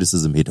case, the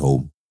criticism hit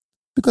home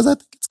because I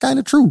think it's kind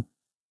of true.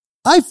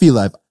 I feel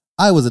like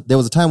there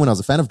was a time when I was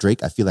a fan of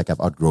Drake. I feel like I've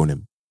outgrown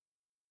him.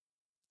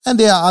 And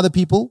there are other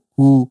people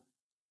who,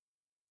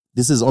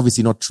 this is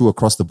obviously not true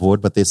across the board,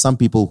 but there's some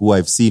people who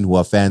I've seen who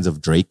are fans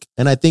of Drake.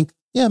 And I think,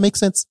 yeah, it makes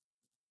sense.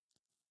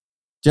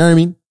 Do you know what I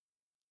mean?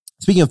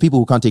 Speaking of people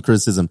who can't take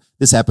criticism,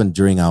 this happened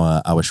during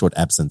our short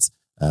absence.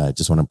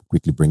 Just want to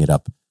quickly bring it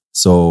up.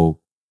 So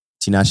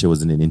Tinashe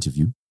was in an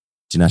interview,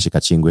 Tinashe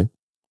Kachingwe.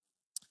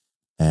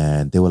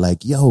 And they were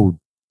like, yo,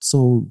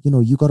 so,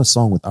 you got a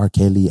song with R.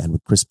 Kelly and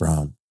with Chris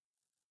Brown.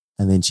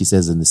 And then she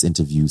says in this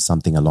interview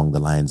something along the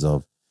lines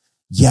of,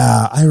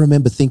 Yeah, I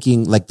remember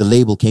thinking, like, the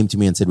label came to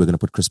me and said, we're going to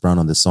put Chris Brown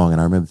on this song.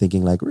 And I remember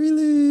thinking, like,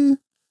 really?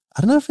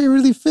 I don't know if it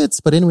really fits.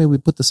 But anyway, we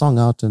put the song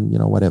out and,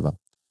 whatever.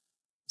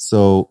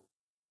 So,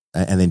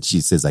 and then she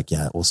says, like,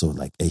 yeah, also,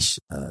 like,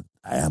 I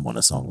am on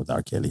a song with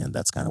R. Kelly and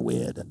that's kind of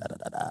weird and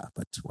da-da-da-da,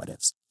 but whatever.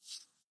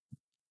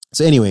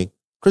 So anyway,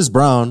 Chris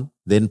Brown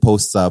then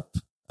posts up,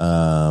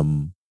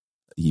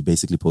 he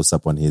basically posts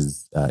up on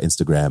his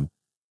Instagram,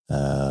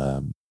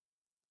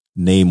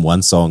 name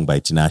one song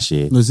by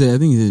Tinashe. No, I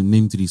think he said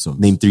name 3 songs.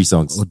 Name 3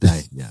 songs. Or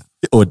die, yeah.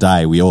 Or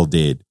die, we all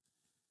did.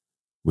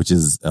 Which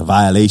is a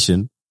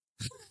violation.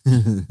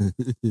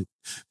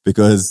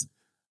 Because,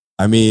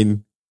 I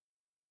mean,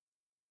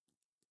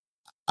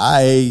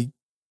 I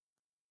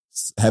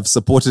have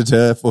supported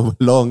her for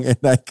long and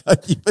I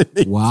can't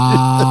even...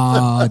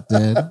 Wow,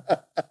 Dad.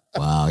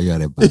 Wow,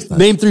 you're a bastard.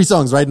 Name 3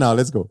 songs right now,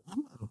 let's go.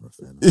 I'm not a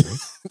fan of her.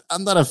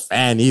 I'm not a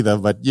fan either,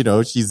 but,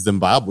 she's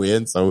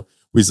Zimbabwean, so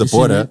we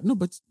support her. No,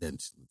 but then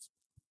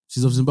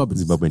she's of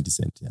Zimbabwean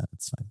descent. Yeah,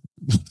 it's fine.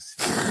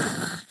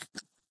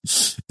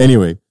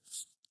 Anyway,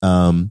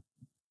 and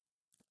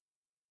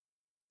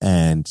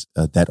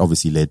that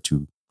obviously led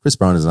to Chris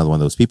Brown is another one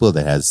of those people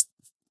that has,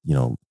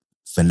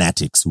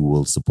 fanatics who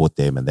will support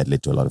them, and that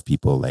led to a lot of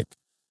people like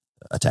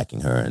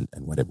attacking her and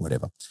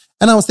whatever.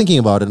 And I was thinking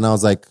about it, and I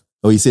was like,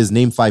 oh, he says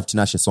name 5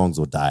 Tinashe songs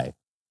or die.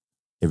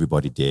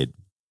 Everybody did.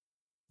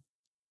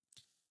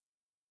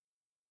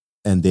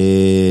 And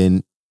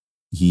then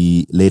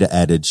he later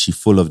added, she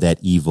full of that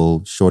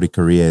evil. Shorty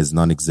career is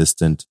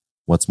non-existent.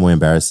 What's more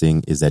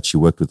embarrassing is that she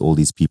worked with all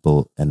these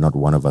people and not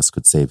one of us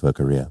could save her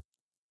career.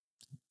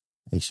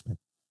 Hey, Schmidt.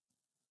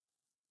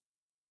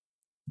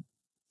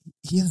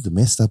 Here's the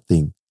messed up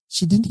thing.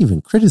 She didn't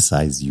even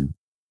criticize you.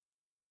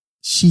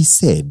 She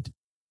said,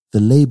 the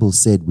label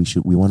said we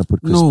want to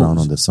put Chris Brown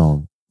on the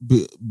song.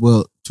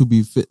 Well, to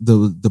be fair,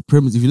 the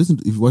premise, if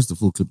you watch the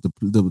full clip,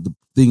 the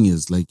thing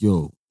is like,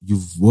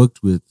 you've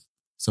worked with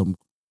some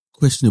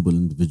questionable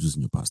individuals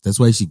in your past. That's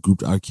why she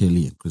grouped R.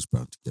 Kelly and Chris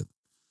Brown together.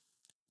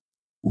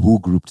 Who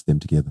grouped them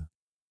together?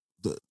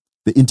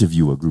 The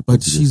interviewer grouped them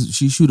together. But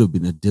she should have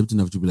been adept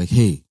enough to be like,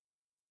 hey,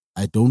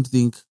 I don't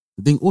think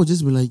the thing, or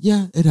just be like,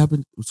 yeah, it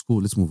happened. It's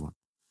cool. Let's move on.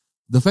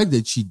 The fact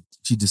that she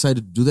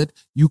decided to do that,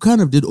 you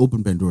kind of did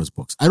open Pandora's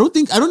box. I don't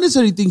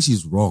necessarily think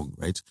she's wrong,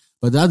 right?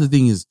 But the other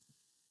thing is,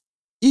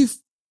 if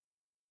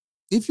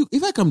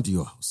I come to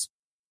your house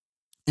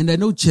and I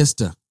know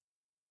Chester,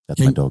 that's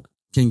my dog,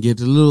 can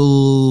get a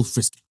little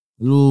frisky,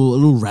 a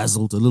little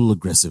razzled, a little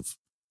aggressive.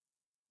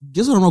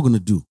 Guess what I'm not going to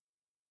do?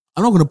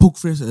 I'm not going to poke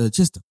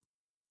Chester.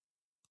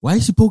 Why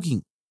is she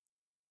poking?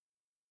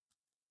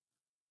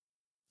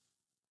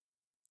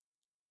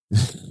 You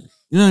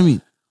know what I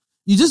mean?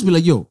 You just be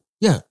like, yo,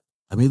 yeah,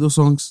 I made those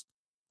songs.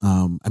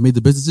 I made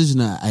the best decision.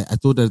 I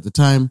thought that at the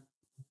time,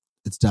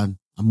 it's done.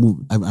 I'm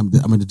moving. I'm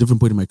at a different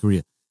point in my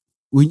career.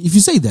 If you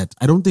say that,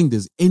 I don't think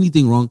there's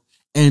anything wrong,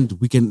 and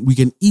we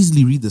can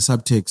easily read the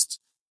subtext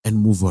and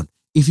move on.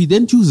 If he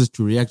then chooses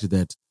to react to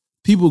that,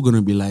 people are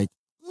gonna be like,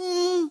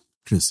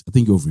 Chris, I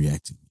think you're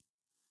overreacting.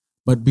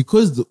 But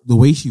because the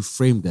way she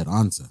framed that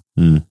answer,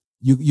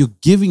 you're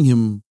giving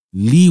him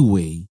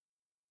leeway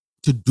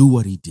to do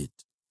what he did.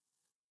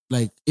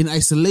 Like in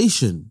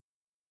isolation,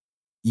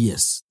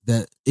 yes,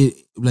 that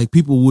like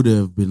people would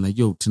have been like,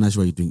 yo, Tinashe,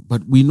 what are you doing?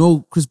 But we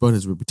know Chris Brown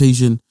has a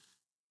reputation.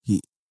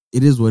 It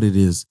is what it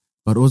is.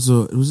 But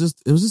also, it was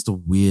just a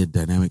weird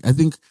dynamic. I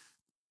think,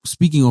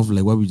 speaking of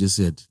like what we just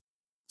said,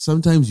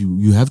 sometimes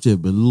you have to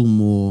have a little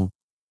more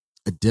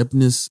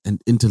adeptness and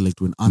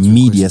intellect when answering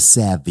media questions.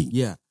 Savvy.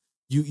 Yeah,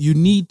 you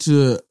need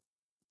to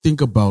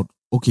think about,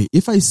 okay,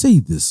 if I say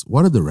this,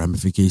 what are the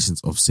ramifications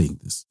of saying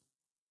this?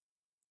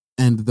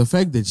 And the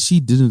fact that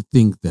she didn't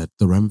think that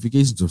the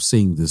ramifications of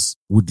saying this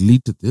would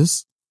lead to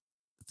this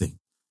thing.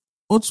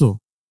 Also,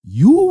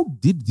 you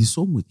did the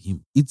song with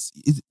him. It's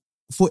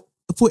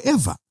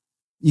forever.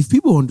 If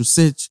people want to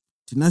search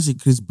Tinashe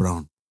Chris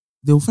Brown,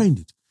 they'll find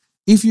it.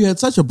 If you had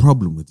such a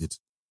problem with it,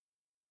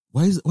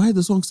 why are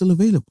the songs still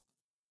available?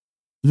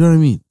 You know what I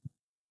mean?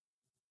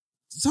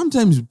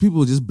 Sometimes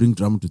people just bring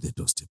drama to their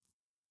doorstep.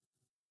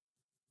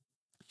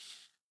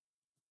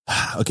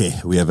 Okay,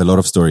 we have a lot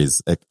of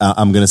stories.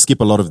 I'm going to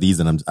skip a lot of these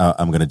and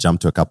I'm going to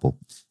jump to a couple.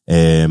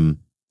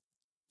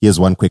 Here's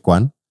one quick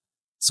one.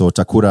 So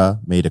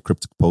Takura made a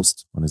cryptic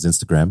post on his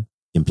Instagram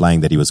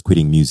implying that he was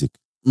quitting music.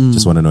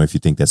 Just want to know if you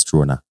think that's true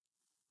or not.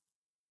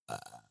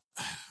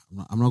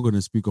 I'm not going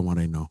to speak on what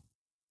I know.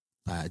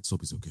 I just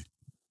hope it's okay.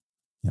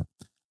 Yeah,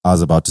 I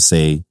was about to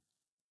say,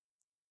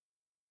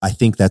 I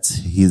think that's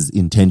his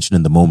intention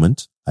in the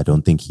moment. I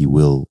don't think he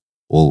will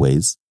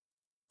always,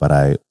 but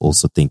I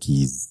also think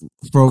he's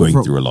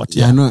going through a lot.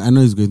 Yeah, I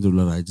know he's going through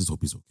a lot. I just hope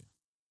he's okay.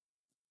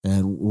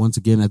 And once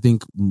again, I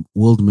think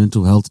World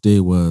Mental Health Day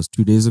was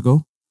 2 days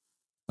ago.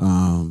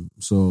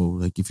 So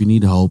like, if you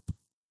need help,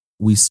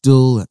 we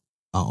still are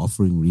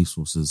offering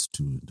resources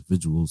to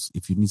individuals.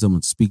 If you need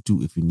someone to speak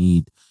to, if you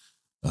need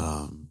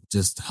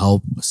just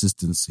help,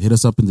 assistance, hit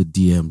us up in the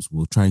DMs.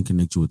 We'll try and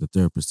connect you with a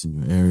therapist in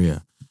your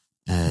area.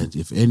 And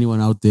if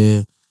anyone out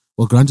there,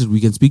 well, granted, we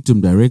can speak to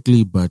him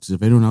directly, but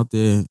if anyone out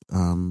there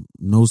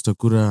knows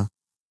Takura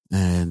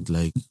and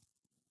like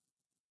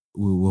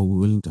we're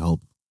willing to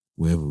help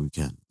wherever we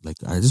can. Like,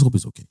 I just hope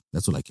he's okay.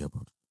 That's all I care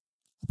about.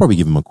 I'll probably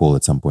give him a call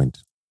at some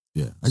point.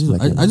 Yeah, I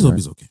just hope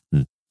he's okay.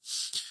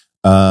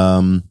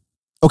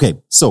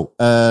 Okay, so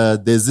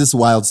there's this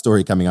wild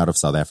story coming out of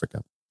South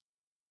Africa.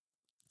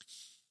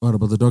 What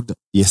about the doctor?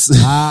 Yes.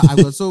 I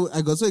got so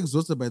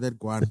exhausted by that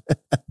Guan.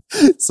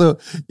 So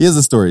here's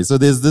the story. So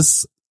there's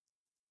this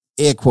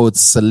air quotes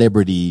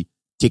celebrity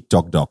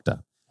TikTok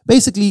doctor.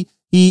 Basically,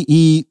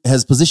 he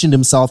has positioned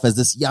himself as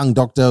this young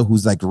doctor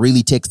who's like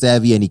really tech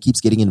savvy, and he keeps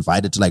getting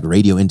invited to like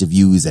radio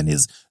interviews, and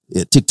his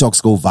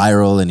TikToks go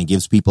viral, and he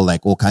gives people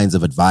like all kinds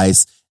of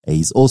advice. And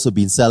he's also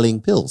been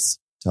selling pills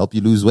to help you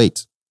lose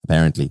weight,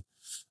 apparently.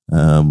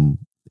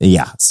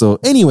 Yeah. So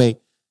anyway,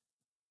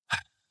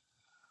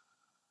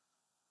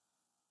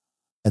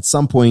 at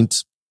some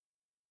point,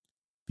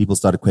 people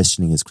started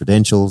questioning his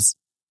credentials.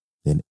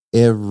 Then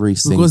every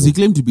single... Because he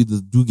claimed to be the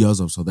Dugals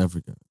of South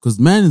Africa. Because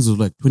man is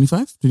like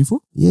 25, 24?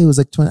 Yeah, he was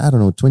like 20, I don't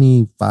know,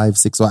 25,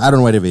 6, or I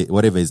don't know,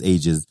 whatever his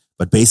age is.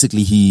 But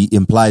basically, he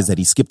implies that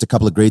he skipped a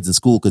couple of grades in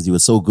school because he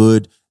was so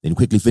good, then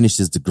quickly finished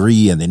his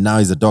degree, and then now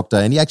he's a doctor.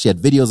 And he actually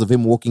had videos of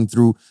him walking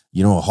through,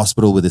 a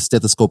hospital with his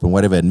stethoscope and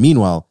whatever. And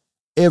meanwhile,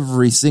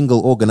 every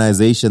single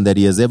organization that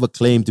he has ever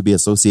claimed to be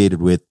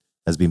associated with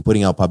has been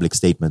putting out public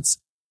statements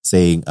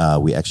saying,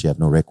 we actually have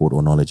no record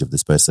or knowledge of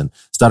this person.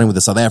 Starting with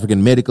the South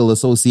African Medical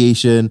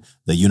Association,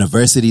 the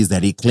universities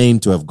that he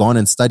claimed to have gone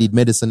and studied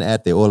medicine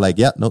at, they're all like,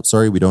 yeah, no,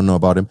 sorry, we don't know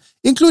about him.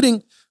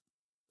 Including,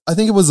 I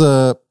think it was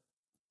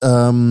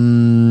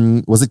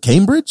was it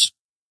Cambridge?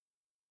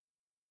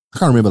 I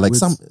can't remember, like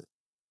Wits.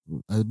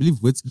 I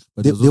believe Wits.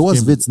 But there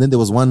was Wits, and then there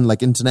was one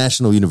like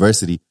international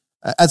university.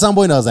 At some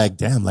point I was like,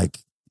 damn, like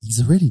he's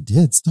already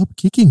dead. Stop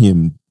kicking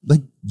him.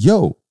 Like,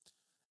 yo.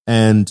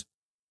 And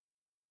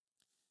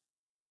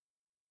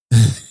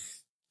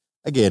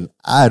again,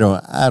 I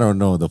don't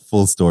know the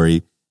full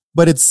story,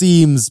 but it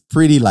seems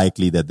pretty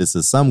likely that this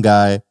is some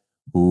guy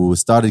who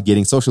started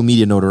getting social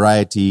media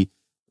notoriety,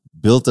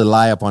 built a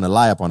lie upon a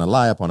lie upon a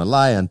lie upon a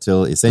lie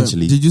until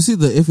essentially... Did you see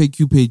the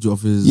FAQ page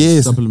of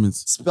his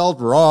supplements? Spelled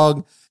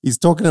wrong. He's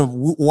talking of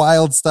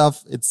wild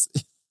stuff. It's...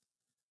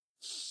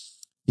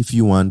 If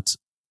you want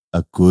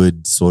a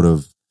good sort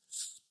of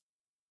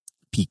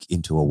peek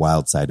into a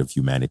wild side of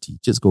humanity,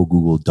 just go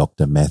Google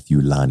Dr. Matthew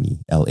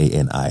Lani,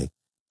 Lani,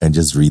 and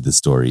just read the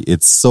story.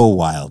 It's so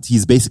wild.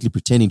 He's basically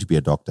pretending to be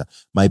a doctor.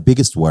 My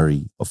biggest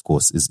worry, of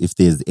course, is if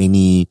there's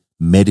any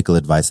medical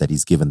advice that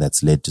he's given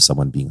that's led to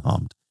someone being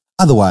harmed.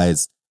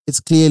 Otherwise,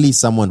 it's clearly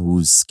someone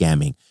who's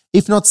scamming.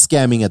 If not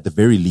scamming, at the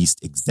very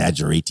least,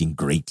 exaggerating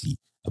greatly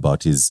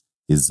about his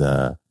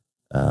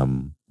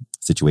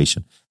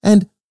situation.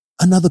 And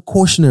another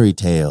cautionary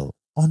tale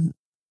on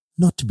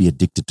not to be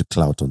addicted to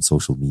clout on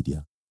social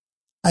media.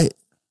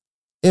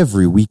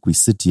 Every week we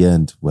sit here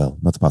and, well,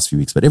 not the past few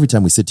weeks, but every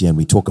time we sit here and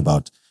we talk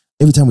about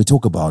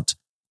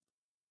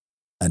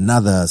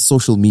another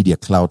social media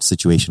clout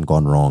situation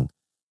gone wrong,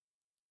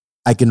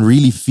 I can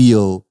really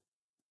feel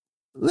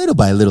little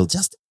by little,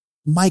 just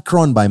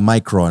micron by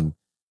micron,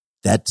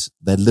 that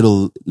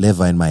little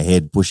lever in my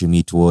head pushing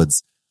me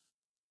towards,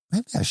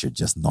 maybe I should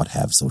just not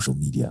have social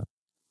media.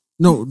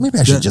 No, maybe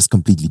I should just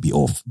completely be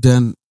off.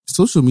 Then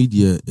social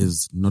media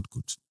is not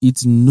good.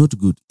 It's not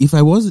good. If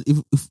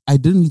I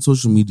didn't need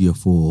social media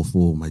for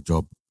my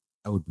job,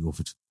 I would be off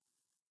it.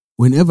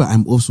 Whenever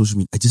I'm off social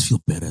media, I just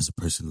feel better as a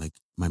person. Like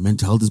my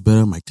mental health is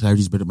better, my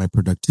clarity is better, my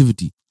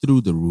productivity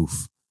through the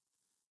roof.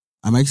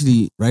 I'm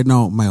actually right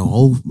now,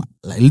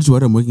 literally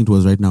what I'm working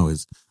towards right now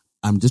is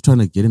I'm just trying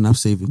to get enough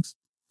savings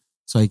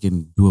so I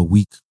can do a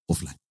week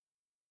offline.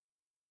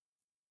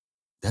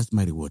 That's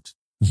my reward.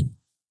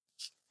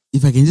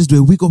 If I can just do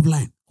a week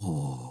offline,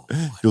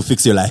 you'll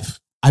fix your life.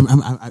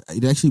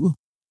 It actually will.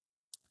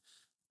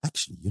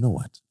 Actually, you know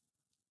what?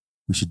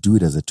 We should do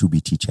it as a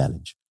 2BT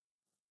challenge.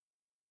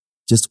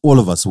 Just all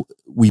of us,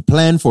 we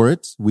plan for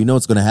it. We know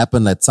it's going to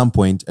happen at some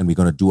point, and we're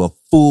going to do a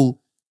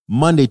full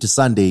Monday to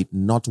Sunday,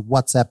 not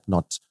WhatsApp,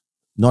 not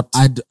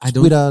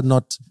Twitter,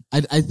 not.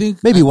 I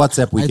think maybe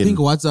WhatsApp. I think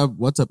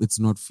WhatsApp. It's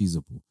not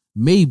feasible.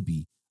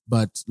 Maybe,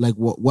 but like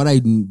what I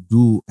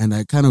do, and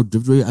I kind of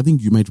drift away. I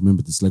think you might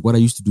remember this. Like what I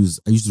used to do is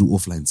I used to do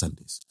offline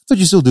Sundays. I thought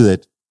you still do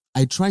that.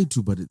 I tried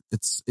to, but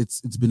it's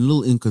been a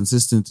little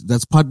inconsistent.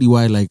 That's partly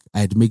why like I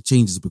had to make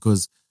changes,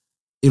 because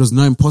it was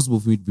now impossible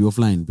for me to be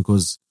offline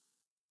because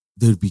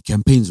there would be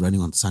campaigns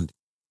running on Sunday,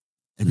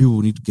 and people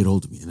would need to get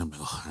hold of me, and I'm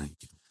like,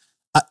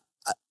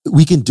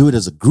 we can do it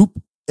as a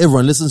group.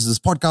 Everyone listens to this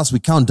podcast.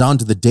 We count down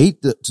to the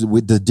date,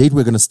 the date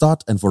we're going to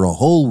start, and for a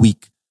whole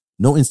week,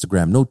 no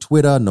Instagram, no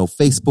Twitter, no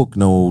Facebook,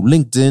 no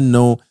LinkedIn,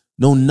 no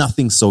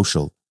nothing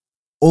social.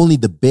 Only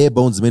the bare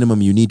bones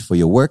minimum you need for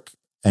your work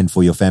and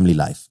for your family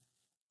life.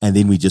 And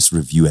then we just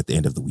review at the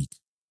end of the week.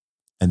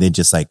 And then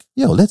just like,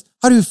 how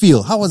do you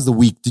feel? How was the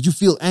week? Did you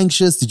feel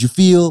anxious? Did you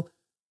feel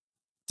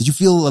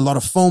a lot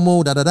of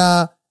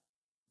FOMO,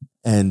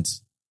 And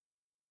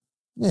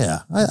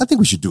yeah, I think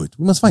we should do it.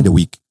 We must find a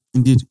week.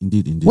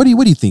 Indeed. What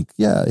do you think?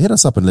 Yeah, hit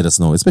us up and let us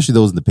know, especially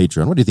those in the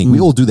Patreon. What do you think? We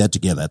all do that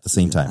together at the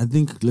same time. I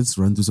think let's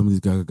run through some of these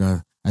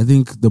gaga. I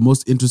think the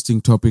most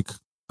interesting topic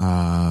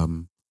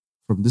from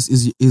this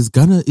is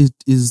Ghana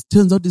is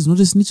turns out is not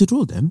a snitch at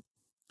all, Dan.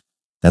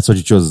 That's what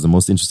you chose as the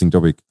most interesting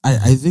topic.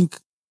 I think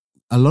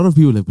a lot of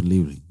people have been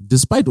labeling,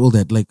 despite all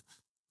that, like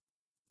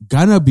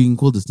Ghana being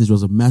called a snitch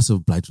was a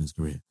massive blight on his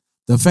career.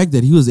 The fact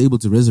that he was able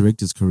to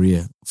resurrect his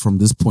career from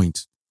this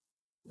point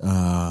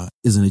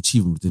is an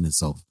achievement within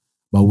itself.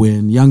 But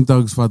when Young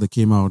Thug's father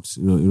came out,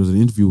 it was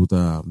an interview with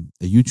a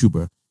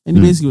YouTuber, and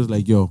he basically was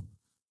like, yo,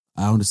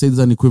 I want to say this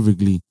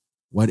unequivocally,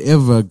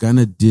 whatever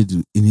Ghana did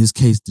in his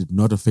case did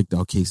not affect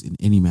our case in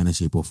any manner,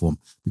 shape, or form.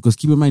 Because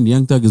keep in mind,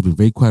 Young Thug has been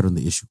very quiet on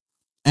the issue.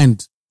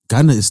 And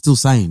Ghana is still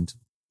signed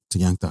to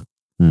Young Thug.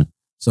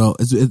 So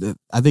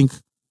I think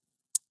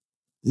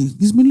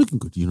he's been looking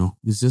good, you know.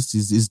 It's just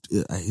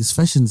his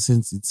fashion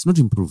sense, it's not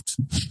improved.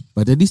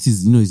 But at least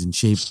he's in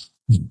shape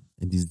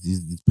and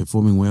he's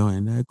performing well,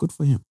 and good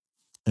for him.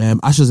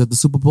 Usher's at the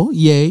Super Bowl,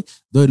 yay.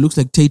 Though it looks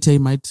like Tay-Tay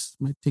might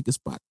take a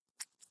spot.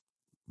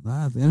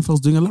 The NFL's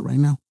doing a lot right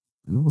now.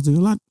 NFL's doing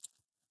a lot.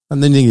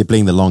 And then they're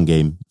playing the long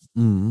game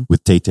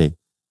with Tay-Tay.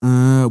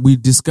 We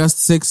discussed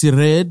Sexy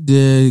Red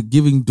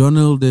giving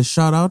Donald a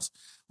shout out.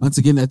 Once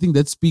again, I think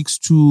that speaks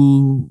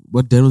to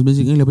what Dan was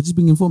mentioning earlier, but just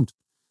being informed.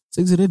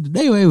 Sexy Red,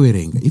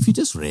 if you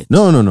just read.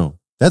 No.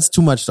 That's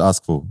too much to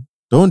ask for.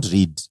 Don't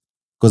read,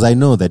 because I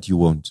know that you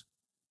won't.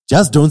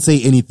 Just don't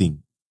say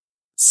anything.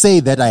 Say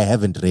that I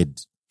haven't read.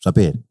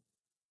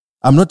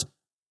 I'm not,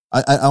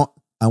 I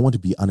want to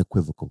be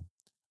unequivocal.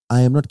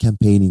 I am not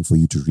campaigning for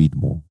you to read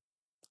more.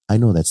 I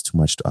know that's too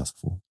much to ask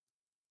for.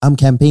 I'm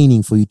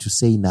campaigning for you to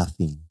say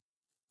nothing.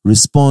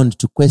 Respond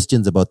to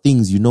questions about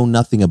things you know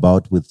nothing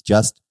about with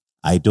just,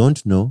 I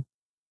don't know.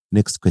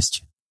 Next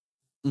question.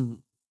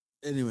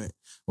 Anyway,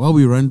 while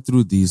we run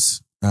through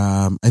these,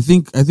 I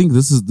think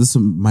this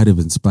might have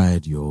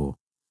inspired your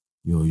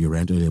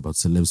rant earlier about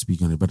celebs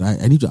speaking on it, but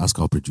I need to ask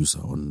our producer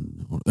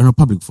on a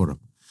public forum.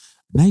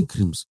 Night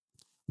Crims,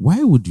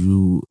 why would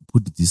you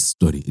put this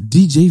story?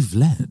 DJ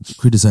Vlad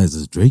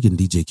criticizes Drake and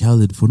DJ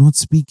Khaled for not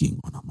speaking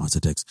on our master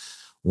text.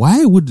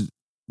 Why would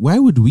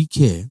we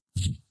care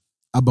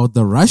about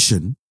the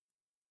Russian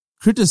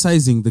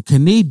criticizing the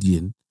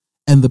Canadian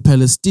and the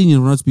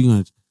Palestinian for not speaking on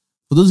it?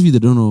 For those of you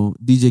that don't know,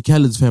 DJ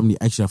Khaled's family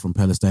actually are from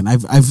Palestine. I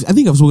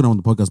think I've spoken on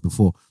the podcast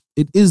before.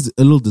 It is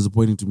a little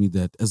disappointing to me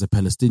that as a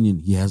Palestinian,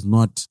 he has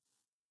not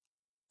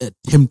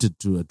attempted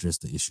to address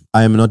the issue.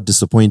 I am not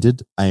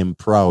disappointed. I am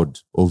proud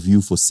of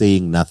you for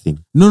saying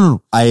nothing.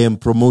 No. I am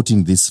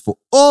promoting this for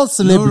all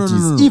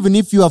celebrities, No. even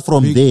if you are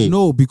from there.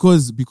 No,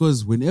 because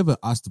whenever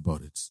asked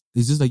about it,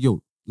 it's just like,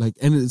 yo, like,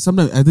 and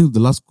sometimes I think the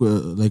last,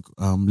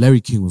 Larry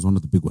King was one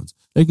of the big ones.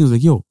 Larry King was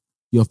like, yo,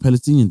 you're of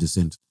Palestinian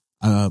descent.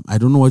 I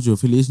don't know what your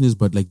affiliation is,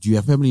 but like, do you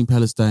have family in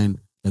Palestine?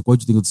 Like, what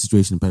do you think of the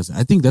situation in Palestine?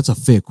 I think that's a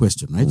fair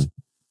question, right?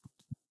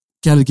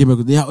 Khaled came back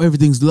with, yeah,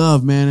 everything's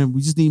love, man.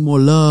 We just need more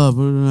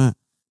love.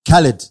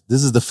 Khaled,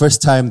 this is the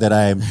first time that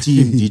I am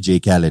team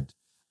DJ Khaled.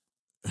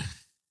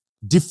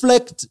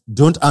 Deflect,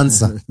 don't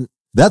answer.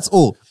 That's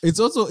all. It's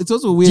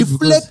also weird.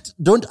 Deflect,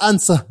 don't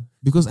answer.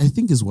 Because I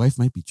think his wife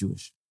might be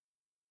Jewish.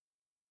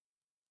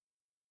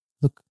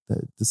 Look,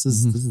 this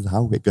is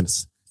how we're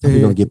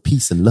gonna get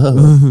peace and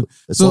love.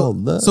 It's all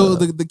love. So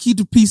the key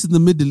to peace in the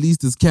Middle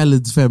East is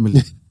Khaled's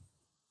family.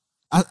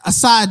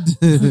 Assad.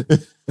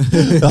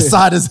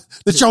 Assad is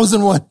the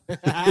chosen one.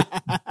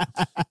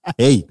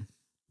 Hey,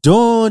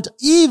 don't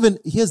even.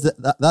 Here's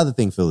the other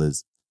thing, Phil,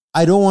 is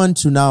I don't want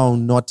to now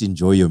not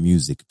enjoy your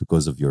music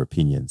because of your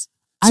opinions.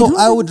 So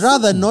I would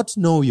rather not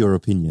know your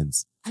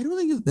opinions. I don't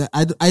think it's that.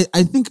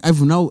 I think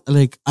I've now,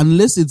 like,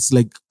 unless it's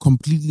like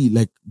completely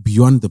like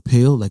beyond the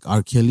pale, like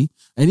R. Kelly,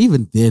 and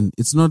even then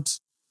it's not.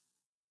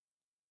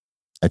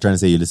 I'm trying to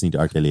say you're listening to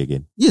R. Kelly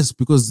again. Yes,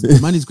 because the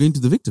money is going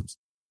to the victims.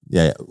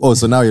 Yeah. Oh,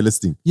 so now you're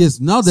listening. Yes,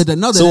 now that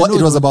so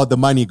it was about the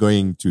money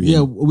going to him.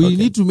 Yeah, we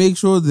need to make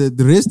sure that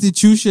the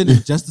restitution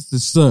and justice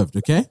is served.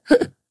 Okay.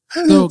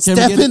 So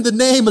step in the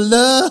name of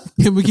love.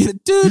 Can we get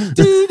it?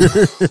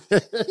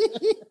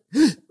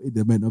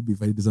 That might not be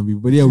funny to some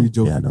people, but yeah, we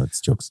joke. Yeah, no, it's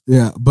jokes.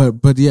 Yeah,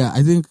 but yeah,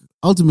 I think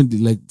ultimately,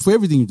 like, for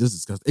everything you just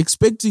discussed,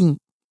 expecting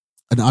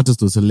an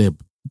artist or celeb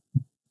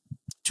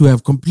to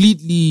have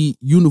completely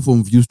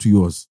uniform views to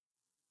yours,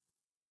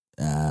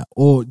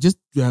 or just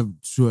to have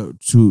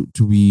to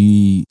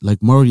be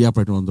like morally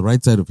upright on the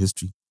right side of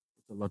history,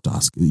 it's a lot to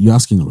ask. You're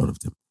asking a lot of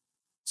them.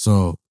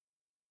 So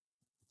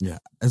yeah,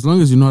 as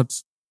long as you're not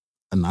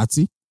a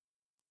Nazi,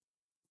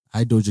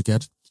 hi Doja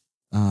Cat,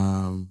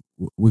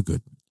 we're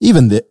good.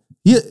 Even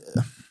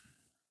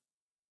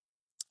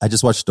I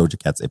just watched Doja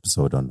Cat's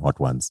episode on Hot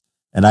Ones,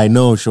 and I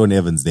know Sean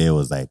Evans there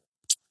was like,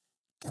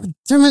 God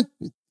damn it,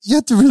 you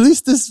had to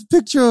release this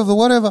picture of the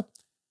whatever.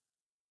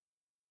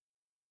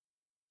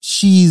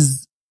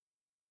 She's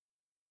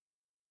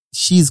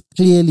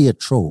clearly a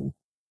troll.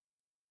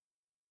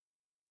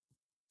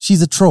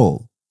 She's a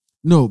troll.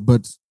 No,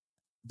 but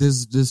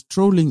there's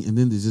trolling and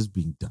then there's just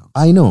being dumb.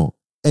 I know.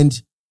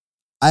 And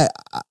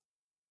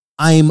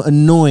I'm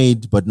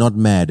annoyed but not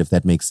mad, if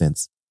that makes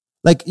sense.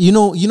 Like, you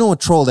know a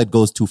troll that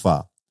goes too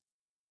far.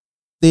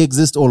 They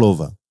exist all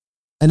over.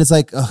 And it's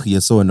like, oh, you're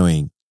so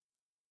annoying.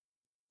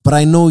 But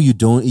I know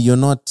you're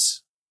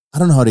not, I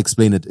don't know how to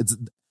explain it.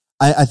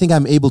 I think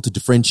I'm able to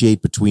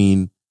differentiate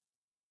between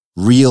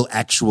real,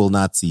 actual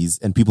Nazis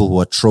and people who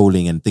are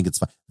trolling and think it's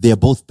fun. They're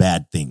both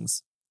bad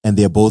things and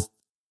they're both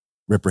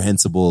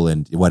reprehensible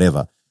and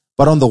whatever.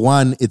 But on the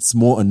one, it's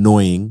more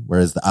annoying,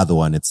 whereas the other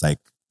one, it's like,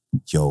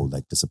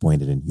 like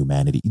disappointed in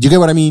humanity. Do you get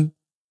what I mean?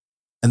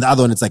 And the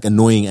other one, it's like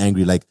annoying,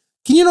 angry, like,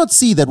 can you not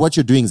see that what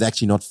you're doing is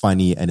actually not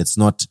funny and it's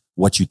not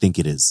what you think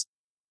it is?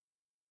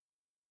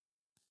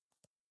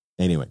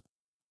 Anyway,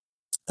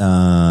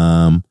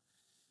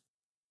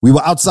 we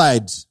were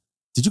outside.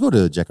 Did you go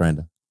to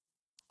Jacaranda?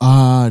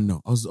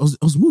 No, I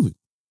was moving.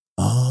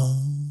 I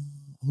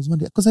was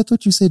wondering, because I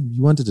thought you said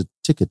you wanted a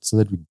ticket so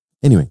that we.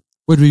 Anyway,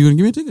 wait, were you going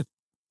to give me a ticket?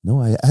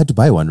 No, I had to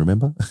buy one.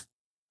 Remember,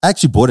 I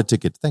actually bought a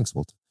ticket. Thanks,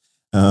 Walter.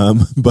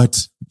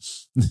 But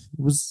it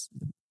was.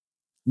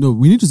 No,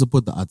 we need to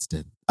support the arts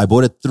then. I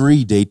bought a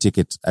 3-day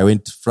ticket. I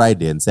went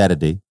Friday and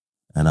Saturday,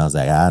 and I was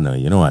like, no,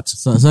 you know what?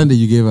 So Sunday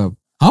you gave up.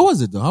 How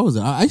was it though? How was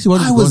it? I actually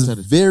wanted to go on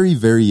Saturday. Very,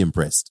 very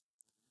impressed.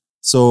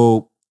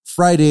 So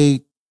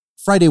Friday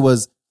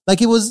was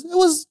like, it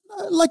was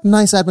like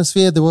nice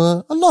atmosphere. There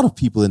were a lot of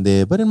people in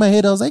there, but in my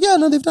head, I was like, yeah,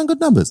 no, they've done good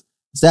numbers.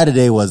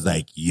 Saturday was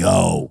like,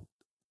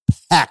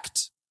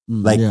 packed.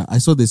 Yeah, I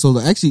saw they sold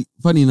it. Actually,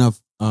 funny enough,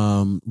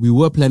 we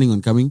were planning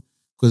on coming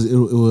because it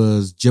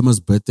was Gemma's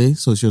birthday.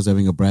 So she was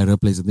having a bride at her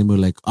place. And then we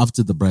were like,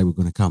 after the bride, we're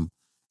going to come.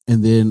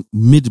 And then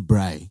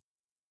mid-bride,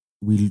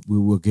 we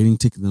were getting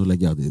tickets and they were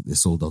like, yeah, they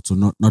sold out. So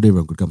not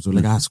everyone could come. So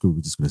we're like, screw,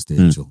 we're just going to stay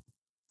and chill.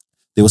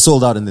 They were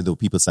sold out and then there were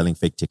people selling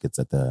fake tickets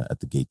at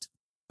the gate.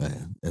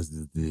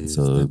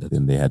 So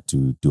then they had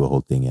to do a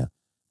whole thing, yeah.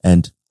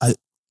 And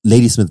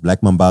Ladysmith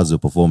Black Mambazo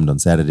performed on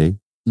Saturday.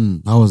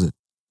 How was it?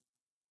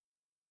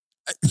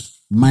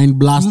 Mind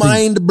blasting.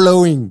 Mind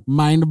blowing.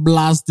 Mind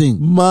blasting.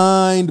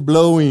 Mind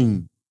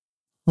blowing.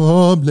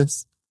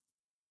 Homeless.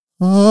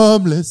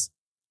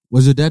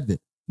 Was your dad there?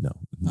 No.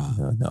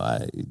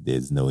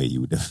 There's no way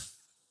you would have.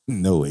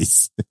 No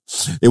ways.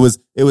 It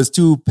was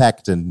too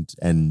packed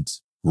and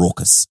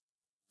raucous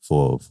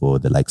for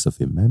the likes of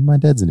him. My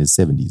dad's in his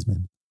 70s,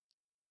 man.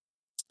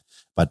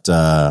 But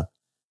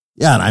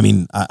yeah, I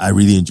mean, I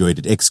really enjoyed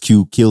it.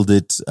 XQ killed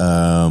it.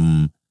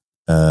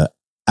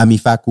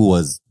 Amifaku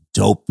was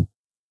dope.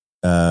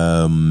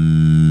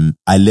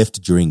 I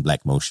left during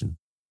Black Motion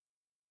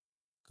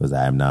because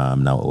I'm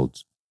now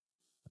old.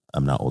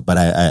 But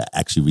I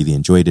actually really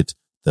enjoyed it.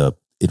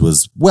 It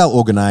was well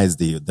organized.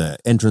 The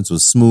entrance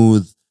was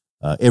smooth.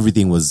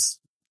 Everything was.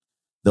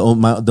 The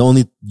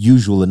only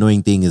usual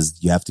annoying thing is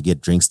you have to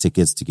get drinks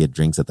tickets to get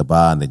drinks at the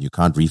bar, and then you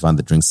can't refund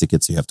the drinks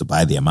tickets, so you have to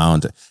buy the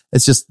amount.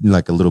 It's just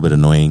like a little bit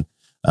annoying.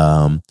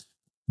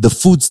 The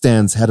food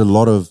stands had a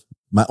lot of.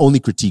 My only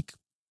critique: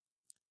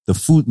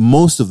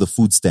 most of the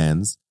food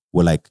stands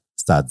were like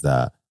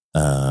sadza,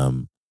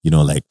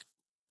 like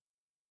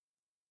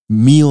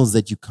meals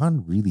that you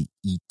can't really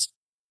eat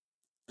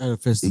at a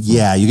festival.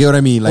 Yeah, you get what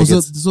I mean. Like,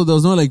 so there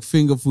was no like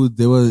finger food.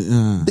 They were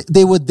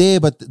they were there,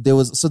 but there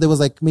was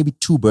like maybe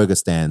 2 burger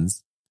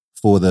stands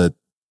for the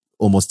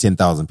almost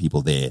 10,000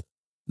 people there.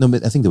 No,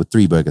 I think there were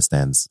 3 burger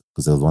stands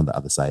because there was one on the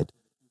other side.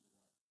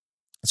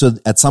 So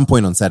at some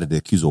point on Saturday,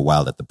 the queues were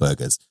wild at the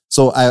burgers.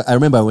 So I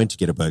remember I went to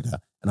get a burger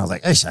and I was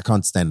like, I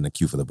can't stand in a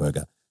queue for the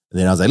burger. And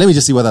then I was like, let me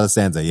just see what other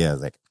stands are here. I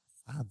was like,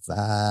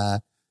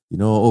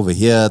 over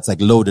here, it's like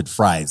loaded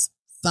fries.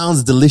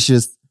 Sounds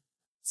delicious.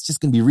 It's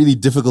just going to be really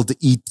difficult to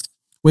eat.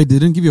 Wait, they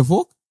didn't give you a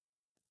fork?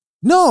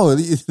 No,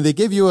 they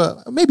gave you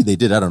maybe they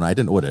did. I don't know. I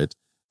didn't order it.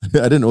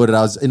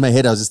 In my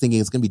head, I was just thinking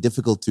it's going to be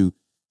difficult to,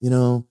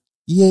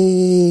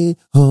 yay,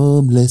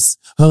 homeless.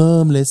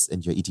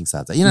 And you're eating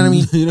salsa. You know what I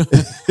mean?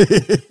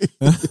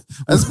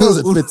 I suppose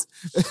it fits.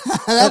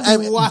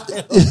 That'd be wild.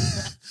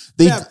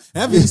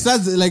 Having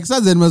Sadza, like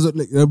Sadza must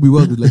be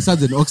well, like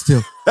Sadza and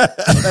oxtail.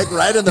 Like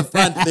right in the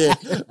front there,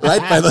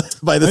 right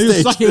by the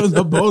stage. Sucking on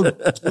the bone.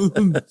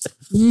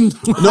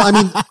 No, I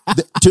mean,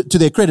 to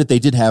their credit, they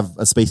did have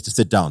a space to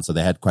sit down. So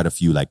they had quite a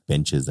few like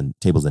benches and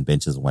tables and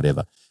benches and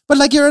whatever. But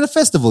like you're at a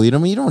festival, you know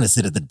what I mean? You don't want to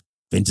sit at the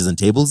benches and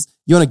tables.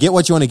 You want to get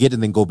what you want to get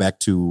and then go back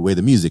to where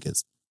the music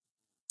is.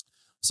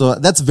 So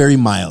that's very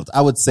mild.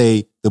 I would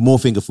say the more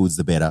finger foods,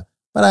 the better.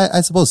 But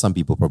I suppose some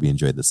people probably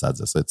enjoyed the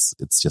sadza, so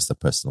it's just a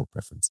personal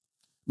preference.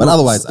 But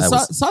otherwise,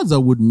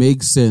 sadza would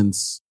make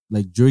sense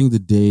like during the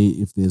day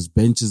if there's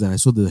benches, and I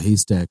saw the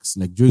haystacks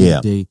like during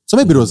the day. So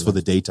maybe it was for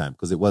the daytime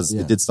because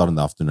it did start in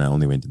the afternoon. I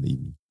only went in the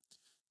evening.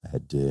 I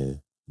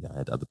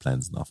had other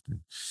plans in the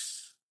afternoon.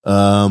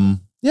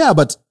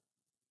 But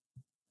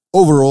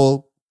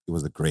overall, it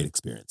was a great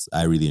experience.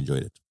 I really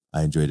enjoyed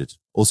it.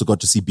 Also got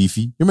to see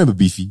Beefy. You remember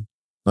Beefy?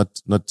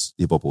 Not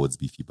Hip Hop Awards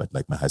Beefy, but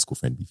like my high school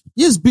friend Beefy.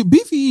 Yes,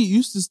 Beefy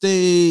used to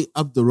stay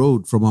up the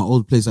road from our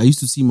old place. I used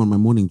to see him on my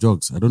morning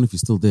jogs. I don't know if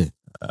he's still there.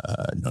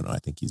 No, I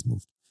think he's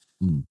moved.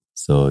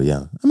 So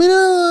yeah, I mean,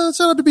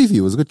 shout out to Beefy.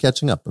 It was good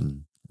catching up,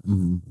 and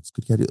it's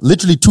good catching.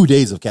 Literally 2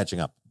 days of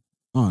catching up.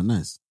 Oh,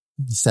 nice.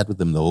 He sat with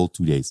them the whole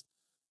 2 days.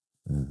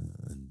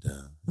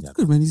 That's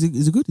good, man. Is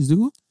he good? He's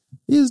doing good?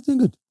 Yeah, he's doing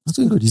good. He's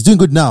doing good. He's doing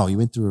good now. He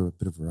went through a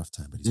bit of a rough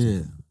time, but he's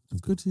doing good.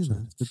 It's good to hear,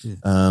 man. It's good to hear.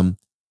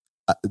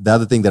 The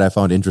other thing that I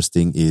found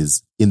interesting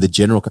is in the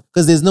general,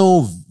 because there's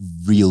no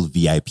real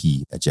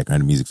VIP at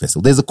Jacaranda Music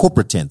Festival. There's a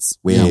corporate tents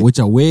where, which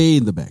are way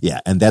in the back. yeah,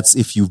 and that's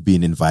if you've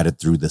been invited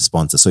through the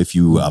sponsor. So if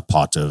you are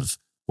part of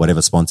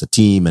whatever sponsor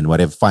team and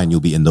whatever, fine,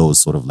 you'll be in those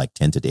sort of like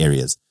tented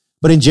areas.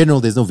 But in general,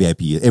 there's no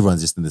VIP.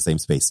 Everyone's just in the same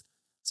space.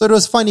 So it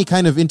was funny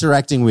kind of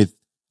interacting with,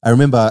 I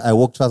remember I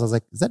walked past, I was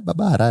like, is that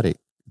Baba Harare?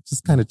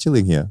 Just kind of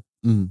chilling here.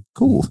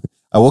 Cool.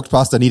 I walked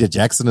past Anita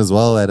Jackson as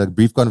well, had a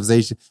brief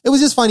conversation. It was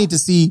just funny to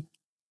see.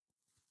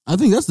 I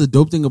think that's the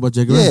dope thing about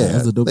Jacaranda. Yeah,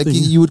 That's the dope like thing.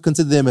 you would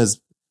consider them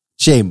as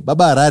shame.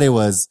 Baba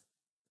Harare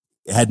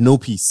had no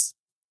peace.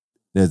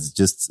 There's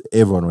just,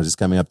 everyone was just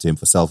coming up to him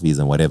for selfies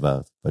and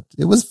whatever. But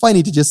it was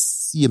funny to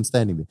just see him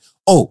standing there.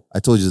 Oh, I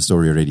told you the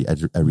story already. I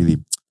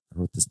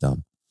wrote this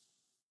down.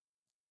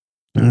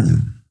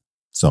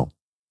 So,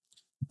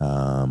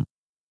 part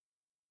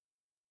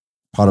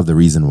of the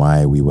reason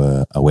why we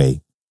were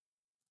away,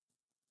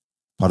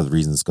 part of the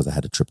reason is because I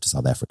had a trip to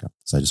South Africa.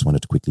 So I just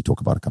wanted to quickly talk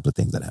about a couple of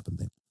things that happened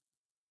there.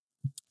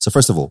 So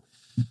first of all,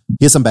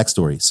 here's some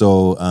backstory.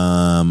 So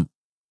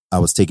I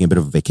was taking a bit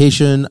of a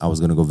vacation. I was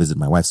going to go visit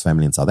my wife's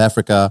family in South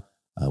Africa.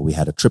 We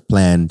had a trip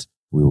planned.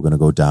 We were going to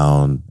go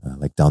down,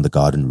 down the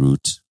garden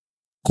route.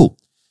 Cool.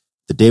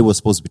 The day we were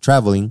supposed to be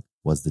traveling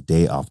was the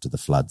day after the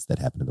floods that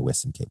happened in the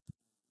Western Cape.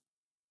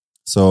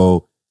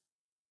 So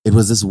it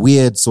was this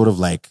weird sort of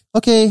like,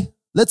 okay,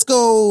 let's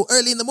go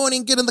early in the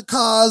morning, get in the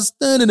cars.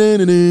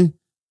 And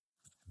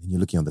you're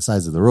looking on the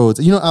sides of the roads.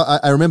 You know,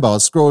 I remember I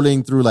was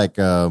scrolling through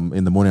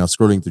in the morning, I was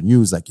scrolling through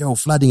news like, yo,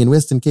 flooding in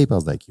Western Cape. I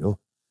was like, yo,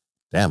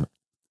 damn it.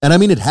 And I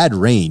mean, it had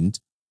rained,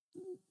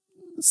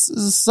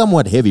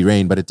 somewhat heavy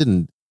rain, but it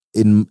didn't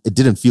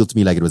feel to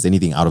me like it was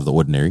anything out of the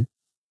ordinary.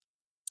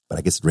 But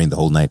I guess it rained the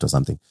whole night or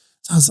something.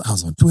 So I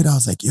was on Twitter. I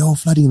was like, yo,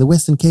 flooding in the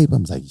Western Cape. I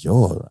was like,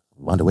 yo, I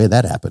wonder where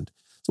that happened.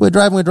 So we're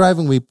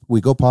driving. We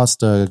go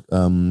past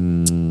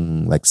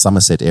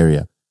Somerset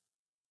area.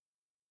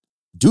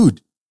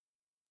 Dude,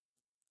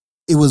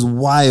 it was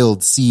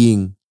wild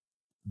seeing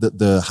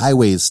the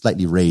highway is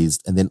slightly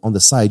raised, and then on the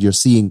side you're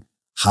seeing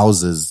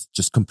houses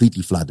just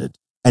completely flooded,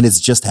 and it's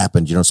just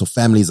happened, you know. So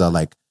families are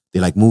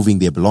they're moving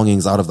their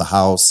belongings out of the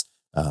house.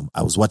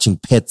 I was watching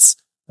pets.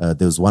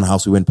 There was one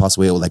house we went past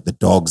where the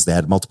dogs, they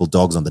had multiple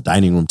dogs on the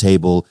dining room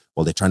table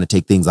while they're trying to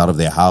take things out of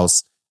their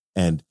house.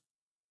 And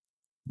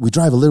we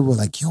drive a little, we're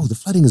like, yo, the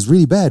flooding is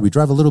really bad. We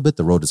drive a little bit,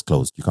 the road is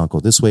closed. You can't go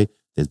this way.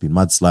 There's been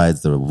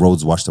mudslides, the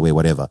road's washed away,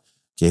 whatever.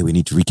 Okay, we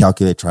need to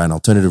recalculate, try an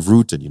alternative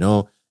route. And, you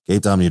know,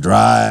 Cape Town, you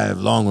drive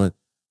long.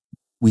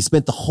 We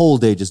spent the whole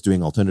day just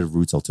doing alternative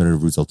routes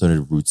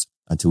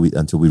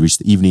until we reached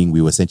the evening.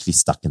 We were essentially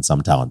stuck in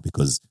some town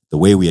because the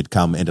way we had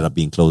come ended up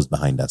being closed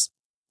behind us.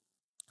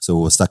 So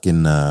we were stuck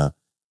in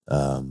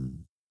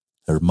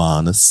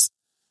Hermanus.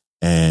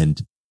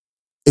 And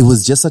it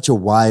was just such a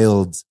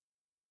wild,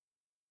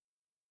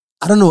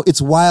 I don't know,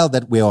 it's wild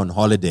that we're on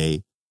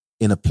holiday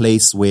in a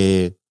place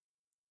where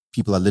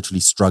people are literally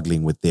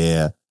struggling with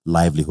their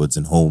livelihoods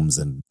and homes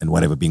and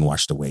whatever being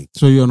washed away.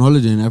 So you're on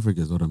holiday in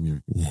Africa is what I'm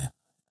hearing. Yeah.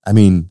 I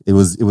mean, it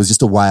was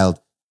just a wild,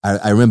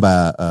 I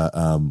remember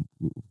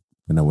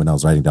when I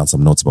was writing down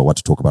some notes about what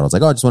to talk about, I was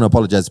like, I just want to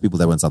apologize to people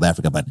that were in South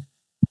Africa, but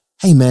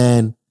hey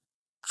man,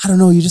 I don't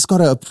know, you just got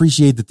to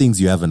appreciate the things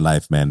you have in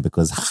life, man,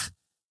 because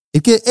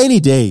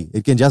any day,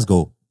 it can just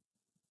go.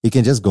 It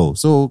can just go.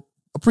 So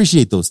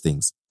appreciate those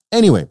things.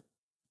 Anyway,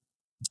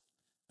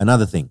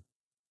 another thing.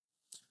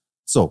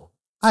 So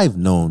I've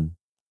known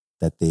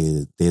that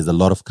there's a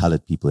lot of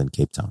colored people in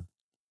Cape Town.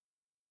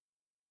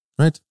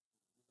 Right?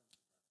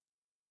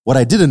 What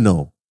I didn't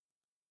know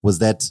was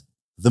that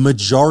the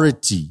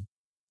majority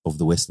of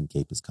the Western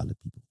Cape is colored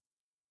people.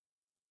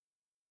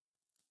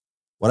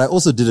 What I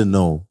also didn't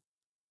know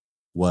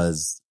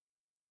was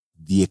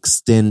the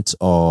extent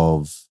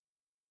of,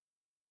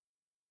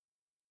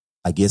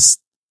 I guess,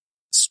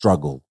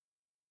 struggle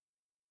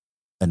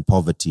and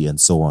poverty and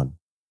so on.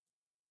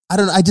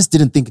 I just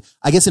didn't think,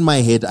 I guess in my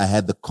head, I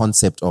had the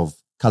concept of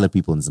colored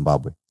people in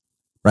Zimbabwe,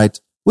 right?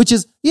 Which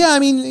is, yeah, I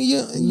mean,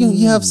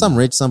 you have some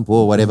rich, some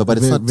poor, whatever, but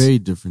it's not very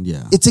different.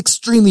 Yeah. It's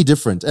extremely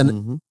different.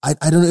 And I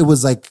don't know, it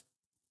was like,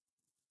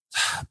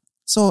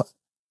 so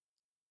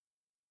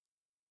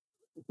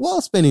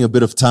while spending a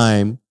bit of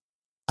time,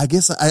 I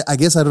guess, I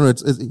don't know,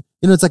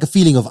 it's like a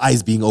feeling of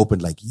eyes being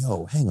opened, like,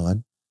 yo, hang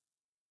on.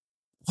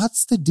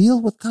 What's the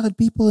deal with colored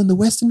people in the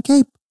Western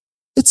Cape?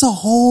 It's a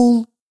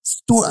whole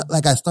story.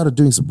 Like I started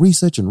doing some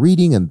research and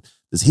reading and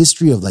this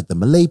history of the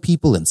Malay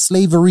people and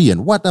slavery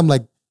and what. I'm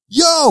like,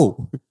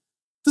 yo,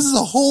 this is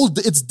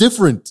it's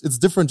different. It's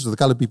different to the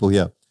colored people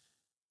here.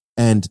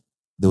 And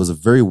there was a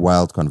very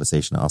wild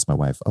conversation. I asked my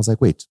wife, I was like,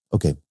 wait,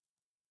 okay.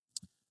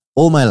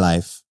 All my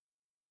life,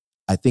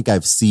 I think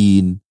I've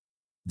seen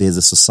there's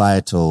a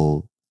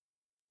societal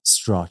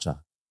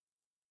strata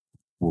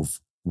of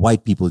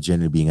white people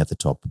generally being at the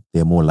top.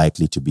 They're more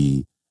likely to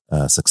be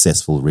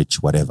successful,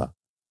 rich, whatever.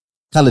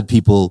 colored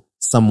people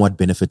somewhat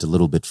benefit a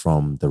little bit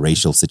from the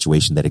racial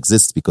situation that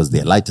exists because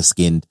they're lighter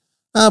skinned,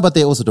 but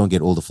they also don't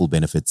get all the full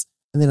benefits.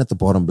 And then at the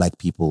bottom, black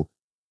people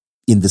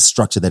in this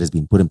structure that has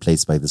been put in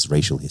place by this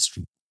racial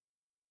history.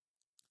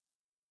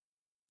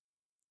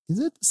 Is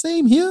it the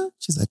same here?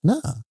 She's like,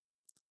 nah.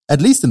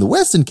 At least in the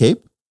Western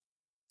Cape,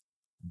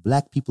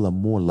 black people are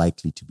more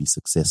likely to be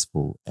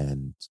successful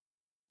and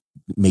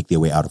make their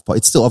way out of poverty.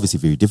 It's still obviously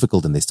very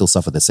difficult and they still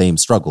suffer the same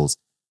struggles.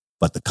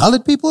 But the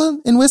colored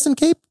people in Western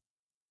Cape,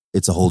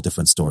 it's a whole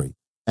different story.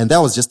 And that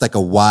was just like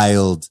a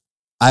wild,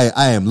 I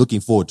am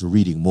looking forward to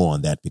reading more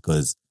on that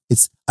because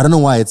it's, I don't know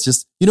why, it's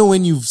just, you know,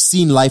 when you've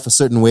seen life a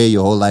certain way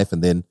your whole life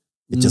and then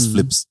it just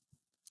flips.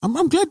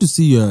 I'm glad to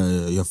see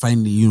you're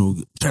finally, you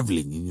know,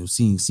 traveling and you're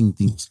seeing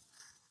things.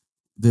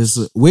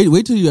 There's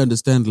wait till you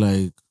understand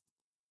like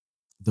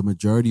the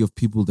majority of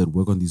people that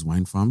work on these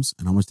wine farms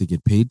and how much they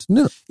get paid.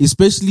 No.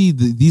 Especially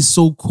these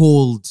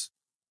so-called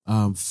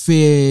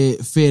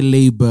fair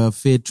labor,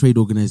 fair trade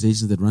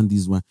organizations that run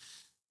these wine.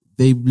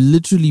 They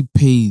literally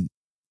pay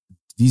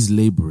these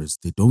laborers.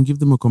 They don't give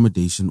them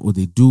accommodation, or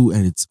they do,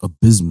 and it's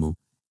abysmal.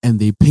 And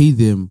they pay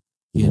them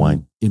in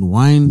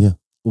wine. Yeah.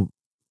 Or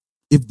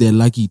if they're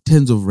lucky,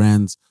 tens of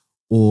rands,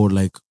 or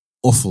like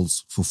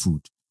offals for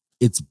food.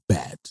 It's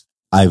bad.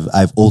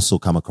 I've also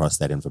come across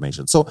that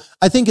information. So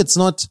I think it's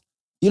not,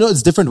 you know,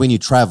 it's different when you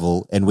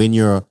travel and when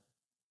you're,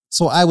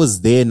 so I was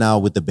there now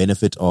with the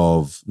benefit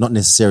of not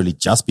necessarily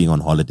just being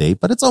on holiday,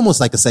 but it's almost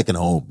like a second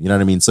home. You know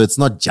what I mean? So it's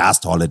not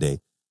just holiday.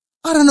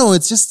 I don't know.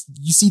 It's just,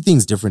 you see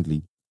things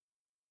differently.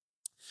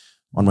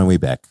 On my way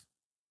back,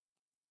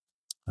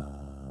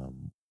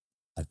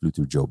 I flew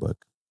through Joburg,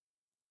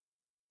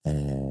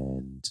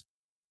 and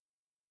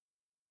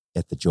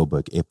at the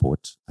Joburg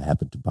airport, I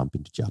happened to bump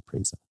into Ja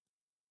Prayzah.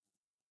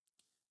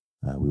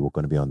 We were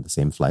going to be on the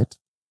same flight.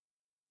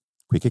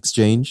 Quick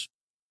exchange.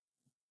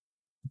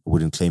 I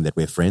wouldn't claim that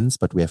we're friends,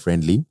 but we're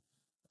friendly.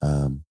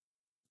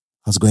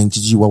 How's it going?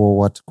 Gigi,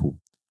 what? Cool.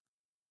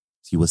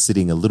 He was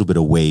sitting a little bit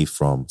away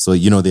from, so,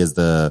 you know, there's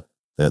the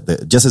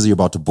just as you're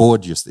about to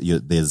board,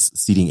 there's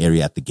seating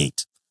area at the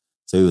gate.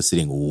 So he was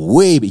sitting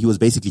he was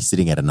basically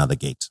sitting at another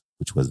gate,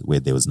 which was where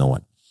there was no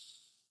one.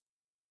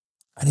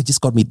 And it just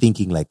got me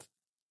thinking like,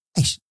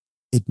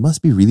 it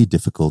must be really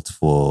difficult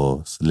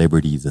for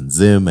celebrities in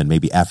Zim and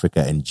maybe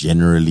Africa and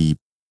generally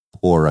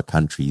poorer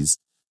countries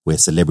where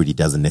celebrity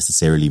doesn't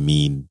necessarily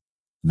mean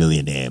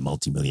millionaire,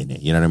 multimillionaire.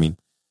 You know what I mean?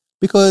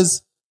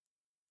 Because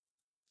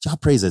Ja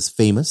Prayzah is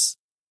famous.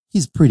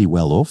 He's pretty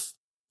well off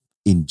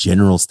in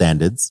general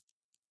standards,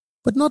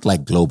 but not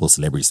like global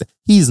celebrities.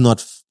 He's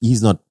not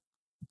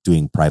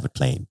doing private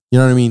plane. You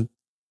know what I mean?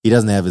 He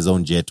doesn't have his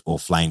own jet or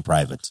flying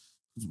private.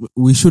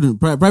 We shouldn't,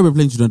 private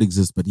planes should not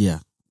exist, but yeah.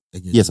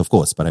 Yes, of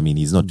course. But I mean,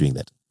 he's not doing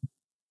that.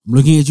 I'm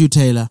looking at you,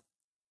 Taylor.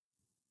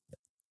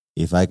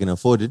 If I can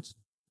afford it,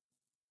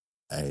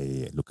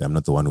 I'm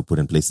not the one who put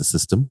in place the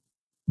system.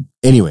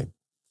 Anyway.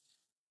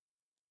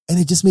 And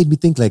it just made me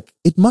think like,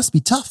 it must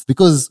be tough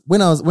because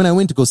when I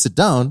went to go sit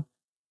down,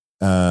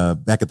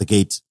 back at the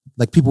gate,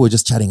 like people were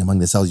just chatting among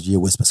themselves. You hear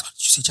whispers, "Oh,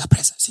 did you see Ja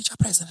Prayzah? See Ja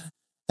Prayzah?"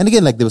 And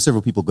again, like there were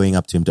several people going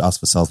up to him to ask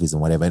for selfies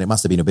and whatever. And it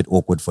must have been a bit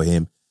awkward for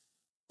him.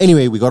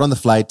 Anyway, we got on the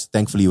flight.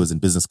 Thankfully, he was in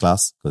business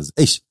class because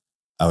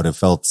I would have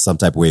felt some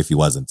type of way if he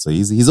wasn't. So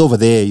he's over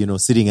there, you know,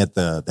 sitting at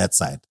that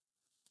side.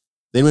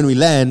 Then when we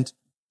land,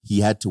 he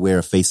had to wear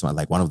a face mask,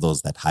 like one of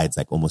those that hides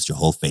like almost your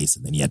whole face.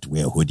 And then he had to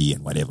wear a hoodie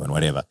and whatever.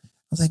 I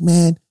was like,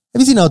 man, have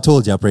you seen how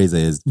tall Ja Prayzah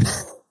is?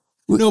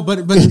 No,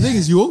 but the thing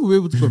is, you won't be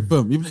able to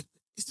confirm. You'll be like,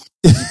 is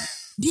that?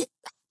 Yeah,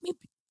 maybe.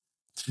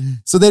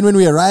 So then when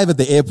we arrive at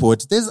the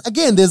airport, there's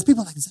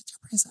people like, is that Ja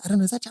Prayzah? I don't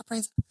know, is that Ja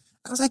Prayzah?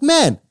 I was like,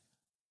 man,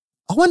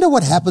 I wonder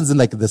what happens in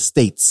like the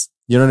States.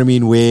 You know what I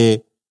mean? Where,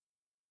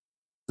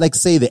 like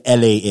say the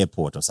LA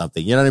airport or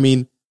something. You know what I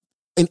mean?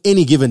 In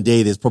any given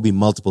day, there's probably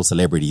multiple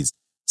celebrities.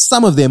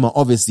 Some of them are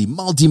obviously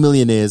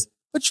multimillionaires,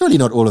 but surely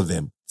not all of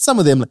them. Some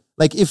of them,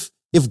 like if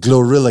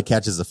Glorilla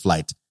catches a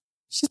flight,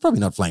 she's probably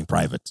not flying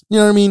private. You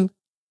know what I mean?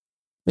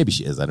 Maybe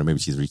she is. I don't know. Maybe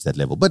she's reached that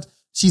level. But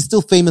she's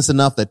still famous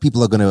enough that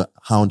people are going to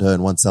hound her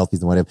and want selfies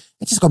and whatever.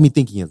 It just got me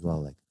thinking as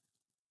well, like,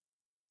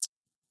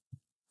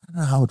 I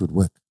don't know how it would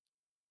work.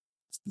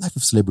 Life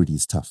of celebrity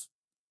is tough.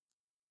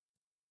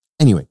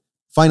 Anyway,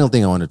 final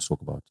thing I wanted to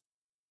talk about.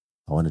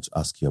 I wanted to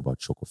ask you about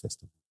Choco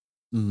Festival.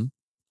 Mm-hmm.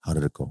 How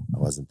did it go? I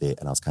wasn't there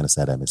and I was kind of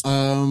sad I missed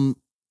it.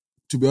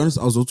 To be honest,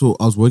 I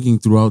was working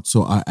throughout,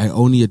 so I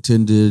only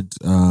attended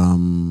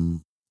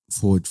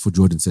for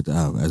Jordan said,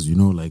 as you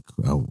know, like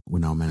we're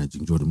now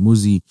managing Jordan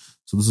Muzi.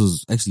 So this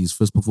was actually his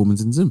first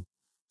performance in Zim.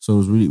 So it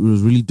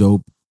was really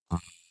dope.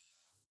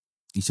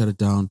 He shut it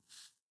down.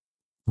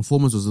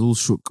 Performance was a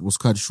little was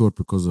cut short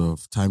because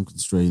of time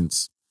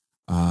constraints.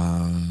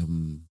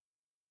 Yeah,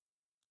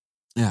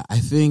 I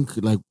think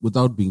like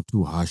without being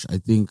too harsh, I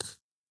think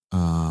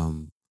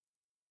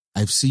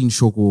I've seen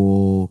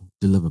Shoko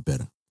deliver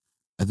better.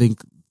 I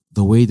think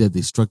the way that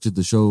they structured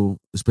the show,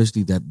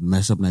 especially that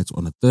mashup nights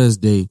on a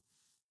Thursday,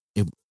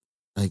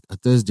 like a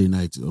Thursday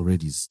night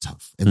already is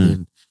tough. And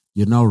then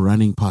you're now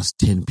running past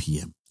 10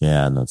 p.m.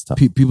 Yeah, no, it's tough.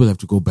 People have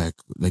to go back.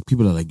 Like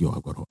people are like, yo,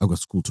 I've got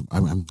school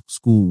I'm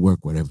school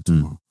work whatever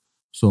tomorrow.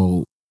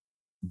 So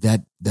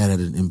that had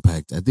an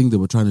impact. I think they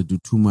were trying to do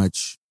too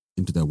much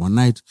into that one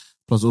night.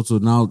 Plus, also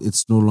now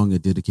it's no longer a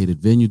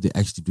dedicated venue. They're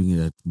actually doing it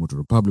at Motor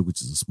Republic,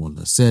 which is a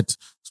smaller set,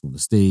 smaller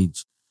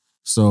stage.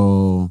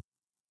 So,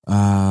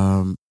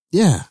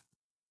 yeah.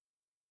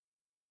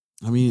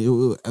 I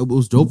mean, it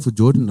was dope for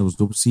Jordan. It was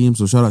dope to see him.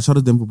 So shout out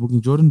to them for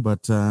booking Jordan.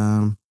 But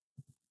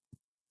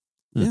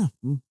yeah.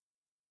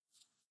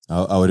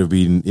 I would have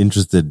been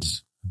interested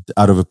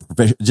out of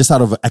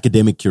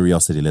academic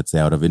curiosity. Let's say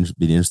I would have been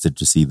interested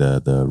to see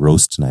the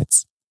roast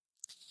nights.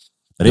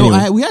 But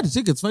anyway, we had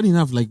tickets. Funny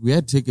enough, like we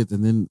had tickets,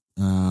 and then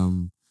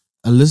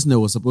a listener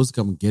was supposed to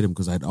come and get him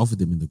because I'd offered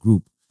them in the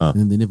group, and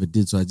then they never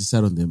did. So I just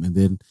sat on them, and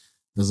then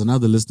there's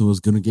another listener who was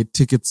going to get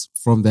tickets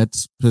from that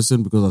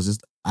person because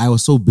I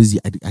was so busy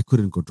I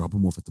couldn't go drop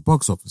him off at the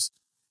box office,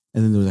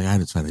 and then they were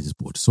like, "It's fine, I just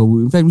bought." So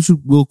in fact,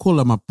 we'll call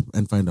them up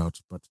and find out.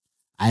 But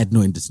I had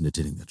no interest in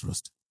attending that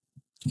roast.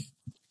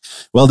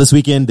 Well, this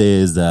weekend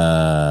there's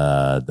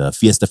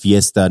the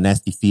Fiesta,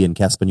 Nasty C and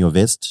Casper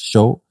Nyovest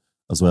show,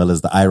 as well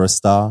as the Ira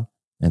Star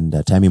and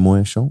Tammy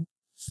Moya show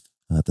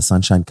at the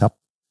Sunshine Cup.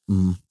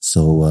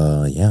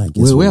 So, yeah, I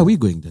guess. Where are we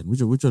going then?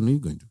 Which one are you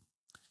going to?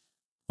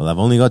 Well, I've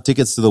only got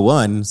tickets to the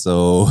one,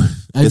 so.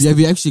 Have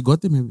you actually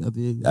got them?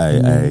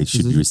 I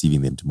should be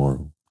receiving them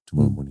tomorrow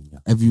morning. Yeah.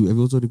 Have you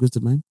also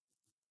requested mine?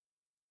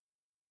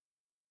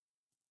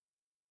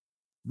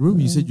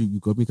 Remember you said you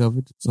got me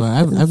covered? So I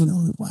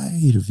haven't. Why are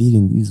you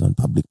revealing these on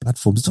public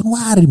platforms? Don't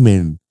worry,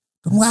 man.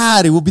 Don't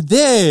worry. We'll be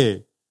there.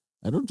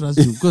 I don't trust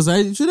you because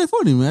should I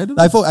phone him?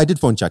 I did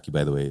phone Chucky,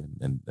 by the way,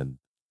 and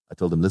I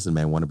told him, listen,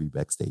 man, I want to be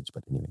backstage.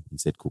 But anyway, he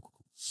said, cool.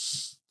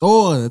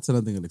 Oh, that's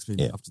another thing I'll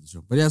explain after the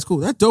show. But yeah, it's cool.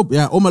 That's dope.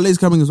 Yeah, Omalay's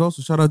coming as well.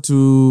 So shout out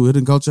to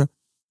Hidden Culture.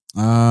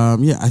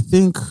 Yeah, I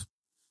think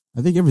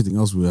everything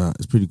else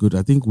is pretty good.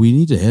 I think we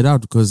need to head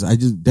out because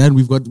Dan,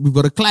 we've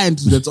got a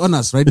client that's on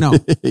us right now.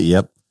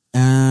 Yep.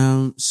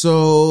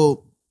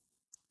 So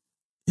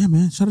yeah,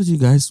 man, shout out to you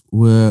guys.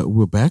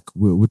 We're back.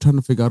 We're trying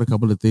to figure out a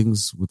couple of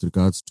things with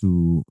regards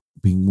to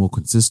being more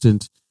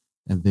consistent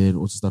and then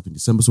also stuff in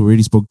December. So we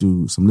already spoke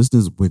to some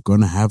listeners. We're going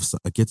to have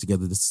a get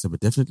together this December,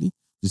 definitely.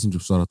 Just need to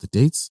sort out the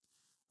dates.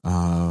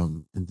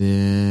 And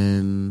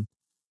then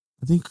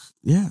I think,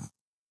 yeah,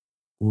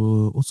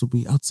 we'll also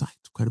be outside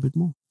quite a bit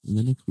more in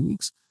the next few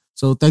weeks.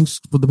 So thanks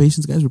for the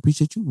patience, guys. We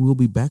appreciate you. We'll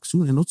be back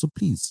soon. And also,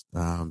 please,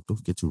 don't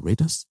forget to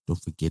rate us.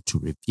 Don't forget to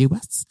review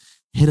us.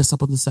 Hit us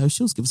up on the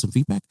socials. Give us some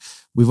feedback.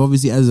 We've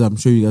obviously, as I'm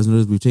sure you guys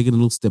noticed, we've taken a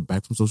little step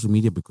back from social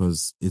media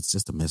because it's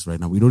just a mess right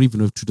now. We don't even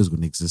know if Twitter's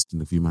going to exist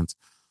in a few months.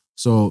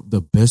 So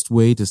the best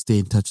way to stay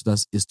in touch with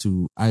us is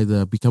to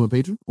either become a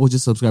patron or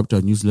just subscribe to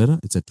our newsletter.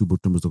 It's at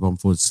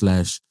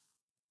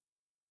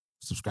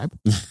twobrokenumbers.com/subscribe.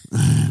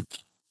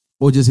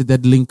 Or just hit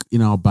that link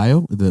in our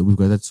bio. We've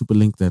got that super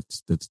link that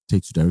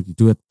takes you directly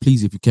to it.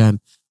 Please, if you can,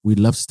 we'd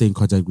love to stay in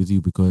contact with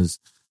you because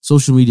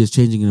social media is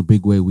changing in a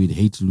big way. We'd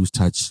hate to lose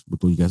touch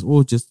with all you guys.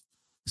 Or just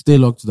stay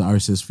logged to the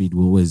RSS feed.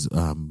 We'll always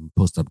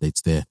post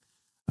updates there.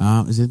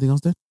 Is there anything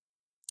else there?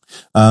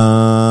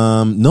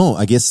 No,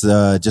 I guess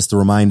just the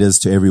reminders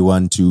to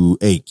everyone to,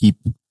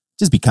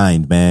 just be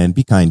kind, man.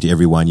 Be kind to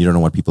everyone. You don't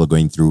know what people are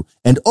going through.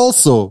 And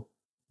also,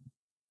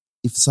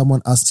 if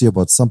someone asks you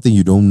about something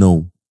you don't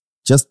know,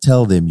 just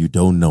tell them you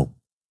don't know.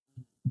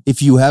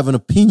 If you have an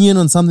opinion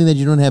on something that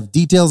you don't have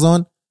details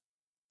on,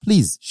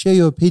 please share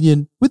your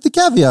opinion with the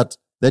caveat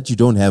that you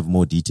don't have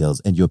more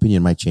details, and your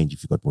opinion might change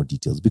if you got more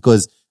details,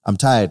 because I'm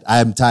tired.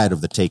 I'm tired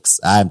of the takes.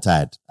 I'm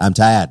tired.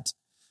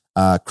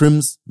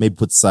 Crims maybe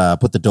put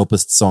the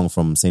dopest song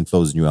from St.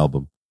 Flo's new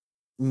album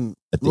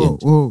at the end.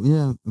 Oh,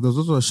 yeah. There's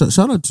also a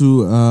shout out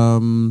to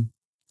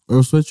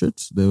Earl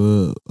Sweatshirt. They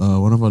were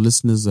one of our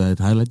listeners had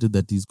highlighted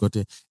that he's got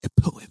a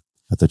poem.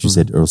 I thought you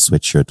said Earl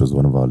Sweatshirt was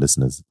one of our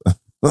listeners.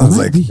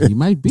 He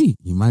might be.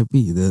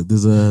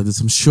 There's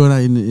some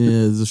Shona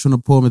there's a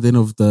Shona poem at the end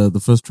of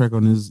the first track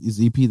on his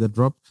EP that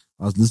dropped.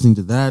 I was listening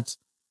to that.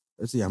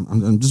 Let's see,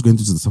 I'm just going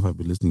through the stuff I've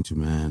been listening to,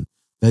 man.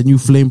 That new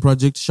Flame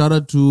project. Shout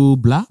out to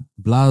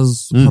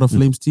Bla's part of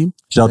Flames team.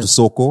 Shout out to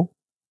Soko.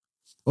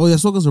 Oh yeah,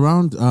 Soko's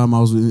around. I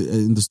was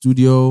in the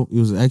studio. It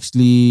was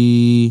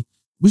actually.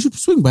 We should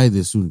swing by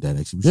there soon, Dad.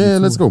 Actually,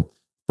 let's go.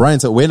 Brian,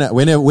 so when are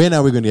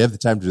we going to have the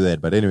time to do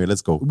that? But anyway,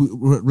 let's go.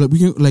 We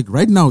can, like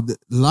right now.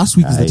 Last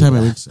week is the time I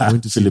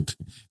went to Philip.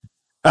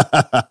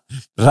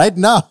 Right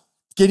now,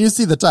 can you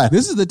see the time?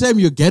 This is the time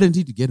you're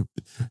guaranteed to get him.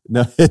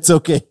 No, it's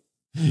okay.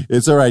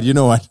 It's all right. You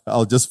know what?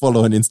 I'll just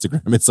follow on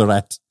Instagram. It's all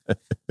right.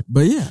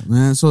 But yeah,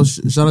 man. So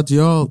shout out to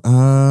y'all.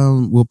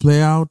 We'll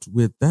play out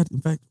with that.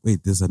 In fact,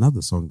 wait, there's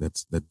another song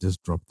that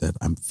just dropped that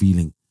I'm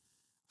feeling.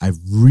 I've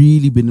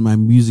really been in my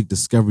music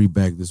discovery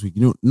bag this week.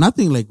 You know,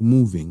 nothing like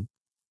moving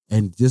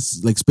and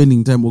just like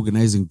spending time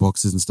organizing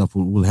boxes and stuff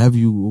will have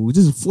you, will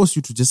just force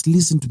you to just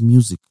listen to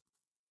music,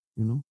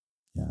 you know?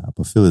 Yeah,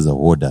 but Phil is a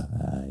hoarder.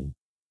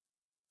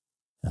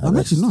 I'm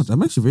actually not.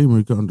 I'm actually very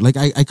American. Like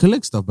I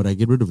collect stuff, but I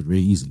get rid of it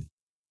very easily.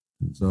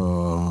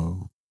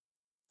 So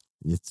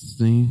It's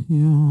the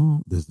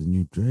there's the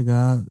new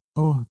Draga.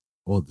 Oh,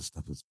 all this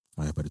stuff is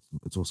fire, but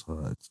it's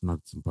also it's not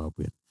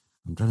Zimbabwean.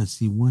 I'm trying to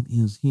see what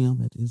is here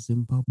that is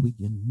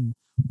Zimbabwean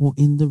or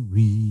in the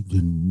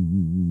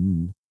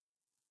region.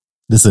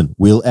 Listen,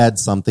 we'll add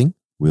something.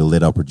 We'll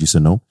let our producer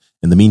know.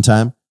 In the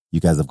meantime, you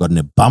guys have gotten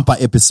a bumper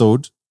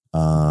episode.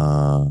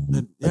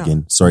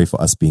 Again, sorry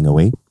for us being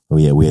away. Oh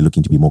yeah, we're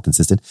looking to be more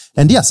consistent.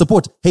 And yeah,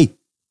 support. Hey,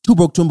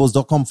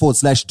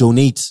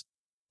 twobroketwimbos.com/donate.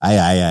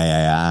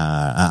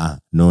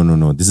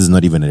 No. This is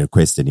not even a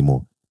request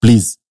anymore.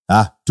 Please.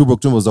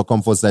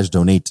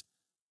 twobroketwimbos.com/donate.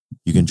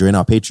 You can join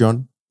our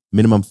Patreon.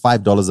 Minimum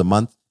 $5 a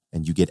month,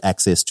 and you get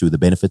access to the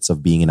benefits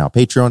of being in our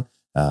Patreon.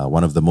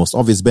 One of the most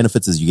obvious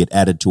benefits is you get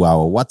added to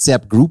our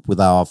WhatsApp group with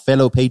our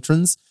fellow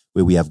patrons,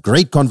 where we have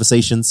great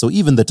conversations. So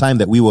even the time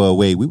that we were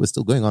away, we were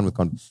still going on with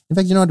in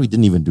fact, you know what we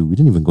didn't even do? We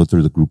didn't even go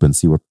through the group and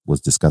see what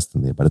was discussed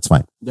in there, but it's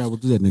fine. Yeah, we'll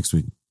do that next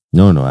week.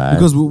 No.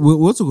 Because we're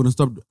also going to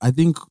stop. I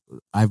think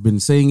I've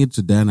been saying it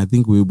to Dan. I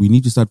think we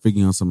need to start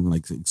figuring out some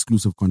like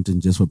exclusive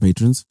content just for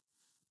patrons.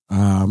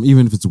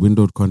 Even if it's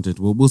windowed content,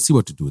 we'll see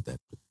what to do with that.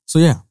 So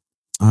yeah.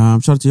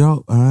 Shout out to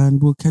y'all,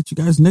 and we'll catch you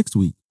guys next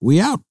week.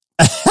 We out.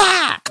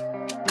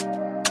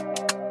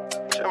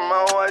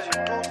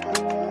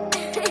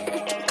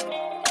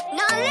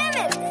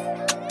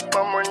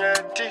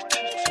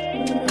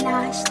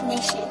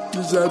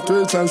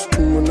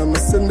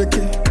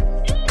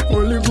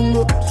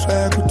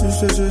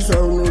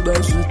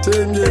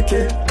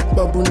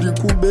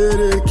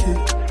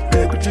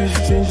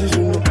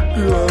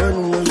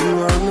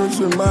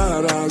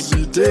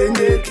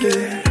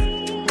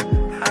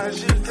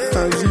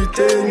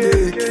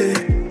 Azitengeke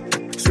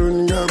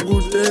soninga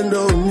kutenda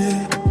umi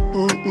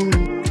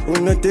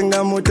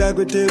unatenga mota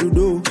kwete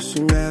rudo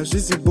singa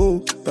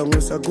zvisibo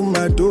pamwe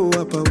sakumato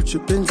apa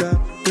uchipenza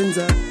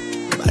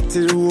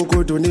batiri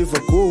woko don't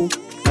ever go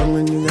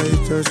pamwe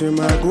ningaita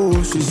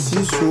semako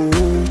zvisiso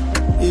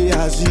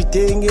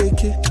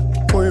azitengeke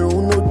moyo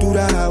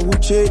unodhura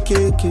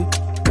hauchekeke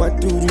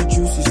waturi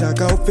jusi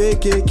saka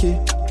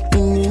upfekeke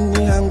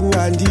inini hangu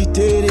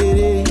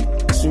handiterere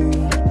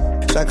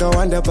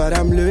Shakawanda, but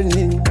I'm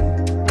learning.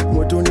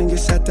 More doing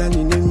is Satan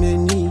in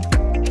many.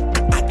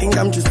 I think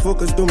I'm just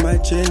focused on my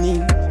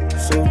journey.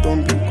 So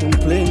don't be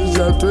complaining.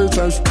 I told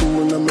you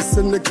when I'm a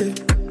syndicate.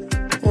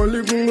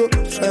 Only bingo,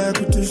 try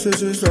to teach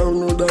us how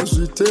no that's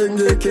it.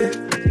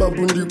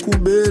 Babundi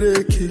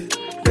kubereke.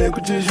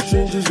 Make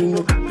changes, you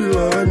know. You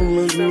are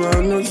animals, you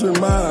are not so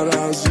mad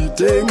as it.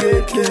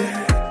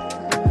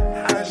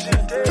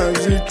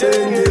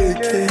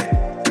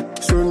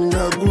 So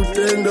ninga good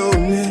end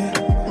on me.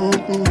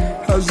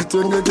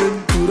 Azitengeke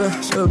kura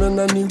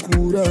shavena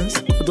nikura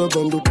sikota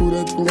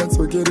bandokura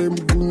tingatsokere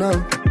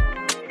muguna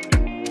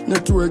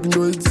network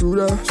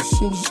ndoidzura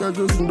zhinji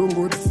zvacho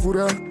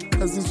zvindongotifura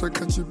asi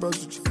zvakachipa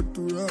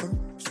zvichatura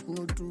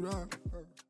zvinodhura.